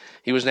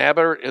 He was an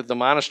abbot at the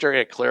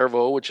monastery at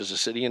Clairvaux, which is a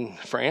city in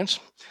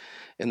France,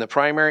 and the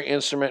primary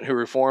instrument who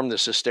reformed the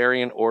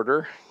Cistercian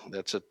order.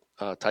 That's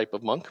a type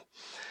of monk.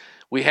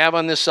 We have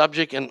on this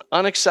subject an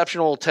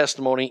unexceptional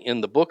testimony in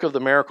the Book of the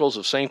Miracles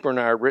of St.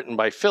 Bernard, written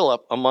by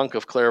Philip, a monk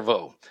of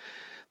Clairvaux.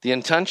 The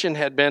intention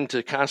had been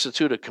to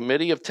constitute a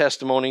committee of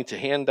testimony to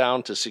hand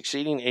down to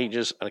succeeding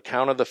ages an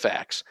account of the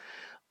facts,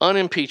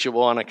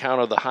 unimpeachable on account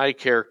of the high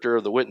character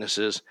of the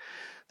witnesses,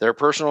 their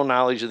personal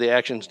knowledge of the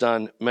actions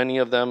done, many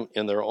of them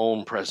in their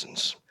own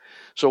presence.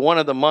 So one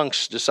of the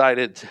monks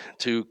decided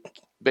to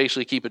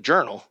basically keep a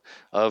journal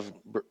of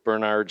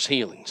Bernard's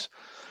healings.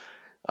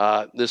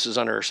 This is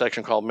under a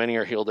section called Many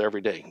Are Healed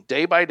Every Day.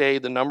 Day by day,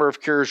 the number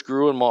of cures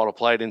grew and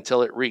multiplied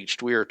until it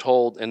reached, we are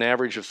told, an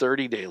average of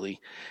 30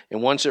 daily,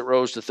 and once it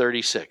rose to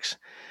 36.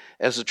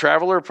 As the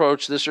traveler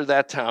approached this or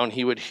that town,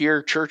 he would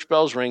hear church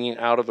bells ringing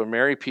out of a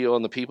merry peal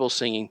and the people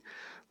singing,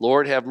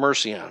 "Lord, have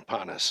mercy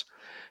upon us.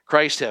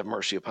 Christ, have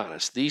mercy upon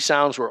us." These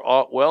sounds were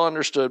well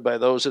understood by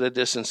those at a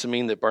distance to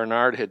mean that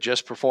Bernard had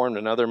just performed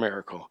another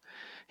miracle.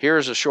 Here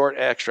is a short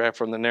extract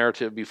from the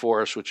narrative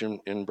before us, which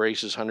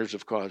embraces hundreds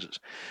of causes.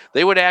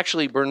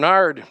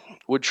 Bernard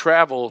would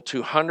travel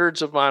to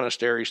hundreds of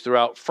monasteries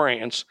throughout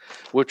France,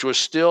 which was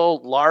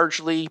still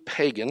largely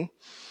pagan,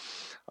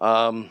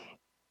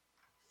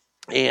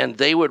 and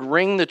they would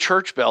ring the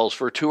church bells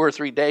for 2 or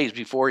 3 days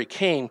before he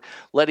came,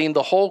 letting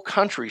the whole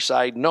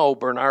countryside know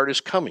Bernard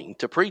is coming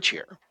to preach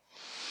here.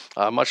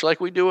 Much like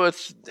we do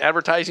with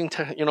advertising,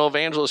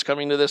 evangelists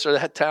coming to this or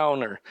that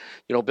town, or,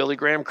 Billy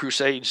Graham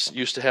crusades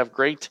used to have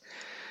great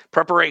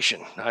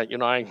preparation.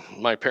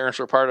 My parents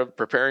were part of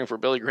preparing for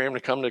Billy Graham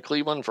to come to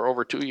Cleveland for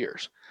over 2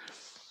 years.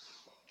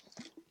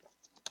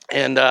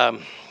 And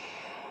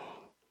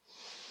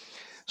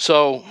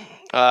so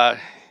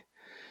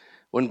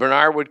When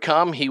Bernard would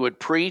come, he would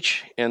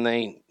preach, and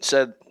they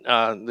said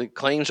the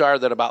claims are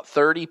that about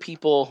 30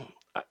 people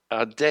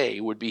a day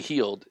would be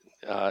healed.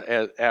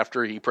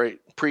 After he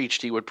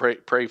preached, he would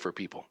pray for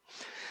people.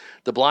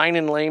 The blind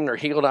and lame are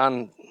healed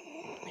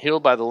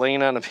by the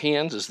laying on of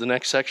hands is the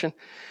next section.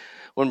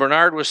 When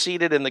Bernard was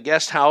seated in the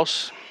guest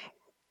house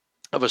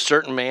of a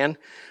certain man,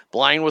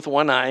 blind with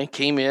one eye,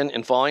 came in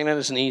and falling on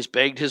his knees,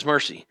 begged his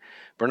mercy.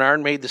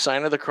 Bernard made the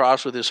sign of the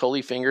cross with his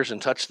holy fingers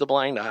and touched the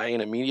blind eye,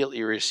 and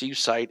immediately received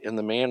sight, and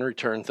the man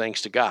returned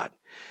thanks to God.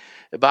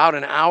 About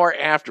an hour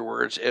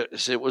afterwards,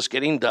 as it was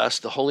getting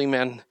dusk, the holy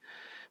man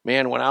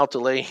went out to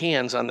lay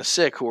hands on the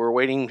sick who were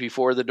waiting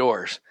before the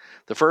doors.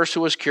 The first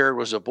who was cured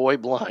was a boy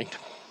blind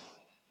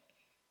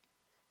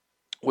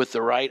with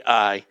the right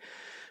eye,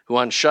 who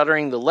on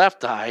shuttering the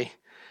left eye,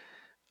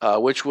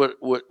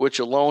 which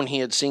alone he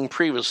had seen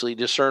previously,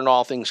 discerned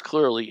all things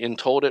clearly, and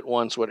told at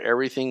once what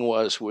everything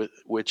was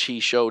which he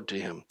showed to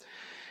him.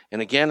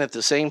 And again at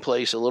the same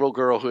place, a little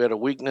girl who had a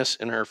weakness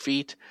in her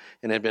feet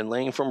and had been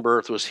lame from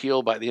birth was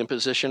healed by the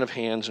imposition of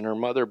hands, and her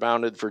mother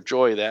bounded for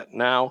joy that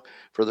now,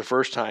 for the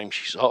first time,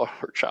 she saw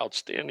her child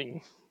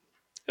standing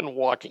and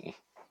walking.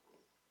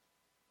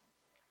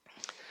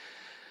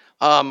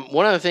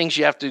 One of the things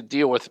you have to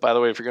deal with, by the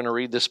way, if you're going to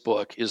read this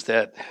book, is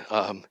that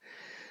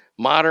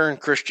modern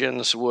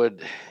Christians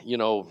would,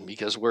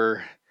 because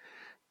we're,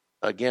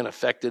 again,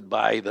 affected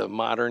by the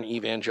modern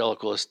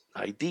evangelicalist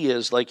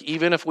ideas, like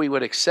even if we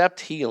would accept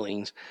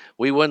healings,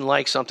 we wouldn't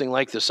like something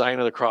like the sign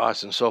of the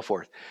cross and so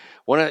forth.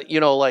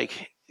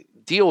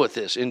 Deal with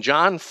this. In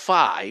John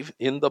 5,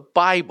 in the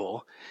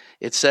Bible,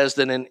 it says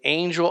that an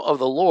angel of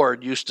the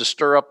Lord used to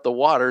stir up the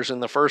waters,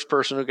 and the first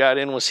person who got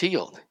in was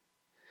healed.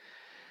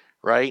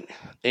 Right?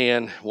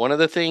 And one of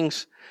the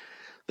things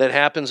that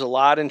happens a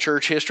lot in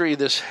church history,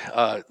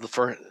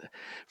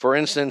 for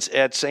instance,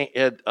 at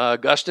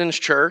Augustine's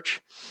church,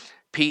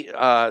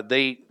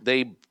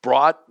 they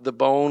brought the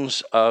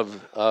bones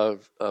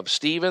of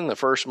Stephen, the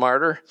first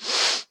martyr,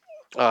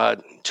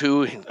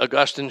 to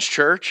Augustine's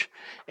church,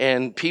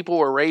 and people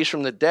were raised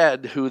from the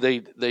dead who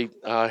they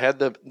had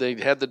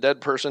the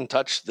dead person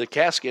touch the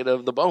casket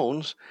of the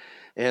bones,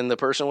 and the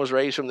person was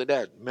raised from the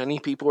dead. Many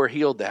people were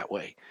healed that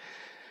way.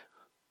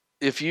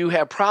 If you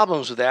have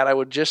problems with that, I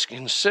would just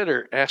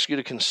ask you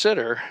to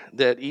consider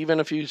that even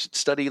if you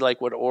study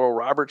like what Oral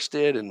Roberts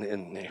did,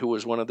 and who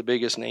was one of the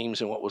biggest names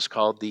in what was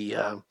called the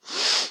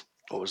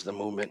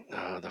movement,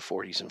 the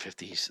 40s and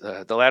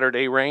 50s, the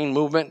Latter-day Rain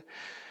movement,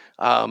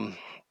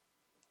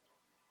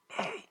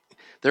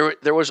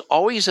 there was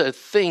always a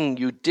thing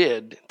you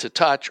did to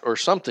touch or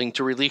something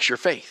to release your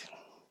faith.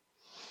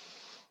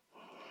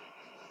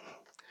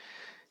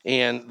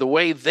 And the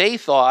way they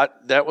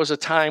thought, that was a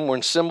time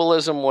when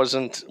symbolism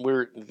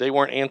they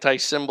weren't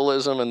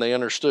anti-symbolism, and they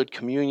understood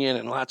communion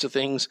and lots of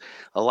things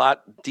a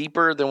lot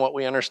deeper than what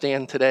we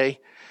understand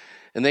today.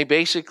 And they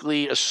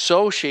basically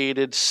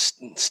associated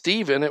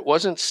Stephen. It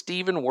wasn't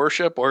Stephen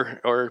worship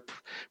or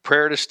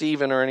prayer to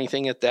Stephen or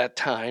anything at that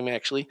time,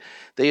 actually.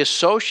 They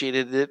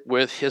associated it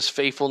with his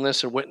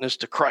faithfulness and witness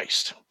to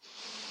Christ.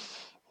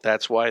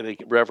 That's why they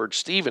revered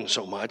Stephen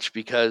so much,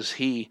 because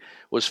he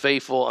was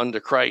faithful unto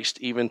Christ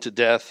even to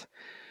death,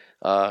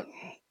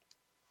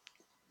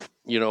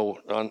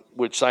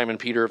 which Simon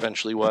Peter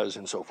eventually was,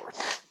 and so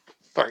forth.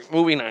 All right,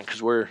 moving on,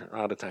 because we're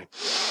out of time.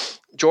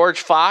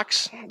 George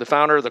Fox, the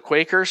founder of the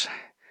Quakers.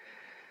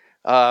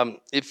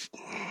 If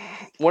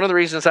one of the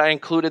reasons I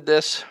included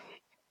this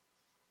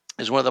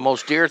is one of the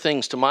most dear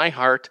things to my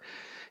heart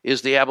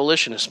is the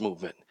abolitionist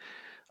movement.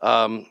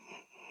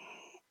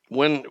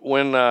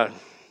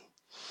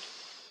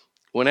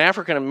 When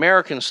African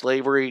American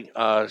slavery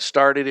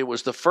started, it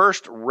was the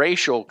first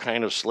racial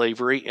kind of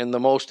slavery and the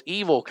most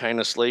evil kind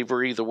of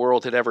slavery the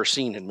world had ever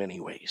seen in many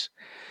ways.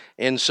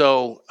 And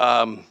so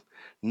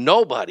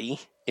nobody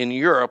in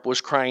Europe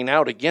was crying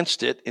out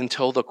against it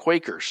until the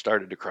Quakers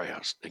started to cry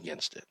out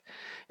against it.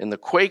 And the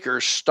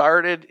Quakers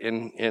started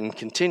and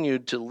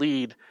continued to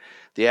lead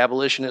the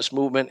abolitionist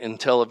movement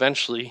until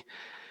eventually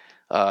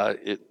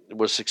it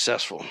was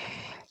successful.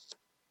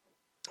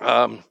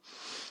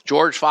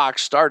 George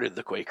Fox started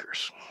the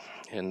Quakers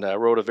and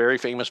wrote a very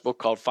famous book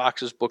called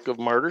Fox's Book of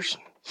Martyrs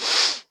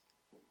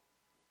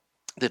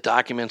that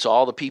documents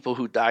all the people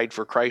who died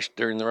for Christ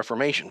during the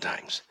Reformation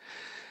times.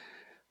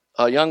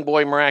 A young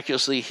boy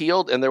miraculously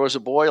healed, and there was a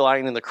boy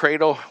lying in the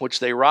cradle, which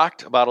they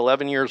rocked, about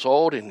 11 years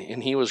old,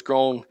 and he was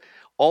grown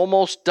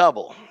almost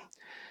double.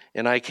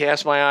 And I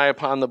cast my eye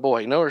upon the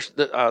boy. Notice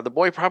the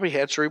boy probably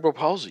had cerebral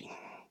palsy.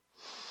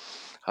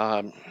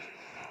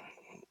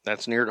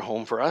 That's near to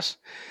home for us.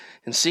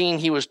 And seeing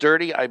he was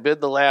dirty, I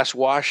bid the lass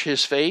wash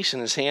his face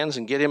and his hands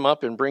and get him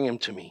up and bring him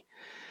to me.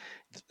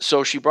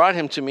 So she brought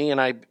him to me, and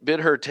I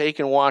bid her take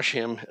and wash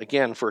him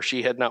again, for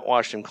she had not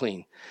washed him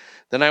clean.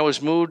 Then I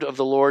was moved of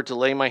the Lord to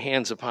lay my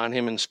hands upon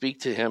him and speak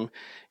to him,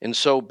 and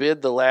so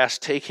bid the lass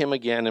take him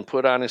again and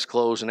put on his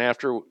clothes, and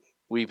after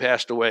we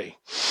passed away.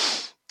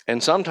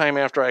 And sometime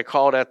after I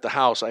called at the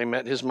house, I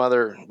met his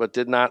mother, but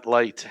did not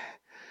light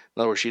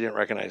In other words, she didn't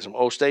recognize him.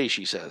 Oh, stay,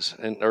 she says.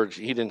 Or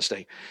he didn't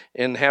stay.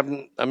 And have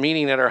a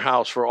meeting at our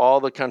house, for all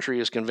the country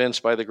is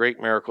convinced by the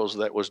great miracles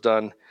that was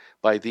done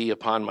by thee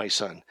upon my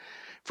son.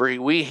 For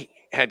we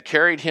had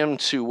carried him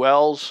to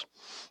wells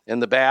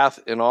and the bath,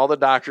 and all the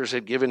doctors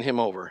had given him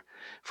over.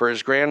 For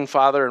his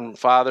grandfather and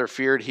father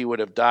feared he would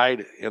have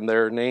died, and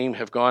their name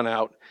have gone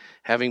out,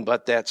 having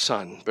but that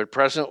son. But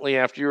presently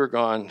after you were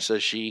gone,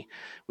 says she,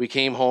 we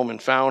came home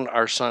and found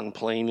our son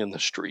playing in the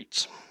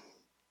streets.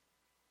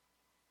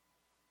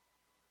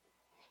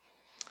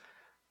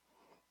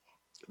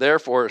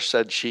 Therefore,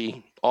 said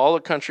she, all the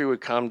country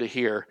would come to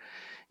hear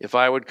if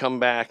I would come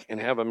back and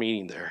have a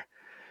meeting there.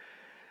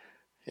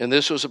 And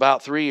this was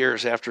about 3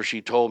 years after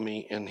she told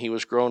me, and he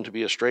was grown to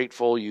be a straight,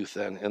 full youth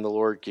then, and the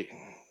Lord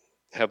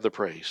have the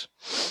praise.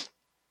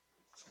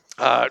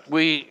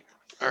 We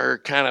are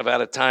kind of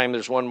out of time.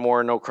 There's one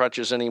more, no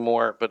crutches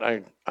anymore, but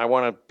I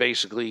want to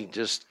basically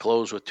just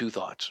close with two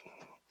thoughts.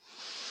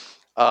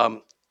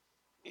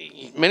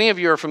 Many of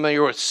you are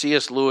familiar with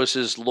C.S.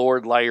 Lewis's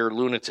Lord, Liar,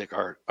 Lunatic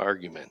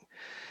argument.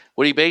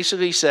 What he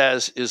basically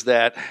says is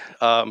that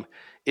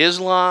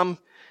Islam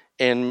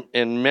and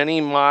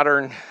many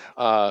modern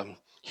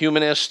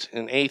humanists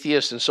and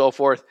atheists and so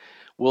forth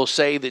will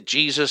say that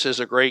Jesus is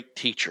a great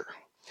teacher.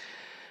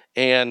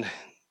 And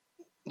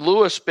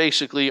Lewis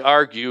basically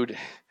argued,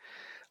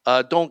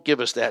 don't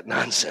give us that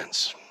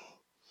nonsense,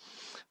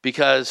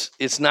 because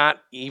it's not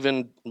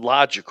even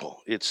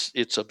logical.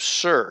 It's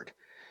absurd.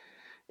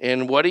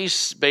 And what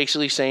he's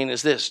basically saying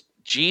is this: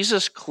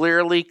 Jesus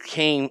clearly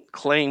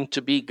claimed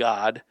to be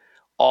God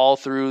all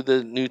through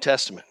the New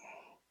Testament.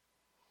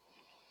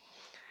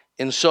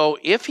 And so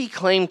if he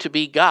claimed to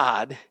be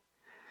God,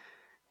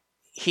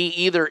 he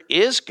either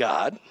is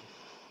God,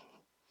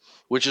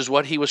 which is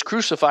what he was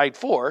crucified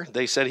for.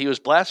 They said he was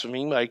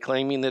blaspheming by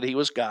claiming that he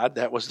was God.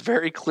 That was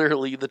very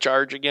clearly the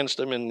charge against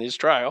him in his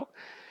trial.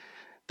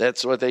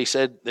 That's what they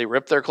said. They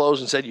ripped their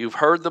clothes and said, you've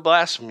heard the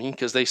blasphemy,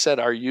 because they said,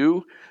 are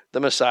you the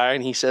Messiah?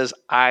 And he says,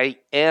 I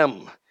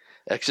am.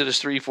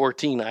 Exodus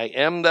 3:14, I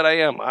am that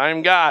I am.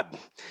 I'm God.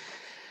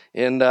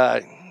 And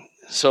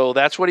so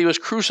that's what he was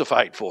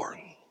crucified for.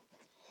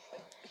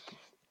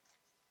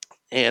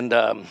 And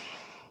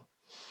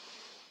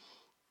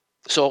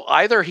so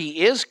either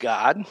he is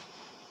God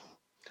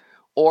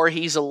or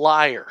he's a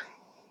liar,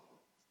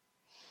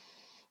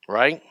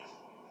 right?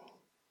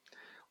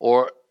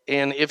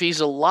 And if he's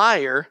a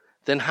liar,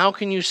 then how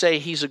can you say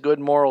he's a good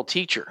moral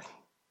teacher?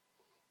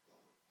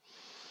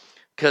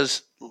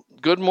 Because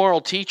good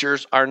moral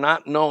teachers are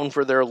not known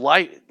for their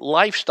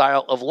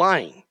lifestyle of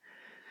lying.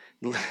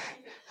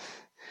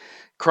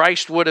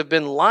 Christ would have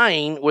been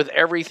lying with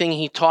everything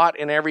he taught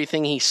and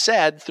everything he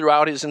said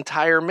throughout his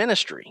entire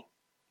ministry.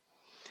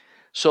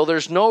 So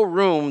there's no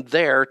room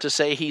there to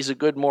say he's a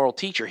good moral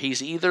teacher.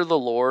 He's either the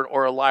Lord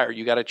or a liar.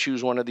 You got to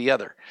choose one or the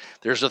other.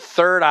 There's a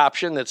third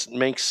option that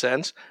makes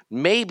sense.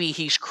 Maybe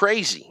he's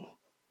crazy.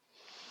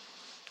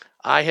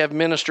 I have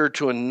ministered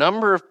to a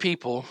number of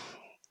people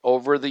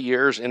over the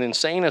years in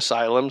insane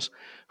asylums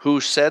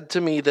who said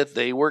to me that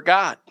they were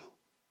God.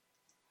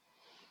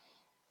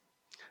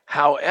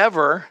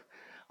 However,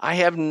 I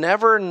have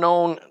never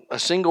known a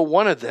single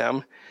one of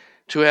them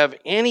to have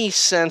any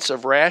sense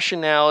of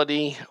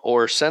rationality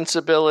or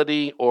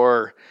sensibility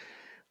or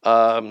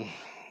a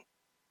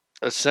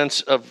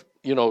sense of,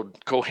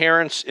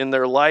 coherence in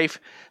their life.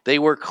 They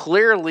were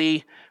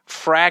clearly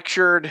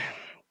fractured,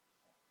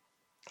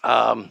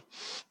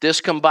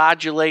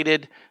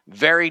 discombobulated,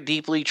 very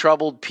deeply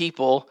troubled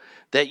people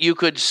that you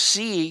could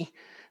see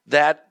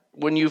that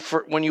when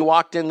you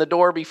walked in the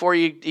door before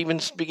you even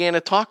began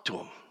to talk to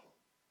them.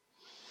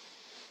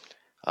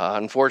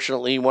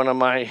 Unfortunately, one of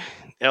my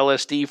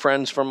LSD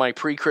friends from my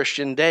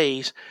pre-Christian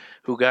days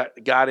who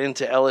got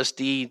into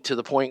LSD to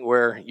the point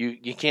where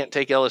you can't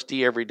take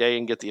LSD every day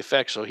and get the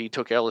effects, so he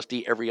took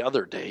LSD every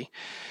other day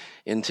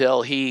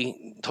until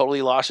he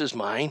totally lost his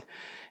mind,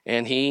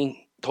 and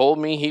he told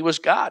me he was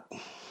God.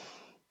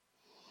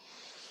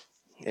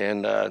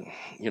 And,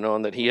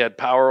 and that he had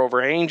power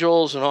over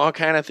angels and all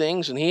kind of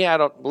things. And he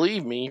had,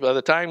 believe me, by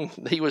the time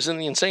he was in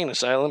the insane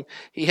asylum,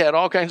 he had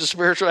all kinds of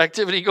spiritual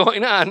activity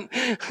going on.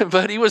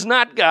 But he was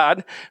not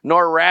God,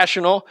 nor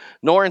rational,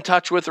 nor in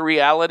touch with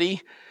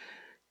reality,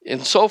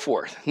 and so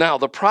forth. Now,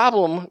 the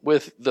problem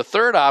with the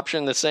third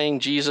option that's saying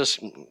Jesus,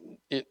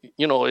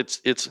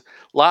 it's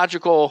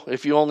logical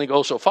if you only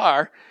go so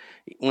far.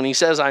 When he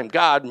says, I'm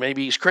God,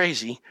 maybe he's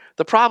crazy.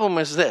 The problem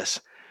is this.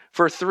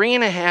 For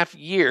 3.5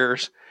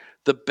 years,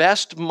 the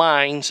best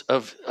minds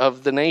of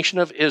the nation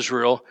of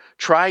Israel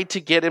tried to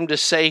get him to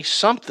say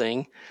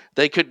something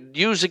they could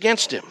use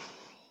against him.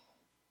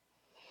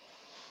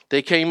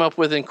 They came up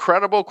with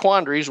incredible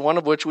quandaries, one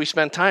of which we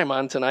spent time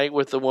on tonight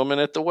with the woman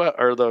at the well,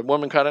 or the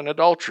woman caught in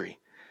adultery.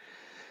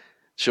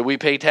 Should we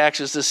pay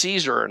taxes to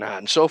Caesar or not,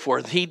 and so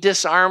forth. He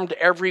disarmed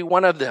every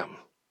one of them.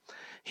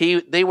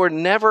 They were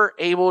never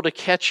able to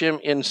catch him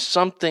in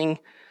something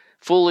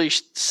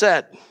foolish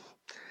said.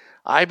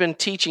 I've been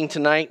teaching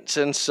tonight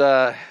since,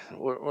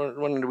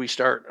 when did we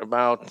start?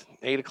 About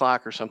 8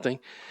 o'clock or something.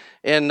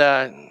 And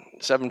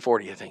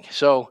 7:40, I think.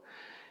 So,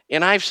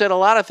 and I've said a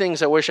lot of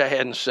things I wish I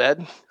hadn't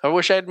said. I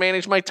wish I had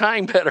managed my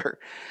time better.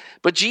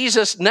 But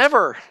Jesus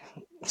never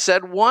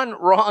said one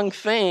wrong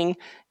thing,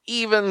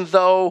 even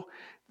though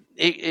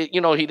he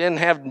didn't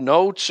have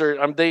notes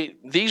or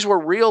these were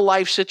real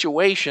life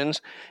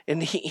situations,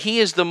 and he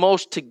is the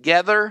most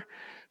together,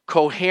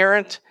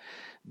 coherent,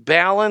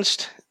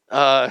 balanced,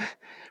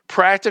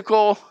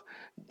 practical,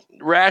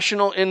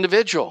 rational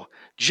individual.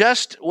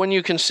 Just when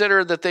you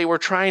consider that they were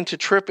trying to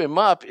trip him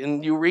up,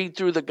 and you read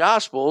through the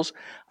Gospels,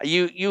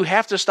 you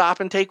have to stop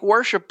and take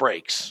worship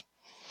breaks.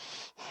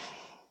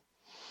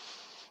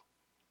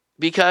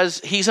 Because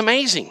he's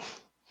amazing.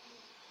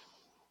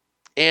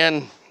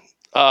 And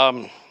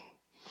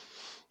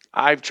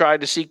I've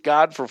tried to seek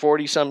God for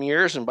 40-some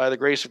years, and by the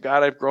grace of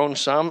God, I've grown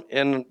some.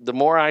 And the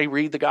more I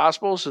read the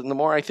Gospels and the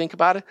more I think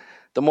about it,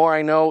 the more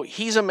I know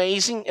he's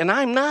amazing, and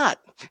I'm not.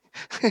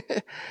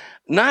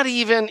 Not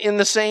even in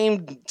the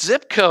same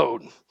zip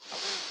code.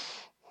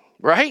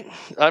 Right?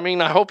 I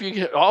mean, I hope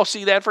you all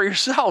see that for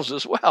yourselves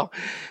as well.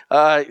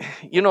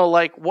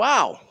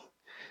 Wow.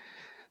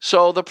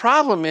 So the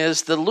problem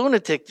is the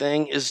lunatic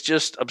thing is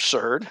just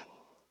absurd.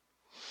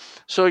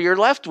 So you're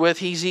left with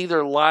he's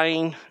either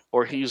lying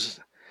or he's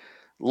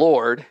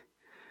Lord.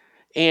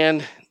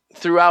 And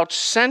throughout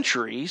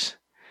centuries,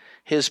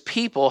 his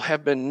people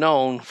have been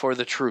known for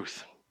the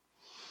truth.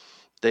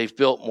 They've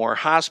built more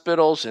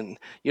hospitals, and,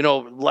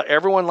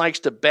 everyone likes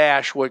to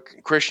bash what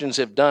Christians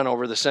have done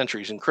over the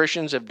centuries. And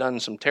Christians have done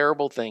some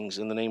terrible things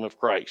in the name of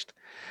Christ.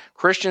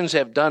 Christians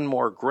have done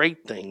more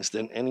great things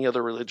than any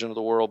other religion of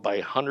the world by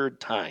 100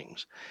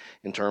 times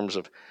in terms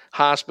of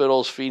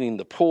hospitals, feeding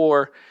the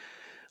poor,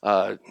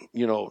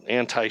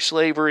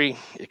 anti-slavery,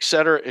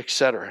 etc.,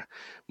 etc.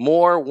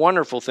 More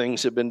wonderful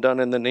things have been done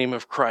in the name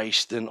of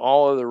Christ than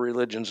all other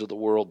religions of the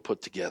world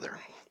put together.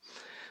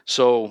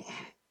 So,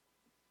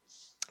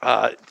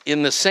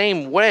 in the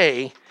same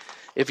way,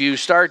 if you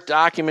start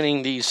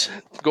documenting these,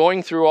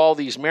 going through all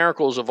these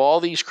miracles of all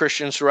these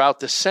Christians throughout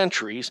the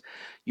centuries,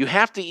 you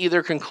have to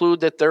either conclude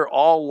that they're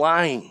all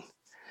lying.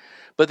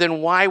 But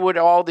then why would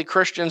all the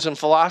Christians and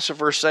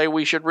philosophers say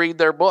we should read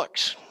their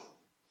books?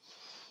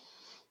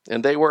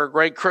 And they were a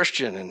great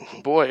Christian, and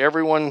boy,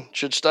 everyone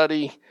should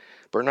study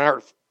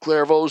Bernard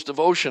Clairvaux's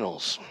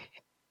devotionals.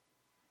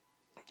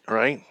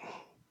 Right?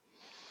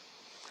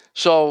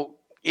 So,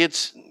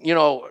 it's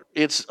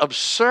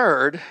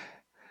absurd.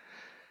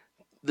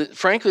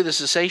 Frankly, the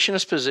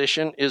cessationist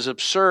position is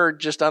absurd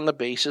just on the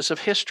basis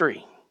of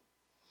history.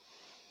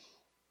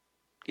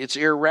 It's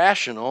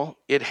irrational.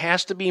 It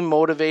has to be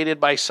motivated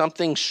by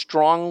something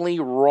strongly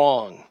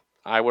wrong.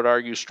 I would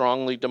argue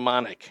strongly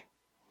demonic.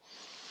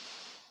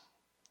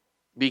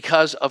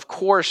 Because, of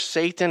course,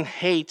 Satan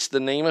hates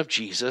the name of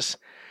Jesus,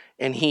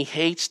 and he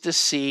hates to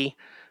see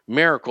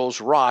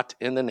miracles wrought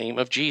in the name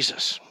of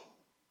Jesus.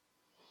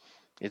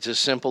 It's as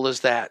simple as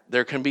that.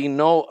 There can be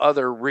no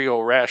other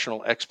real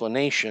rational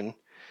explanation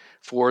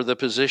for the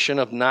position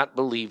of not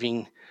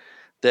believing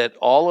that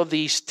all of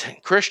these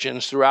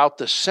Christians throughout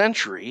the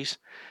centuries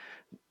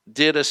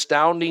did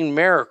astounding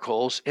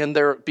miracles, and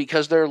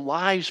because their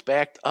lives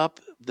backed up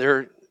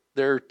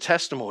their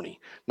testimony.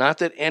 Not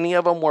that any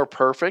of them were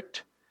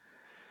perfect.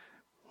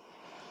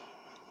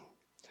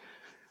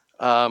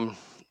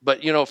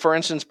 But, for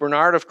instance,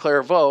 Bernard of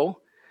Clairvaux,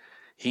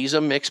 he's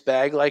a mixed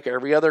bag like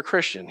every other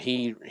Christian.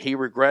 He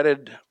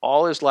regretted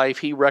all his life.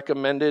 He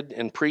recommended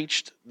and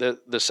preached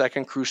the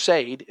Second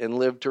Crusade and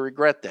lived to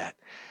regret that.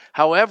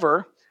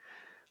 However,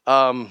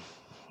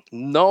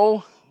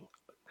 no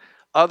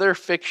other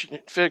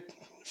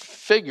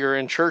figure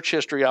in church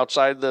history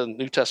outside the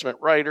New Testament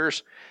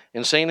writers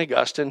and St.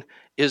 Augustine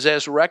is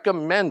as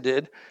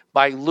recommended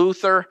by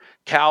Luther,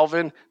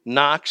 Calvin,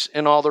 Knox,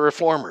 and all the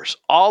reformers.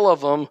 All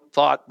of them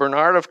thought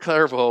Bernard of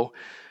Clairvaux.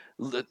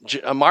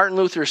 Martin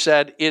Luther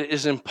said, it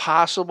is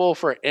impossible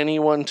for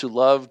anyone to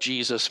love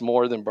Jesus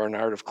more than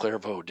Bernard of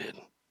Clairvaux did.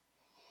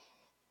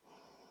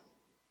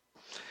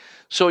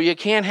 So you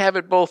can't have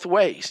it both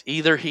ways.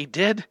 Either he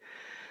did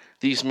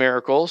these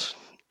miracles,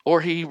 or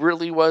he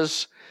really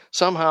was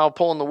somehow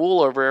pulling the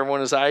wool over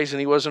everyone's eyes and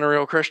he wasn't a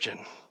real Christian.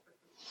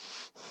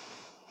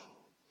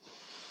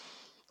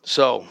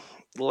 So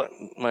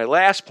my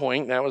last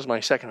point, that was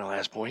my second to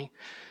last point,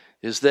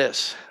 is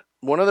this.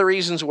 One of the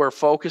reasons we're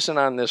focusing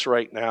on this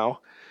right now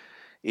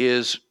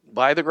is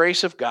by the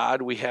grace of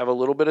God, we have a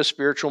little bit of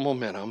spiritual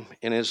momentum.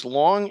 And as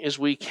long as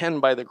we can,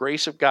 by the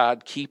grace of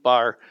God, keep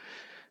our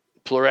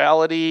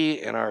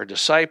plurality and our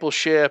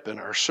discipleship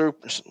and our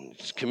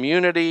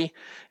community,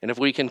 and if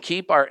we can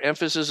keep our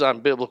emphasis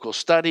on biblical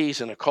studies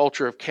and a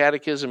culture of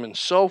catechism and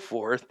so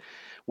forth,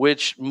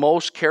 which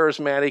most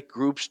charismatic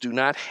groups do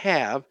not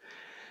have,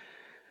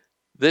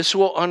 this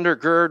will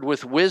undergird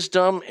with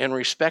wisdom and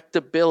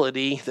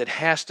respectability that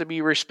has to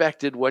be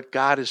respected what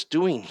God is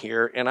doing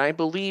here. And I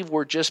believe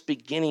we're just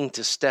beginning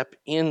to step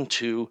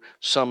into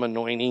some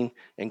anointing.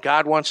 And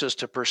God wants us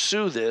to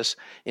pursue this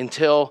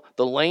until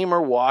the lame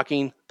are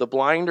walking, the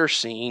blind are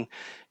seeing.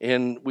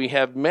 And we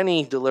have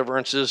many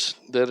deliverances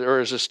that are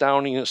as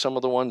astounding as some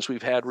of the ones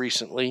we've had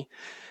recently.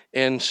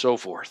 and so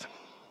forth.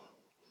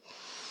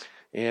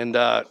 And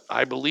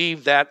I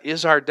believe that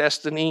is our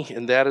destiny,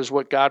 and that is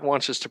what God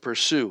wants us to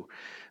pursue.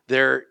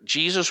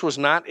 Jesus was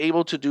not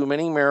able to do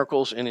many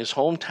miracles in his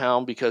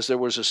hometown because there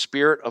was a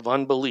spirit of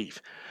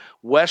unbelief.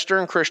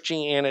 Western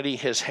Christianity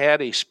has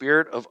had a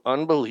spirit of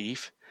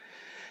unbelief,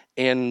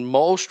 and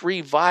most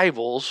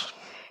revivals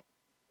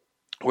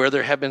where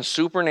there have been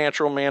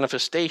supernatural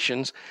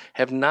manifestations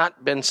have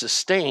not been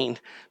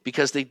sustained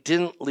because they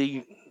didn't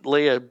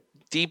lay a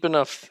deep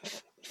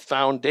enough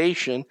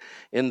foundation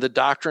in the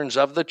doctrines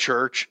of the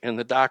church and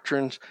the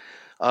doctrines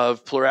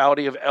of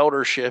plurality of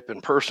eldership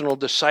and personal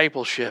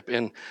discipleship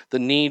and the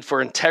need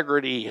for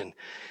integrity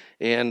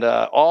and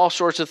all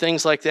sorts of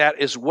things like that,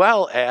 as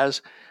well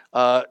as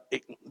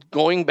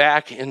going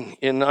back and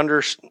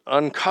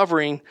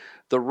uncovering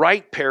the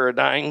right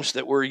paradigms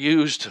that were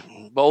used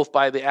both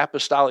by the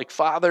apostolic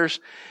fathers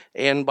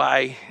and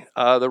by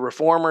the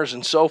reformers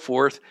and so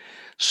forth,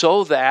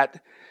 so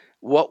that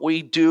what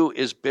we do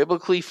is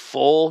biblically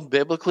full,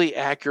 biblically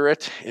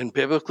accurate, and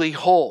biblically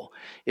whole.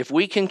 If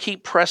we can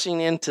keep pressing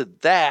into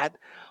that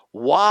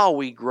while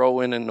we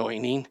grow in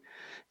anointing,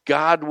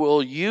 God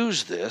will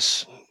use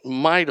this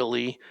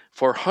mightily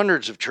for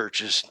hundreds of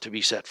churches to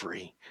be set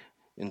free.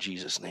 In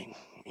Jesus' name,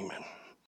 amen.